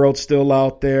of the world still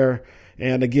out there.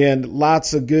 And again,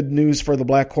 lots of good news for the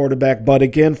black quarterback. But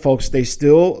again, folks, they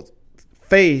still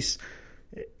face,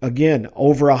 again,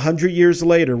 over 100 years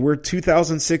later, we're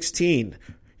 2016.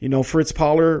 Fritz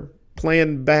Pollard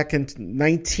playing back in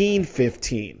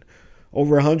 1915.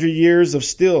 Over 100 years of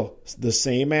still the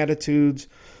same attitudes,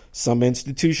 some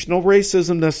institutional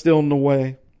racism that's still in the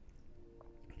way.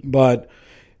 But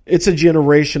it's a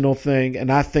generational thing, and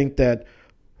I think that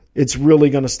it's really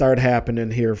going to start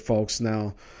happening here, folks,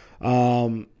 now.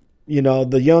 The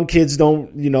young kids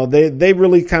don't, they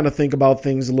really kind of think about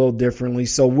things a little differently.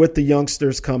 So with the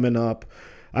youngsters coming up,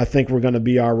 I think we're going to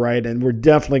be all right, and we're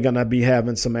definitely going to be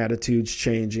having some attitudes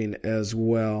changing as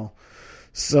well.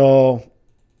 So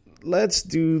let's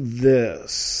do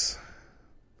this.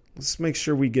 Let's make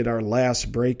sure we get our last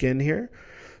break in here,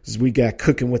 because we got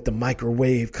Cooking with the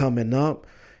Microwave coming up,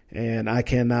 and I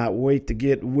cannot wait to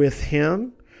get with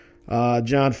him.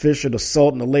 John Fisher, the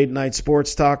Sultan of Late Night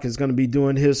Sports Talk, is going to be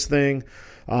doing his thing.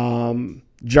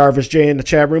 Jarvis J in the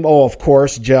chat room. Oh, of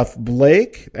course, Jeff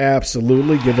Blake.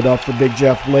 Absolutely. Give it up for Big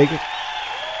Jeff Blake.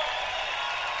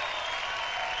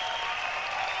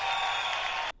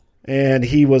 And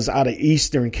he was out of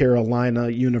Eastern Carolina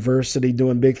University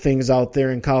doing big things out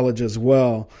there in college as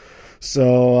well.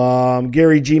 So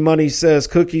Gary G. Money says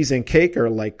cookies and cake are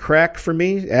like crack for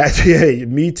me. Hey,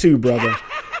 me too, brother.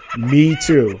 Me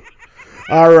too.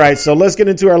 All right, so let's get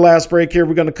into our last break here.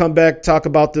 We're going to come back, talk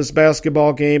about this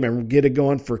basketball game, and get it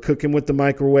going for Cooking with the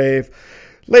Microwave.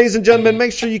 Ladies and gentlemen,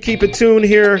 make sure you keep it tuned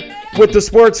here with the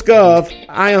Sports Gov.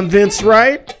 I am Vince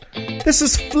Wright. This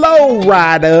is Flow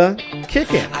Rider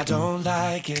kicking. I don't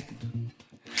like it.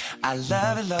 I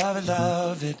love it, love it,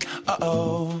 love it.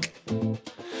 Uh-oh.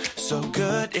 So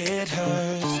good it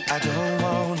hurts. I don't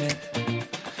want it.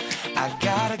 I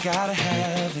gotta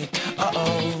have it.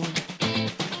 Uh-oh.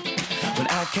 When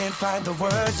I can't find the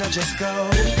words, I just go.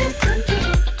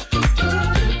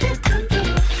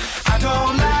 I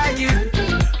don't like it.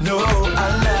 No, I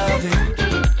love it.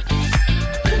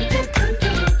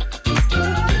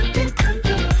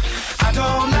 I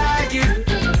don't like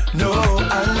it. No,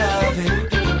 I love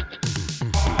it.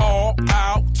 All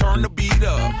out, turn the beat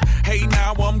up. Hey,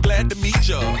 now I'm glad to meet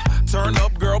ya. turn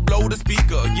up, girl, blow the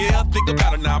speaker. Yeah, think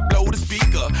about it now, blow the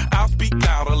speaker. I'll speak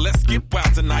louder, let's get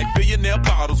wild tonight. Billionaire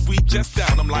bottles, we just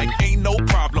down. I'm like, ain't no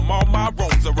problem, all my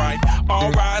wrongs are right.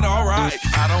 Alright, alright,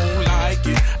 I don't like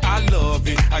it, I love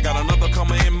it. I got another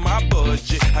coming in my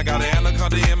budget. I got an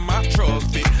anaconda in my truck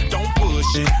fit. Don't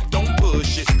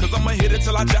push it, cause I'ma hit it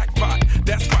till I jackpot.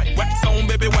 That's right, wax on,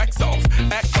 baby, wax off.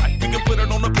 Act right, we can put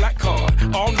it on the black card.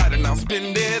 All night and I'll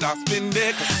spend it,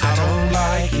 cause I don't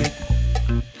like it.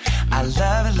 I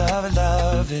love it, love it,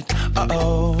 love it,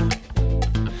 uh-oh.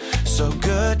 So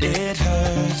good it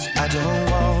hurts, I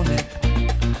don't want it.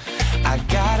 I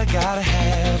gotta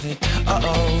have it,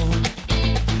 uh-oh.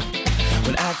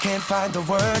 When I can't find the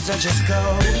words, I just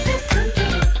go.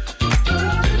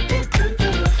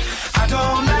 I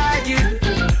don't like it,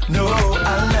 no,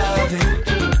 I love it.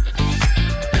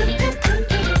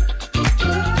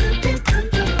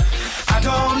 I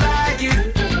don't like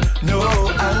it, no,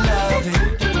 I love it.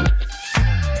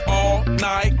 All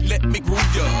night, let me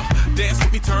groove ya. Dance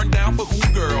with me, turn down for who,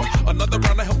 girl? Another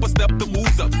round to help us step the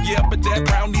moves up. Yeah, but that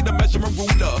round need a measurement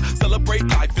ruler. Celebrate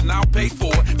life and I'll pay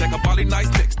for it. Like a body nice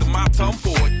next to my tongue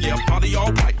for it. Yeah, party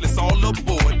all right, let's all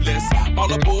aboard. Let's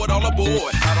all aboard, all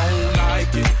aboard. I don't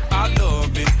like it, I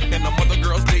love it. And the other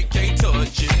girls, they can't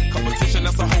touch it. Competition,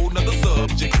 that's a whole nother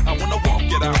subject. I wanna walk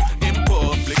it out in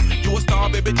public. You a star,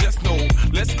 baby, just know.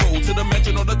 Let's go to the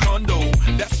mansion or the condo.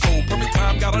 That's cool, perfect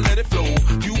time, gotta let it flow.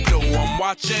 You know I'm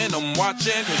watching,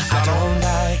 cause I don't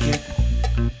like it.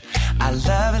 I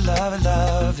love it, love it,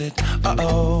 love it,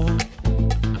 uh-oh.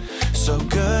 So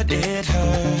good it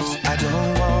hurts, I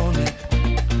don't want it.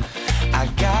 I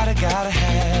gotta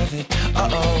have it,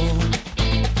 uh-oh.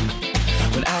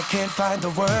 When I can't find the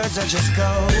words, I just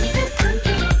go.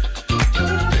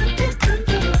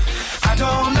 I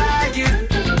don't like it,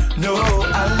 no,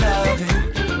 I love it.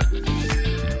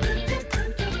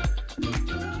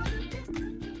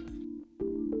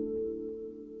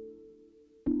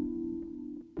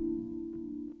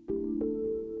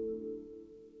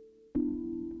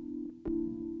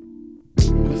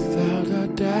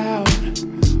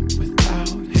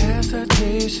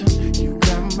 You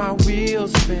got my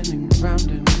wheels spinning round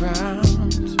and round.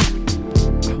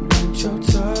 I want your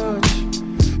touch.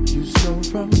 You so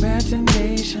from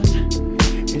imagination.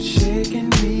 It's shaking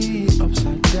me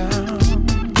upside down.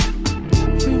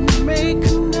 We make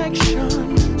connection,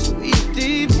 sweet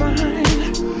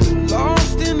divine,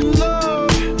 lost in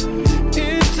love,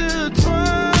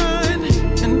 intertwined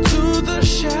into the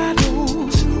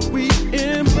shadows we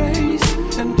embrace,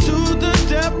 into the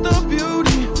depth of beauty.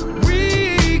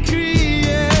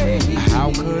 How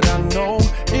could I know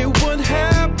it would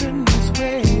happen this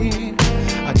way?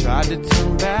 I tried to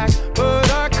turn back, but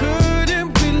I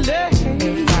couldn't relate.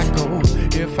 If I go,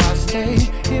 if I stay,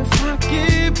 if I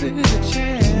give it a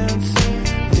chance.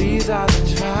 These are the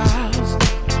trials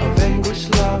of anguish,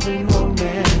 love, and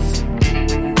romance.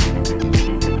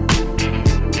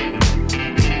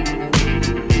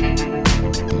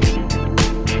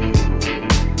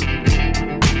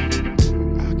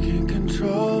 I can't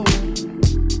control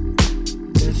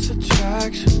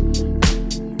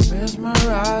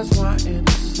mesmerize my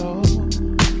inner soul.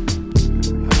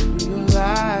 I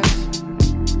realize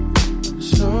I'm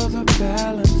sure the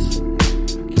balance.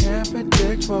 I can't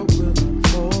predict what will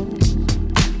unfold.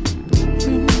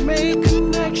 We make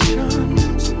connection,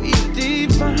 sweet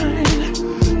divine,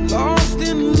 lost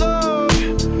in love,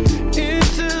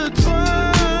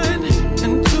 intertwined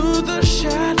into the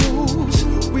shadows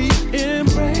we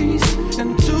embrace,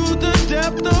 into the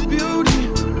depth of beauty.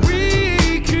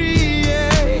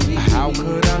 How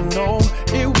could I know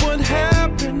it would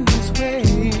happen this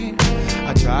way?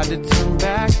 I tried to turn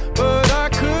back, but I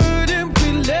couldn't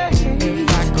relate. If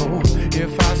I go,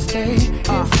 if I stay,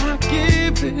 if I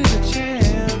give it a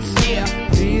chance. Yeah.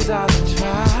 These are the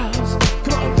trials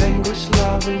of anguish,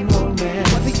 love, and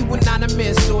romance. Whether you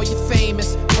anonymous or you're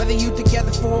famous, whether you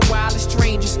together for a while as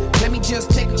strangers, let me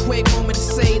just take a quick moment to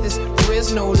say this. There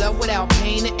is no love without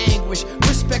pain and anguish.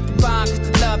 Respect the bond, cause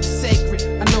the love is sacred.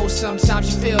 I know sometimes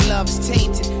you feel love is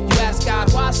tainted. You ask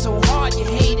God why so hard you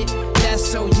hate it. That's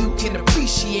so you can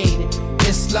appreciate it.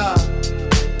 It's love.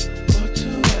 What do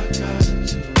I gotta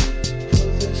do to pull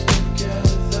this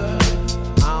together?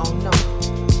 I don't know.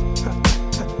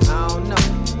 I don't know.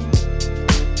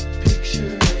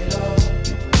 Picture it all,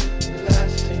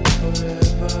 lasting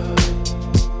forever.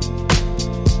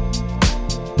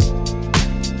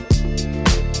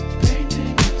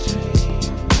 Painting a dream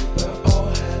where all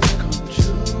has come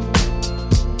true.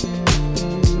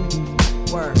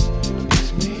 Word. It's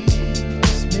me,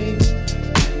 and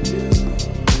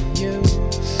you.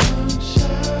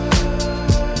 Sunshine.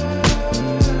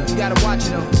 You gotta watch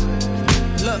it though.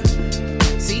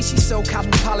 so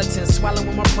cosmopolitan.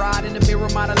 Swallowing my pride in the mirror,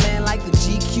 modeling like the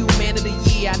GQ man of the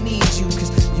year. I need you,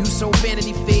 cause you so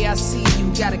Vanity Fair, I see you.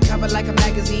 Got it covered like a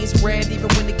magazine spread, even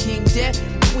when the king dead.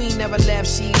 The queen never left,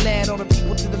 she led all the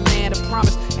people to the land of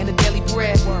promise and the daily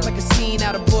bread. Like a scene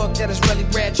out of book that is really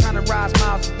read, trying to rise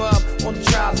miles above all the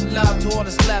trials of love. To all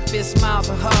that's left, it's smiles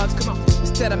and hugs. Come on,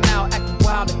 instead I'm out acting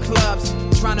wild at clubs,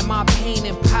 drowning my pain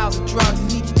in piles of drugs. I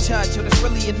need your touch, yo, that's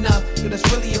really enough. Yo, that's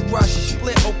really a rush. You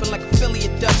split open like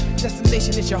affiliate Dutch.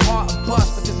 Destination is your heart a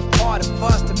bust, but there's a part of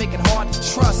us to make it hard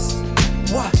to trust.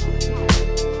 What?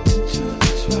 Into the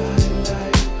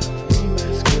twilight, we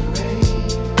masquerade.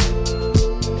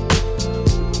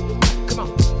 Come on.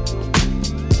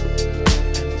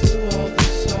 And through all the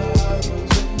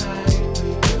sorrows of night, we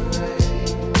parade.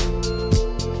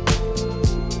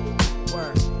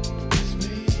 Word. It's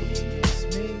me,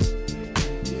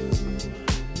 and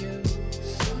you,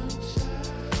 sunshine.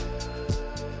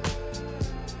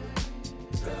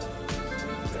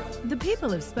 The people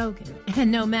have spoken,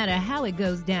 and no matter how it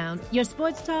goes down, your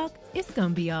sports talk, it's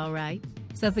gonna be all right.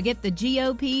 So forget the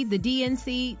GOP, the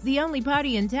DNC, the only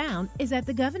party in town is at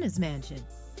the governor's mansion.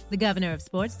 The governor of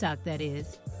sports talk, that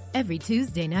is. Every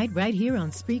Tuesday night right here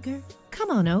on Spreaker, come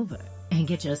on over and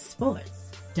get your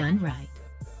sports done right.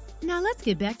 Now let's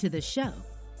get back to the show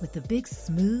with the big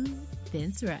smooth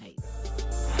Vince Wright.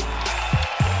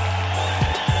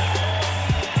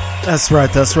 That's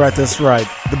right.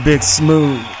 The big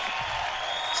smooth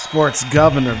sports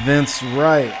governor, Vince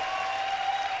Wright.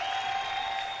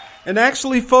 And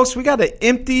actually, folks, we got an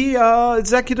empty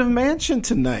executive mansion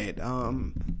tonight.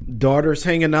 Daughter's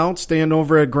hanging out, staying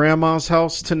over at Grandma's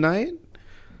house tonight.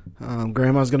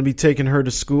 Grandma's going to be taking her to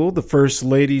school. The First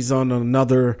Lady's on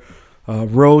another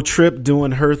road trip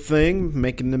doing her thing,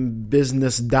 making them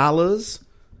business dollars.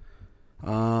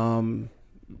 Son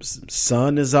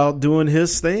is out doing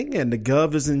his thing, and the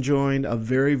Gov is enjoying a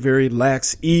very, very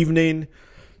lax evening.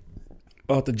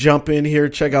 About to jump in here,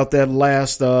 check out that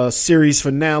last series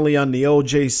finale on the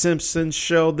O.J. Simpson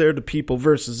show there, The People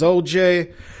versus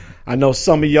O.J. I know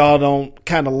some of y'all don't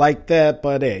kind of like that,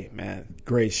 but hey, man,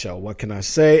 great show. What can I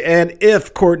say? And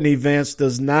if Courtney Vance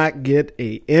does not get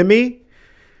a Emmy,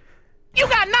 You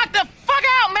got knocked the fuck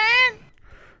out, man!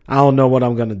 I don't know what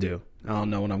I'm going to do.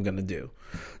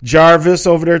 Jarvis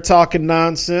over there talking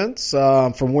nonsense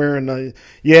from wearing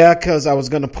because I was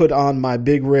going to put on my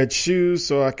big red shoes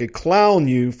so I could clown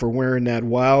you for wearing that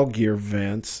Wild Gear,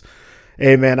 Vince.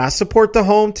 Hey, man, I support the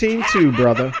home team too,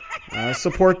 brother. I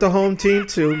support the home team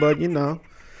too, but, you know,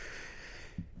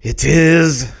 it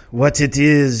is what it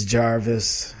is,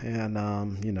 Jarvis.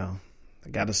 And, you know, I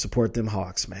got to support them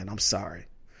Hawks, man. I'm sorry.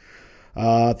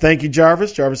 Thank you,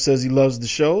 Jarvis. Jarvis says he loves the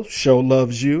show. Show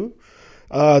loves you.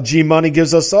 G Money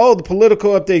gives us the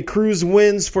political update. Cruz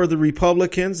wins for the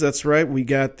Republicans. That's right. We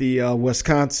got the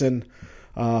Wisconsin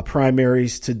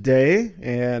primaries today,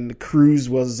 and Cruz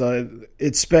was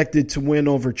expected to win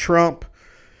over Trump.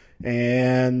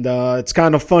 And it's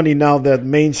kind of funny now that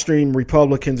mainstream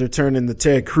Republicans are turning to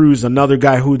Ted Cruz, another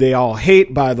guy who they all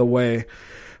hate, by the way,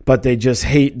 but they just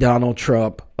hate Donald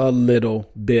Trump a little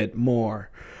bit more.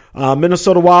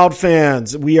 Minnesota Wild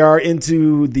fans, we are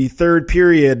into the third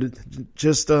period.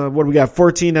 Just, what do we got?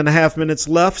 14 and a half minutes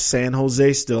left. San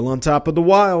Jose still on top of the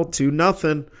Wild,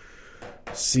 2-0.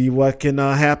 See what can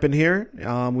happen here.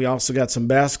 We also got some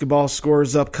basketball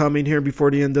scores upcoming here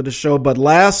before the end of the show. But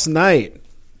last night,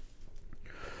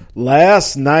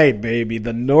 baby,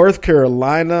 the North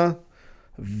Carolina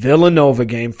Villanova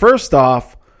game. First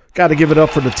off, got to give it up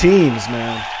for the teams,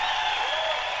 man.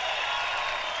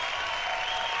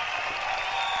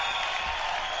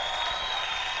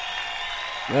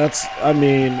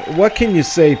 What can you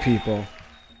say, people?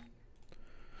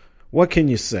 What can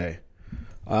you say?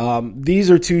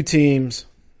 These are two teams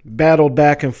battled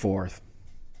back and forth.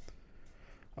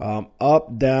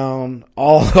 Up, down,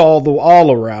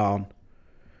 all around.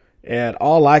 And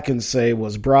all I can say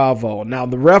was bravo. Now,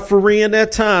 the refereeing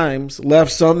at times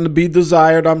left something to be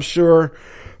desired, I'm sure,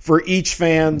 for each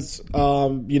fans,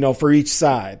 for each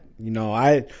side.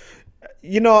 I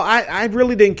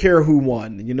really didn't care who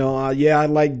won. I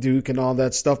like Duke and all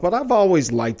that stuff, but I've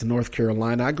always liked North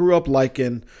Carolina. I grew up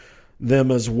liking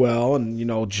them as well,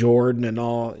 and, Jordan and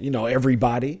all,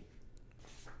 everybody.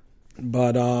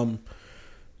 But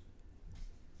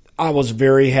I was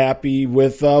very happy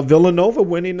with Villanova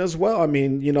winning as well.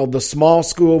 The small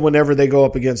school, whenever they go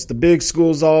up against the big school,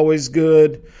 is always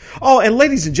good. Oh, and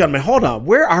ladies and gentlemen, hold on.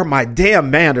 Where are my damn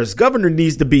manners? Governor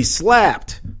needs to be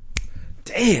slapped.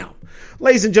 Damn.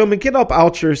 Ladies and gentlemen, get up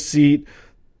out your seat.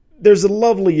 There's a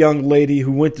lovely young lady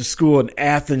who went to school in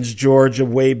Athens, Georgia,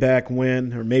 way back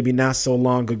when, or maybe not so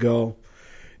long ago.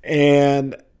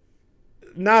 And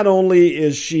not only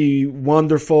is she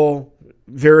wonderful,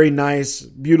 very nice,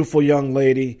 beautiful young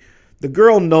lady, the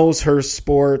girl knows her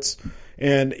sports.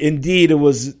 And indeed, it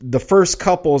was the first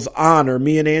couple's honor,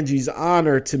 me and Angie's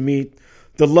honor, to meet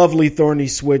the lovely Thorny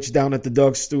Switch down at the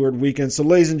Doug Stewart weekend. So,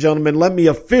 ladies and gentlemen, let me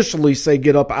officially say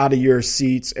get up out of your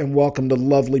seats and welcome the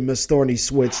lovely Miss Thorny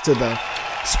Switch to the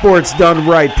Sports Done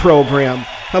Right program.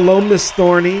 Hello, Miss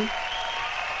Thorny.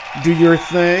 Do your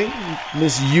thing.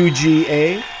 Miss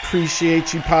UGA.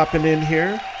 Appreciate you popping in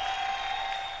here.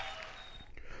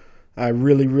 I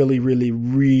really, really, really,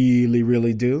 really,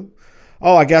 really do.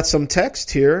 Oh, I got some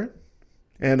text here.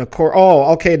 And of course,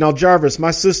 okay. Now, Jarvis,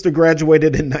 my sister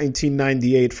graduated in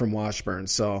 1998 from Washburn.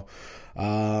 So,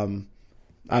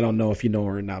 I don't know if you know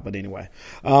her or not, but anyway.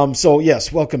 So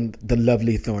yes, welcome the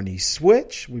lovely Thorny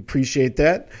Switch. We appreciate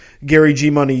that. Gary G.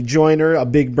 Money Joyner, a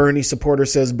big Bernie supporter,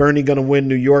 says Bernie going to win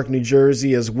New York, New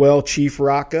Jersey as well. Chief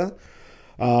Rocca.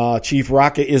 Chief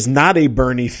Rocca is not a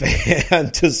Bernie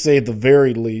fan, to say the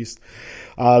very least.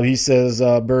 He says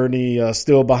Bernie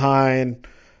still behind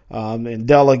in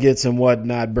delegates and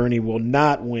whatnot. Bernie will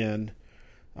not win.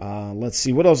 Let's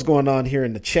see what else is going on here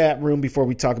in the chat room before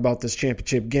we talk about this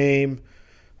championship game.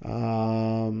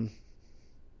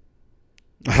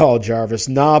 Jarvis,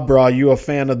 nah, bro, you a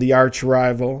fan of the arch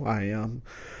rival? I am.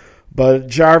 But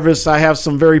Jarvis, I have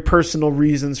some very personal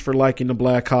reasons for liking the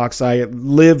Blackhawks. I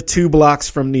lived 2 blocks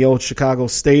from the old Chicago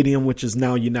Stadium, which is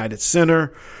now United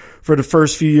Center, for the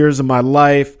first few years of my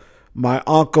life. My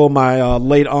uncle, my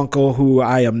late uncle, who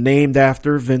I am named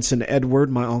after, Vincent Edward,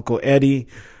 my Uncle Eddie,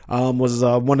 was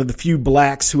one of the few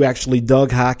blacks who actually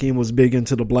dug hockey and was big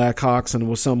into the Blackhawks, and it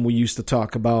was something we used to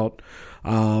talk about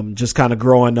just kind of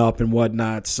growing up and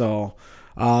whatnot. So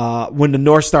when the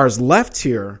North Stars left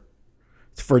here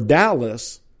for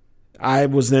Dallas, I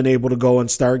was then able to go and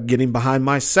start getting behind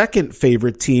my second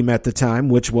favorite team at the time,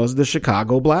 which was the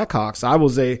Chicago Blackhawks. I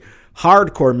was a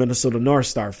hardcore Minnesota North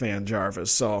Star fan,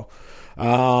 Jarvis. So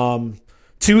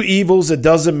 2 evils, it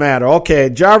doesn't matter. Okay,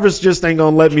 Jarvis just ain't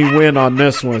going to let me win on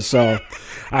this one. So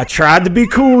I tried to be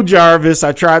cool, Jarvis.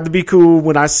 I tried to be cool.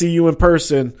 When I see you in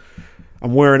person,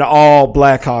 I'm wearing all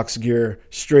Blackhawks gear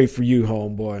straight for you,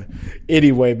 homeboy.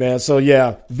 Anyway, man, so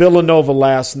yeah, Villanova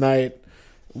last night.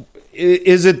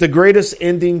 Is it the greatest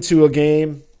ending to a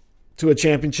game, to a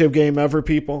championship game ever,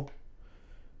 people?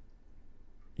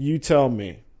 You tell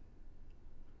me.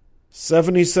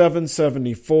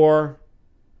 77-74.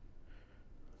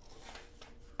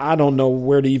 I don't know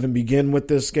where to even begin with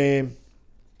this game.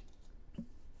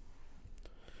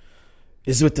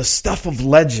 Is with the stuff of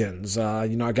legends. I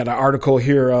got an article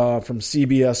here from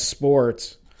CBS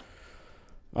Sports.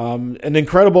 An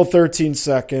incredible 13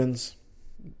 seconds.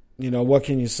 What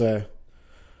can you say?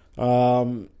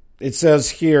 It says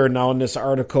here now in this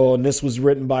article, and this was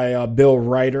written by Bill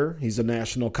Ryder. He's a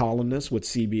national columnist with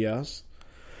CBS.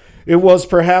 It was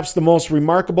perhaps the most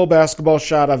remarkable basketball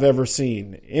shot I've ever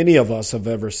seen, any of us have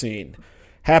ever seen,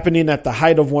 happening at the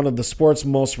height of one of the sport's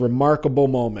most remarkable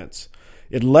moments.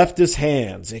 It left his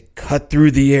hands. It cut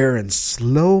through the air in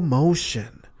slow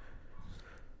motion.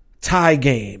 Tie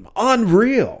game.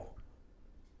 Unreal.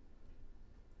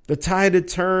 The tide had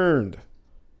turned.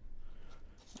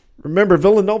 Remember,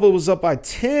 Villanova was up by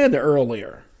 10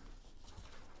 earlier.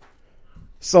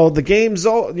 So the game's,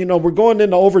 we're going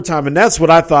into overtime, and that's what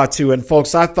I thought too. And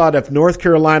folks, I thought if North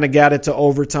Carolina got it to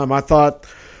overtime, I thought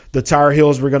the Tar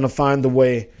Heels were going to find the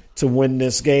way to win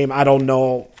this game. I don't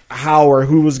know how or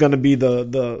who was going to be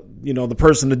the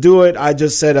person to do it. I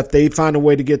just said if they find a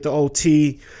way to get to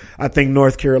OT, I think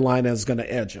North Carolina is going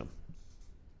to edge them.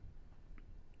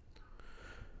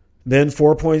 Then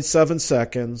 4.7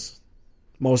 seconds,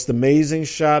 most amazing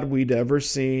shot we'd ever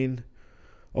seen.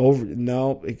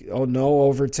 No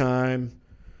overtime.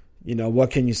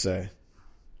 What can you say?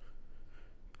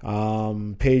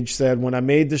 Page said, when I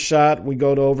made the shot, we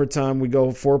go to overtime. We go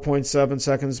 4.7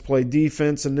 seconds, play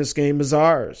defense, and this game is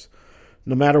ours.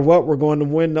 No matter what, we're going to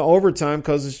win the overtime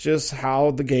because it's just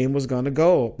how the game was going to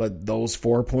go. But those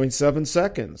 4.7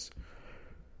 seconds.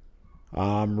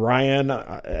 Ryan,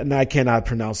 and I cannot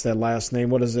pronounce that last name.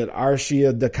 What is it?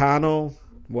 Arshia Decano?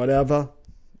 Whatever.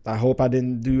 I hope I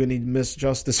didn't do any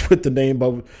misjustice with the name,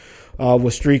 but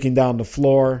was streaking down the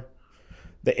floor.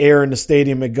 The air in the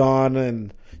stadium had gone,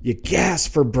 and you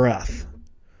gasp for breath.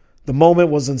 The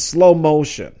moment was in slow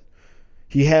motion.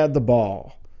 He had the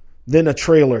ball. Then a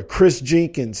trailer. Chris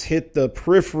Jenkins hit the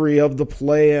periphery of the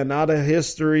play, and out of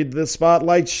history, the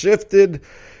spotlight shifted,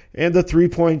 and the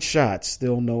three-point shot.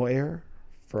 Still no air,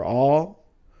 for all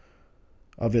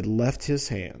of it left his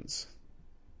hands.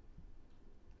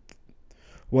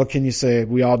 what can you say?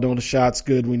 We all know the shot's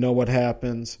good. We know what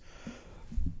happens.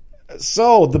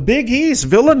 So, the Big East,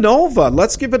 Villanova.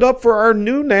 Let's give it up for our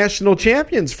new national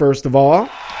champions, first of all.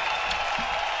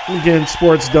 Again,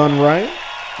 sports done right.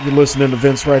 You're listening to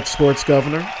Vince Wright, Sports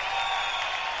Governor.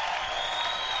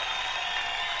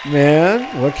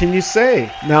 Man, what can you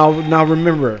say? Now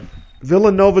remember,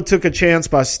 Villanova took a chance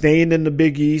by staying in the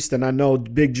Big East, and I know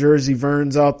Big Jersey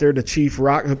Verns out there, the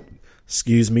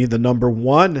number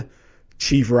one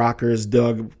Chief Rocker, as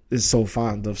Doug is so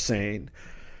fond of saying.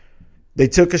 They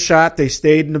took a shot. They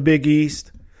stayed in the Big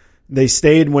East. They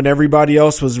stayed when everybody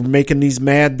else was making these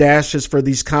mad dashes for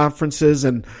these conferences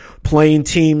and playing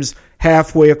teams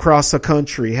halfway across the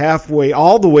country,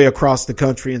 all the way across the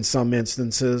country in some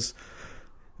instances.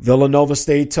 Villanova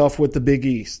stayed tough with the Big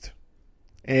East.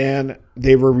 And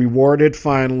they were rewarded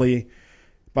finally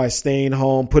by staying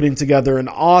home, putting together an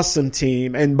awesome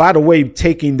team. And by the way,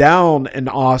 taking down an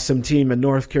awesome team in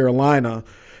North Carolina.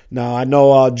 Now, I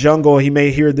know Jungle, he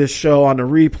may hear this show on the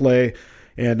replay,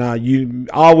 and you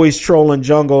always trolling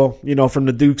Jungle, from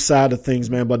the Duke side of things,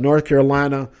 man. But North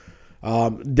Carolina,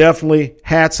 definitely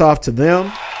hats off to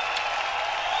them.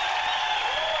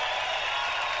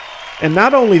 And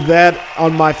not only that,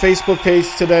 on my Facebook page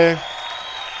today,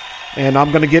 and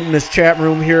I'm going to get in this chat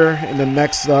room here in the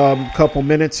next couple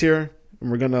minutes here.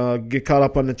 And we're going to get caught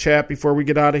up on the chat before we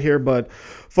get out of here. But,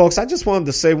 folks, I just wanted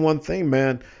to say one thing,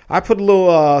 man. I put a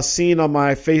little scene on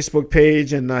my Facebook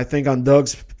page and I think on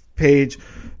Doug's page.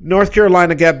 North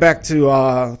Carolina got back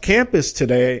to campus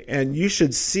today, and you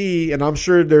should see, and I'm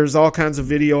sure there's all kinds of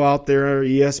video out there,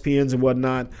 ESPNs and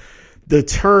whatnot. The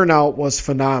turnout was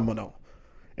phenomenal.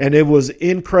 And it was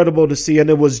incredible to see, and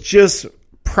it was just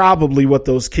probably what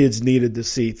those kids needed to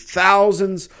see.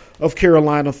 Thousands of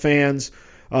Carolina fans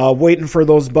waiting for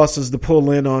those buses to pull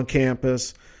in on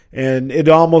campus, and it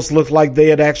almost looked like they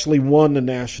had actually won the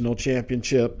national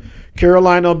championship.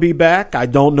 Carolina will be back. I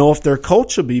don't know if their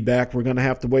coach will be back. We're going to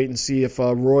have to wait and see if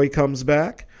Roy comes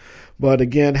back. But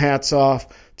again, hats off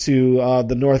to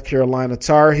the North Carolina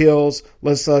Tar Heels.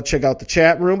 Let's check out the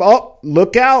chat room. Oh,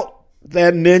 look out.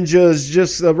 That ninja has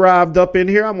just arrived up in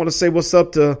here. I want to say what's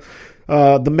up to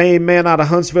the main man out of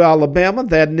Huntsville, Alabama,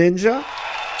 that ninja.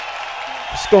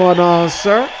 What's going on,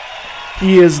 sir?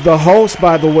 He is the host,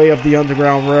 by the way, of the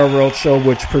Underground Railroad show,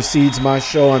 which precedes my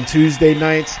show on Tuesday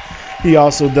nights. He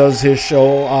also does his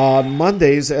show on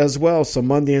Mondays as well. So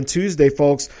Monday and Tuesday,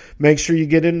 folks, make sure you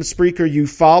get in the Spreaker, you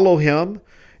follow him,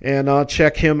 and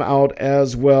check him out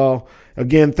as well.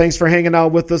 Again, thanks for hanging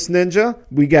out with us, Ninja.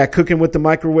 We got Cooking with the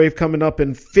Microwave coming up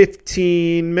in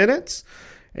 15 minutes.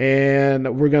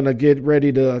 And we're going to get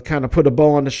ready to kind of put a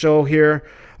bow on the show here.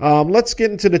 Let's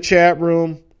get into the chat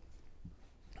room.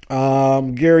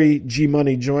 Gary G.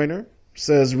 Money Joyner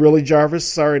says, really, Jarvis?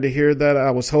 Sorry to hear that.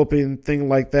 I was hoping a thing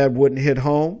like that wouldn't hit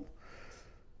home.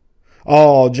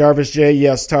 Oh, Jarvis J.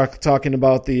 Yes, talking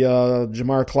about the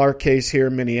Jamar Clark case here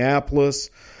in Minneapolis.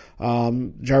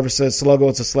 Jarvis says, Sluggo,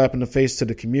 it's a slap in the face to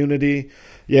the community.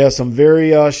 Yeah, some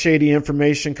very shady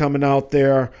information coming out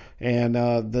there, and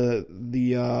the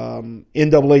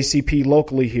NAACP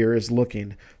locally here is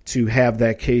looking to have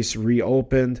that case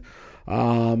reopened.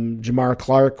 Jamar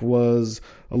Clark was,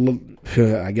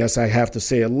 I guess I have to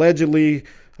say, allegedly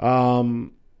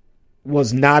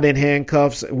was not in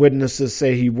handcuffs. Witnesses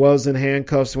say he was in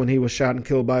handcuffs when he was shot and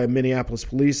killed by a Minneapolis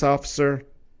police officer.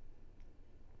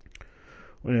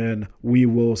 And we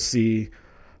will see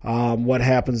what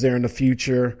happens there in the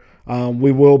future.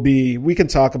 We can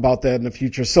talk about that in the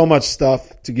future. So much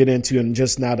stuff to get into and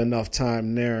just not enough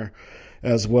time there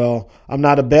as well. I'm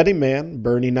not a betting man.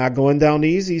 Bernie not going down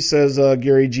easy, says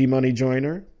Gary G. Money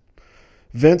Joyner.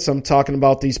 Vince, I'm talking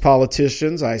about these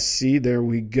politicians. I see. There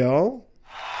we go.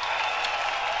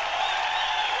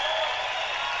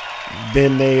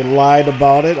 Then they lied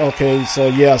about it. Okay, so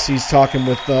yes, he's talking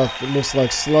with, looks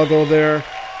like Sluggo there.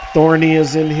 Thorny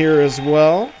is in here as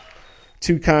well.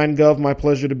 Too kind, Gov. My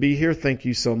pleasure to be here. Thank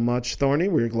you so much, Thorny.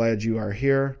 We're glad you are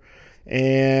here.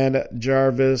 And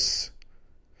Jarvis.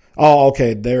 Oh,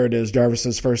 okay, there it is.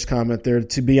 Jarvis's first comment there.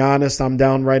 To be honest, I'm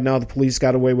down right now. The police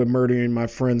got away with murdering my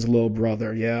friend's little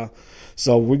brother. Yeah.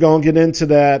 So we're going to get into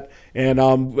that. And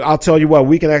I'll tell you what,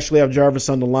 we can actually have Jarvis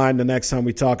on the line the next time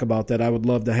we talk about that. I would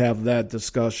love to have that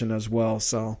discussion as well.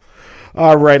 So,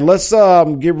 all right, let's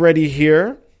get ready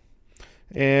here.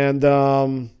 And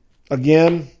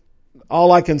again,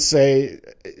 all I can say,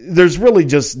 there's really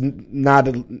just not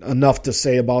enough to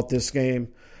say about this game.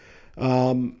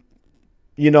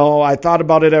 I thought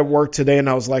about it at work today, and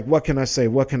I was like, what can I say?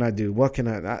 What can I do? What can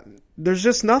I there's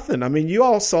just nothing. I mean, you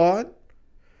all saw it.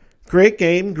 Great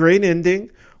game, great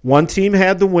ending. One team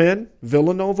had the win.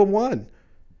 Villanova won.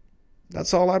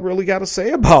 That's all I really got to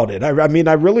say about it. I mean,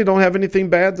 I really don't have anything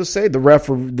bad to say.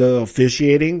 The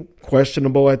officiating,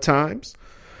 questionable at times.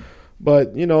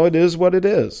 But, it is what it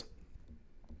is.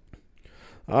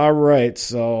 All right,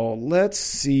 so let's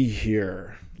see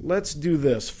here. Let's do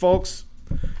this. Folks,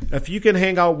 if you can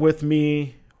hang out with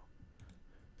me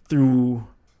through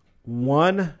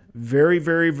one very,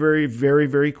 very, very, very,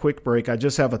 very quick break. I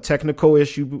just have a technical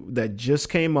issue that just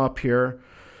came up here.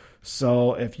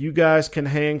 So if you guys can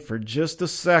hang for just a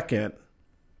second,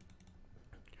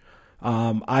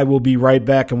 I will be right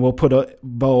back and we'll put a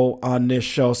bow on this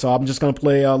show. So I'm just going to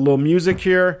play a little music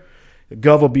here.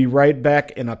 Gov will be right back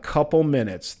in a couple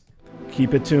minutes.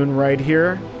 Keep it tuned right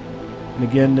here. And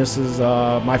again, this is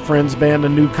my friend's band, The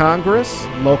New Congress,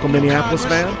 local Minneapolis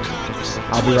band.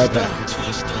 I'll be right back.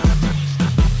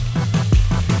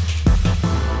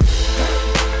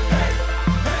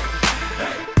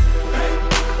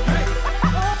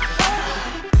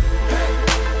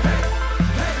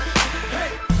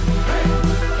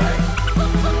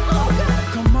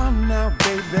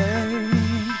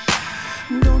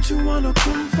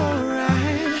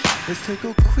 Let's take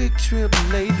a quick trip,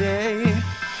 lady.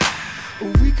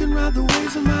 We can ride the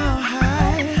waves a mile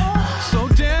high. Slow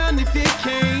down if you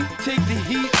can't take the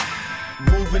heat.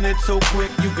 Moving it so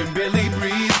quick you can barely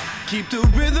breathe. Keep the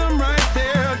rhythm right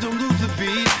there, don't lose the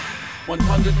beat.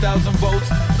 100,000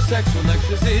 volts, sexual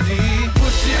electricity.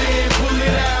 Push it in, pull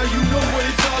it out, you know what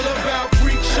it's all about.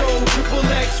 Freak show, triple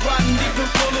X, riding deep in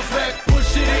full effect.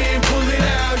 Push it in, pull it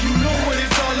out, you know what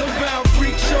it's all about.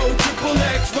 Freak show, triple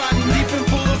X, riding deep in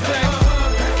full effect.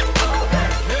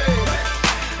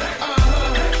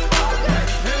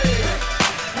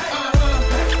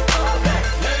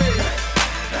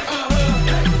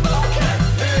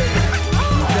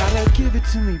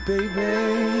 To me,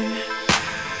 baby.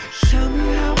 Show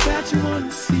me how bad you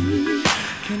wanna see.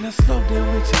 Can I slow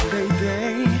down with you,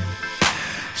 lady?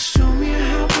 Show me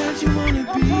how bad you wanna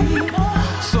be.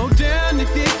 Slow down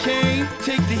if you can't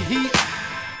take the heat.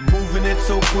 Moving it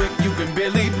so quick you can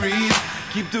barely breathe.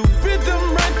 Keep the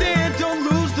rhythm right there, don't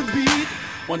lose the beat.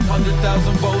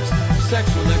 100,000 volts,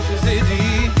 sexual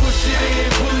electricity. Push it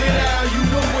in, pull it out, you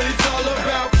know what it's all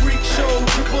about. Freak show,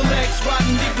 triple X,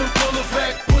 riding deep in full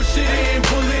effect. Push it in,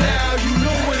 pull it out, you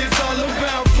know what it's all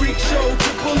about. Freak show,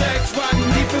 triple X,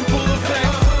 riding deep in full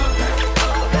effect.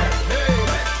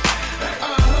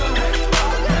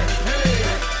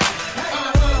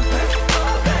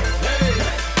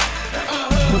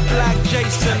 With Black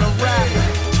Jason, a rap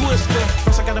twister.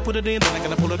 First I gotta put it in, then I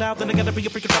gotta pull it out, then I gotta be a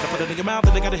freak, gotta put it in your mouth,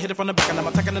 then I gotta hit it from the back, and I'm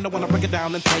attacking and I wanna break it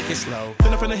down and take it slow.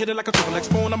 Then I'm finna hit it like a triple X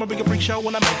spoon, I'ma bring a freak show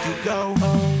when I make you go.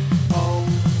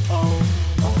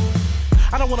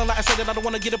 I don't wanna lie and say that I don't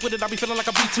wanna get up with it. I be feeling like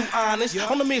I be too honest.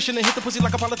 On a mission and hit the pussy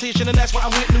like a politician, and that's why I'm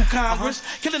with New Congress.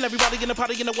 Killing everybody in the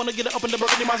party, and I wanna get it up in the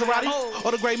Burgundy Maserati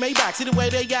or the gray Maybach. See the way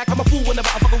they act, I'm a fool whenever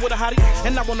I'm fucking with a hottie.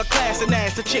 And I want a class and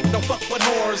ass the chick, don't fuck with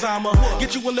whores. I'ma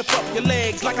get you and lift up your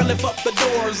legs like I lift up the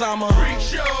doors. I'm a freak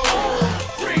show,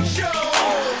 freak show,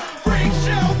 freak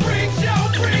show, freak show,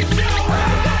 freak show.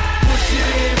 Push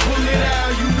it in, pull it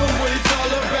out, you know what it's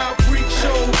all about. Freak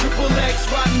show, triple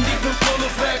X, riding deep in full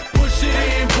effect. Push it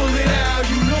in, pull it out,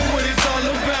 you know what it's all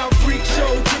about. Freak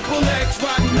show, triple X,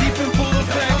 riding deep in full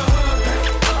effect.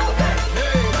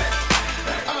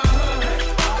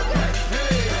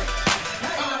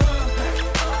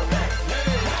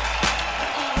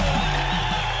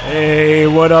 Hey,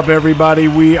 what up, everybody?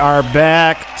 We are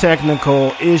back.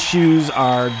 Technical issues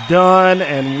are done,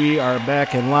 and we are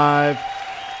back in live.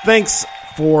 Thanks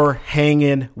for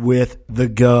hanging with the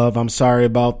Gov. I'm sorry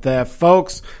about that,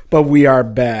 folks, but we are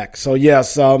back. So,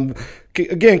 yes,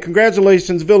 again,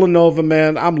 congratulations, Villanova,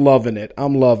 man. I'm loving it.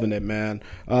 I'm loving it, man.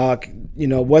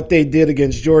 What they did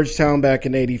against Georgetown back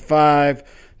in '85,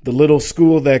 the little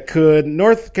school that could.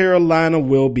 North Carolina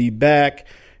will be back,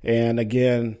 and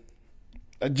again,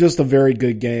 just a very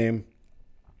good game.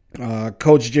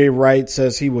 Coach Jay Wright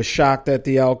says he was shocked at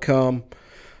the outcome.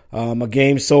 A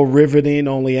game so riveting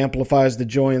only amplifies the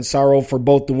joy and sorrow for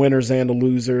both the winners and the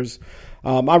losers.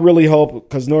 I really hope,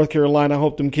 because North Carolina, I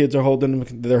hope them kids are holding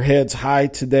their heads high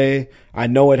today. I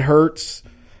know it hurts,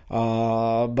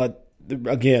 but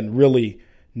again, really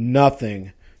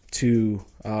nothing to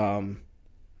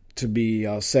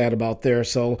be sad about there.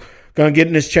 So, going to get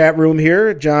in this chat room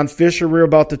here. John Fisher, we're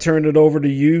about to turn it over to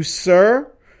you,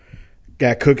 sir.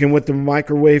 Got Cooking with the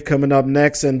Microwave coming up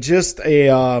next. And just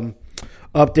a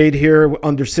update here,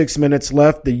 under 6 minutes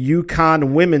left. The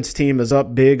UConn women's team is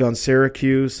up big on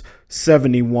Syracuse,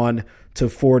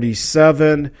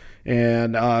 71-47.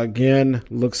 And again,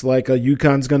 looks like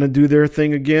UConn's going to do their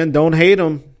thing again. Don't hate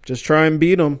them. Just try and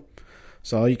beat them.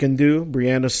 So all you can do.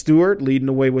 Brianna Stewart leading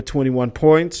the way with 21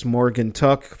 points. Morgan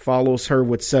Tuck follows her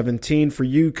with 17 for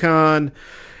UConn.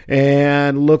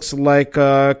 And looks like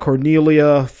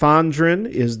Cornelia Fondren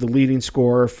is the leading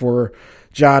scorer for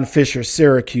John Fisher,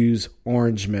 Syracuse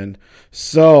Orangemen.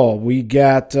 So we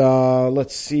got,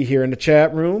 let's see here in the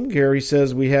chat room. Gary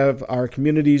says we have our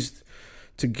communities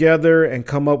together and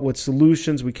come up with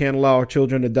solutions. We can't allow our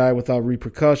children to die without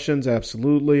repercussions.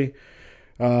 Absolutely.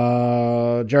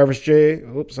 Jarvis J.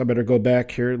 Oops, I better go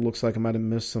back here. It looks like I might have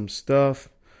missed some stuff.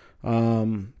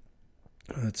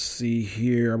 Let's see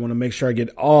here. I want to make sure I get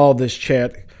all this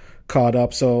chat caught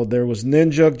up. So there was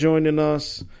Ninja joining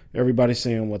us. Everybody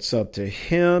saying what's up to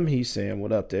him. He's saying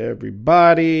what up to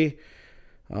everybody.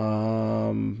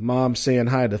 Mom saying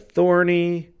hi to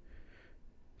Thorny.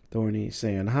 Thorny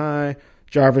saying hi.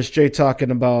 Jarvis J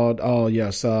talking about, oh,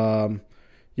 yes.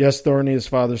 Yes, Thorny, his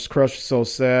father's crush is so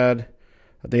sad.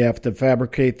 They have to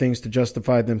fabricate things to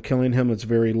justify them killing him. It's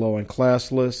very low and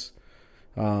classless.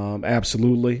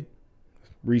 Absolutely.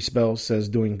 Reese Bell says,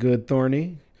 doing good,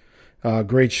 Thorny.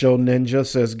 Great show, Ninja,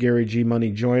 says Gary G.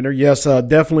 Money Joiner. Yes,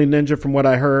 definitely, Ninja, from what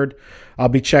I heard. I'll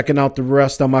be checking out the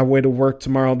rest on my way to work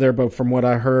tomorrow there, but from what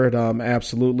I heard,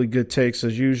 absolutely good takes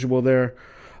as usual there.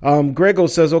 Grego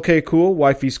says, okay, cool.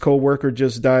 Wifey's co-worker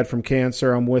just died from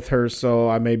cancer. I'm with her, so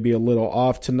I may be a little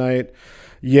off tonight.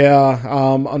 Yeah,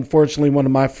 unfortunately, one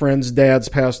of my friend's dads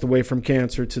passed away from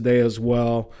cancer today as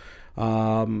well.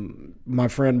 My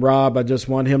friend Rob, I just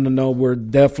want him to know we're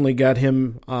definitely got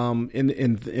him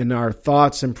in our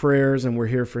thoughts and prayers, and we're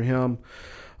here for him.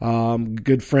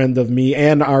 Good friend of me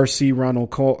and RC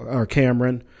Ronald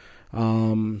Cameron,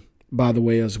 by the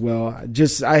way, as well.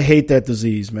 I hate that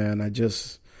disease, man.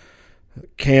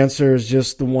 Cancer is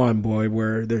just the one, boy,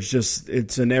 where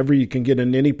it's in you can get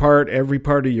in every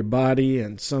part of your body,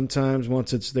 and sometimes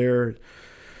once it's there,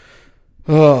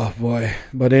 oh, boy.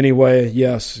 But anyway,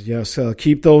 yes.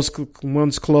 Keep those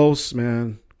ones close,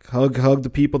 man. Hug the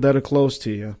people that are close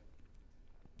to you.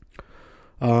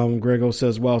 Grego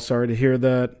says, well, sorry to hear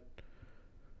that.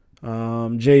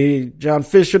 John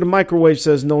Fisher, the microwave,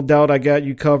 says, no doubt I got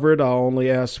you covered. I'll only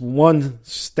ask one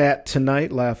stat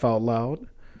tonight. Laugh out loud.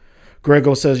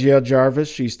 Grego says, yeah, Jarvis,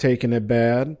 she's taking it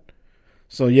bad.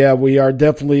 So, yeah, we are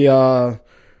definitely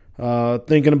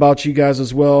thinking about you guys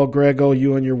as well, Grego,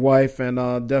 you and your wife,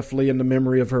 and definitely in the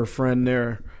memory of her friend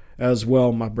there as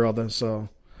well, my brother. So,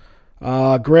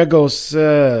 Grego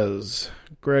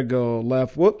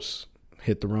left, whoops,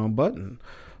 hit the wrong button.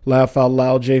 Laugh out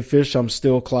loud, J Fish, I'm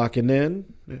still clocking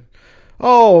in.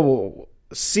 Oh,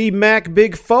 C-Mac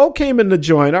Big Foe came in the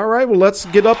joint. All right, well, let's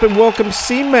get up and welcome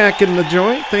C-Mac in the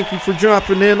joint. Thank you for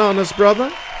dropping in on us, brother.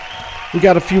 We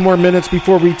got a few more minutes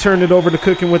before we turn it over to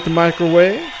Cooking with the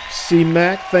Microwave.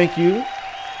 C-Mac, thank you.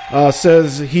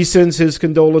 Says he sends his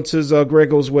condolences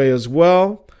Grego's way as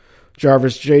well.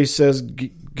 Jarvis J says,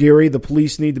 Gary, the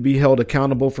police need to be held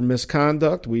accountable for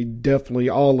misconduct. We definitely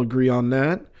all agree on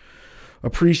that.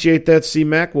 Appreciate that,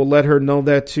 C-Mac. We'll let her know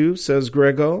that too, says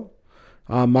Grego.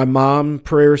 My mom,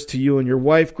 prayers to you and your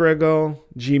wife, Grego.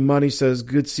 G Money says,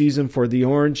 good season for the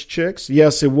Orange Chicks.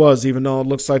 Yes, it was, even though it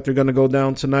looks like they're going to go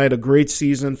down tonight. A great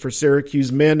season for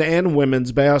Syracuse men and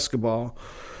women's basketball,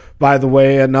 by the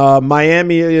way. And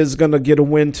Miami is going to get a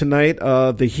win tonight.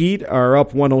 The Heat are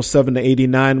up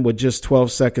 107-89 with just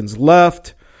 12 seconds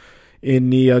left in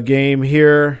the game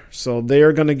here. So they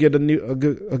are going to get a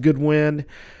good win.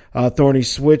 Thorny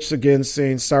Switch again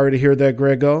saying, sorry to hear that,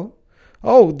 Grego.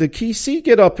 Oh, the Key C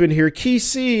get up in here. Key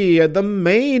C, the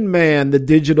main man, the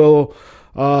digital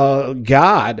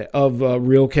god of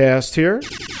Realcast here. This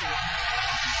is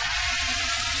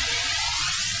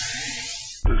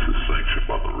sanctioned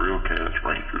by the Realcast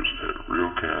Rangers at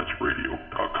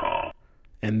realcastradio.com.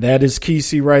 And that is Key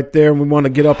C right there, and we want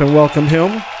to get up and welcome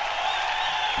him.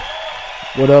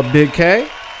 What up, Big K?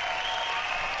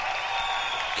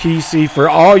 Kesey, for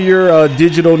all your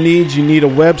digital needs, you need a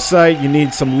website, you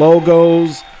need some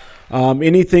logos,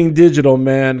 anything digital,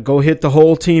 man. Go hit the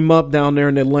whole team up down there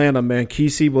in Atlanta, man.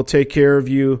 Kesey will take care of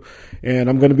you, and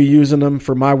I'm going to be using them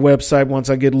for my website once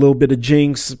I get a little bit of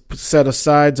jinx set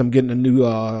aside. I'm getting a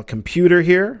new computer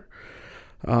here,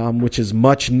 which is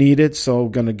much needed, so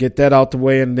going to get that out the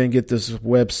way and then get this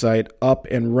website up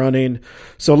and running.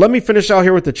 So let me finish out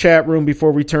here with the chat room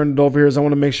before we turn it over here, as I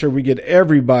want to make sure we get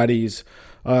everybody's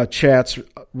chats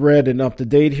read and up to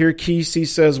date here. Kesey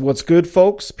says, what's good,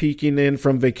 folks? Peeking in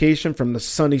from vacation from the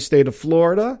sunny state of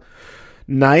Florida.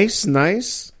 Nice.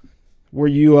 Were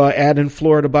you at in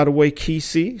Florida, by the way,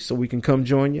 Kesey, so we can come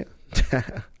join you?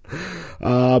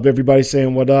 Everybody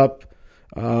saying what up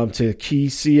to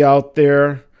Kesey out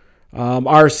there.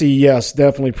 RC, yes,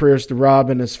 definitely prayers to Rob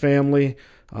and his family.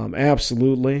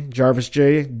 Absolutely. Jarvis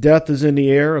J, death is in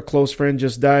the air. A close friend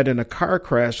just died in a car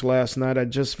crash last night. I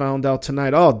just found out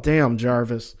tonight. Oh, damn,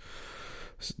 Jarvis.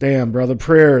 Damn, brother.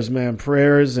 Prayers, man.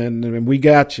 Prayers, and we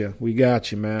got you. We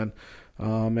got you, man.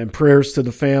 And prayers to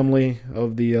the family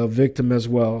of the victim as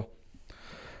well.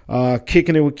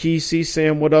 Kicking it with Kesey,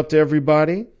 saying what up to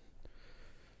everybody.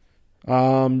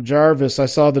 Jarvis, I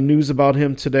saw the news about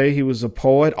him today. He was a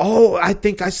poet. Oh, I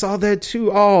think I saw that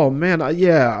too. Oh, man. I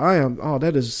am. Oh,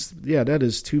 that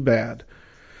is too bad.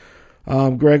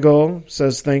 Grego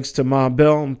says thanks to Ma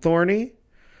Bell and Thorny.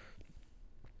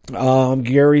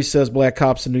 Gary says Black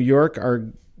cops in New York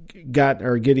are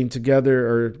gotten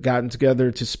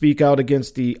together to speak out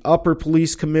against the Upper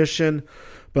Police Commission,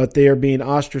 but they are being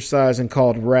ostracized and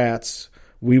called rats.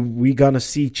 We gonna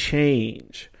see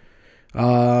change.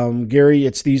 Gary,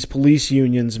 it's these police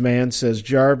unions, man, says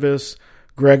Jarvis.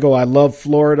 Grego, I love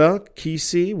Florida.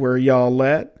 Kesey, where y'all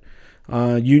at?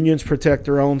 Unions protect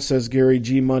their own, says Gary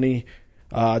G Money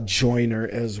Joyner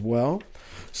as well.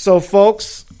 So,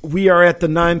 folks, we are at the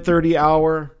 9:30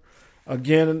 hour.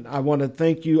 Again, I want to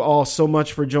thank you all so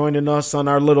much for joining us on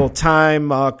our little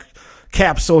time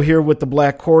capsule here with the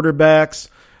Black quarterbacks.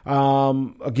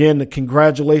 Again,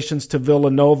 congratulations to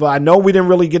Villanova. I know we didn't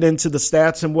really get into the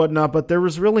stats and whatnot, but there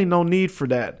was really no need for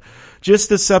that.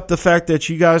 Just accept the fact that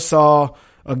you guys saw,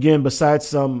 again, besides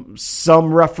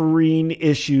some refereeing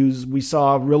issues, we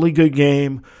saw a really good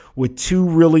game with two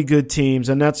really good teams,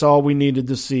 and that's all we needed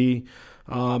to see.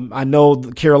 I know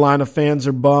the Carolina fans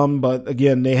are bummed, but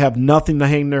again, they have nothing to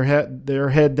hang their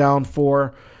head down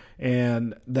for,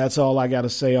 and that's all I got to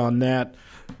say on that.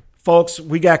 Folks,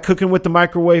 we got Cooking with the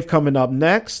Microwave coming up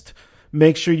next.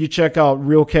 Make sure you check out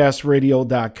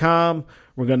realcastradio.com.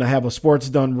 We're going to have a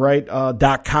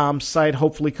sportsdoneright.com site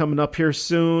hopefully coming up here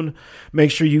soon.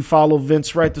 Make sure you follow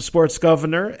Vince Wright, the sports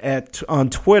governor, on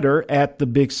Twitter at the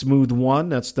Big Smooth One.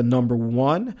 That's the number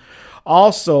 1.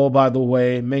 Also, by the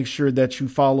way, make sure that you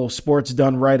follow Sports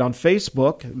Done Right on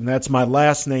Facebook. And that's my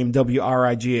last name,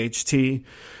 WRIGHT.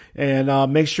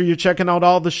 And make sure you're checking out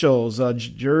all the shows.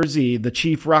 Jersey, the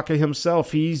Chief Rocker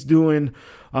himself, he's doing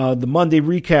the Monday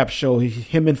recap show.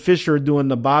 Him and Fisher are doing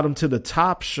the Bottom to the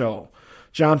Top show.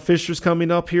 John Fisher's coming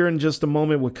up here in just a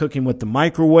moment with Cooking with the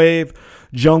Microwave.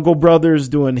 Jungle Brothers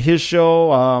doing his show,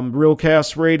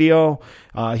 Realcast Radio.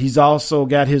 He's also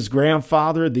got his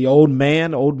grandfather, the old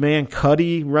man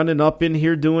Cuddy, running up in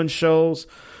here doing shows.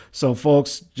 So,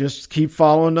 folks, just keep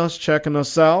following us, checking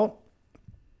us out.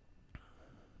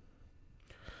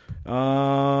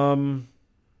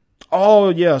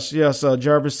 Yes.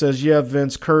 Jarvis says, yeah,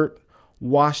 Vince, Kurt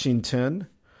Washington.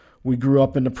 We grew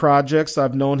up in the projects.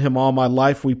 I've known him all my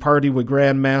life. We party with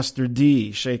Grandmaster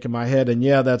D. Shaking my head. And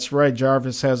yeah, that's right.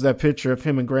 Jarvis has that picture of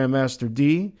him and Grandmaster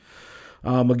D.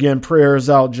 Again, prayers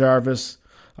out, Jarvis.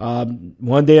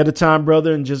 One day at a time,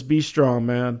 brother, and just be strong,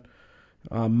 man.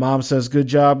 Mom says, good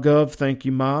job, Gov. Thank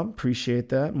you, Mom. Appreciate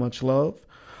that. Much love.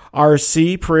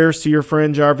 RC, prayers to your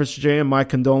friend Jarvis J, and my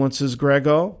condolences,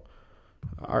 Grego.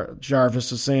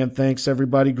 Jarvis is saying, thanks,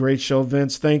 everybody. Great show,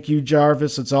 Vince. Thank you,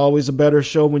 Jarvis. It's always a better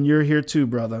show when you're here, too,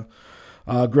 brother.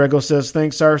 Grego says,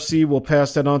 thanks, RC. We'll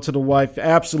pass that on to the wife.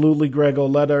 Absolutely, Grego.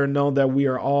 Let her know that we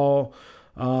are all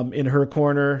in her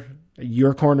corner,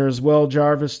 your corner as well,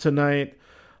 Jarvis, tonight.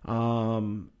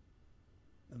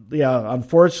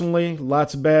 Unfortunately,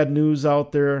 lots of bad news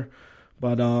out there,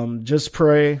 but just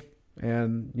pray.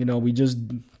 And, we just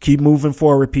keep moving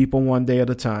forward, people, one day at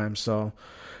a time. So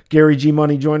Gary G.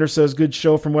 Money Joyner says, good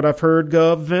show from what I've heard,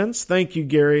 Gov. Vince, thank you,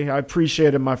 Gary. I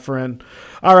appreciate it, my friend.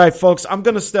 All right, folks, I'm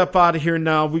going to step out of here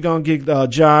now. We're going to give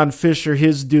John Fisher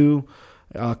his due.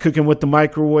 Cooking with the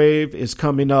Microwave is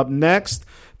coming up next.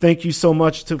 Thank you so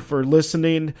much for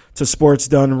listening to Sports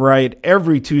Done Right.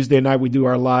 Every Tuesday night we do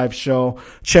our live show.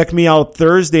 Check me out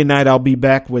Thursday night. I'll be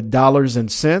back with Dollars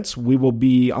and Cents. We will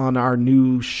be on our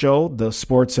new show, the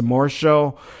Sports and More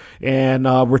Show. And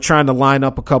we're trying to line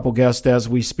up a couple guests as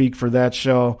we speak for that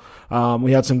show.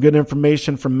 We had some good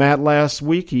information from Matt last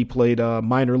week. He played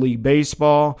minor league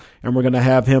baseball, and we're going to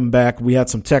have him back. We had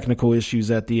some technical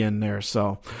issues at the end there.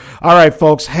 So, all right,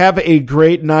 folks, have a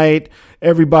great night.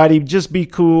 Everybody, just be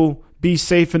cool. Be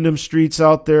safe in them streets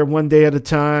out there, one day at a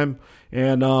time.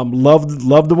 And love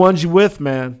the ones you with,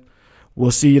 man.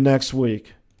 We'll see you next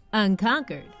week.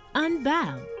 Unconquered,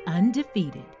 unbound,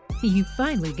 undefeated. You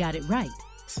finally got it right.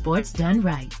 Sports Done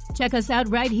Right. Check us out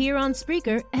right here on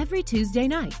Spreaker every Tuesday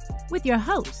night with your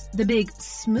host, the big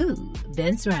smooth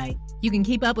Vince Wright. You can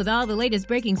keep up with all the latest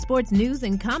breaking sports news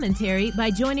and commentary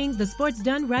by joining the Sports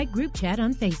Done Right group chat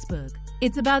on Facebook.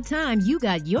 It's about time you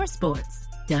got your sports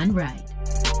done right.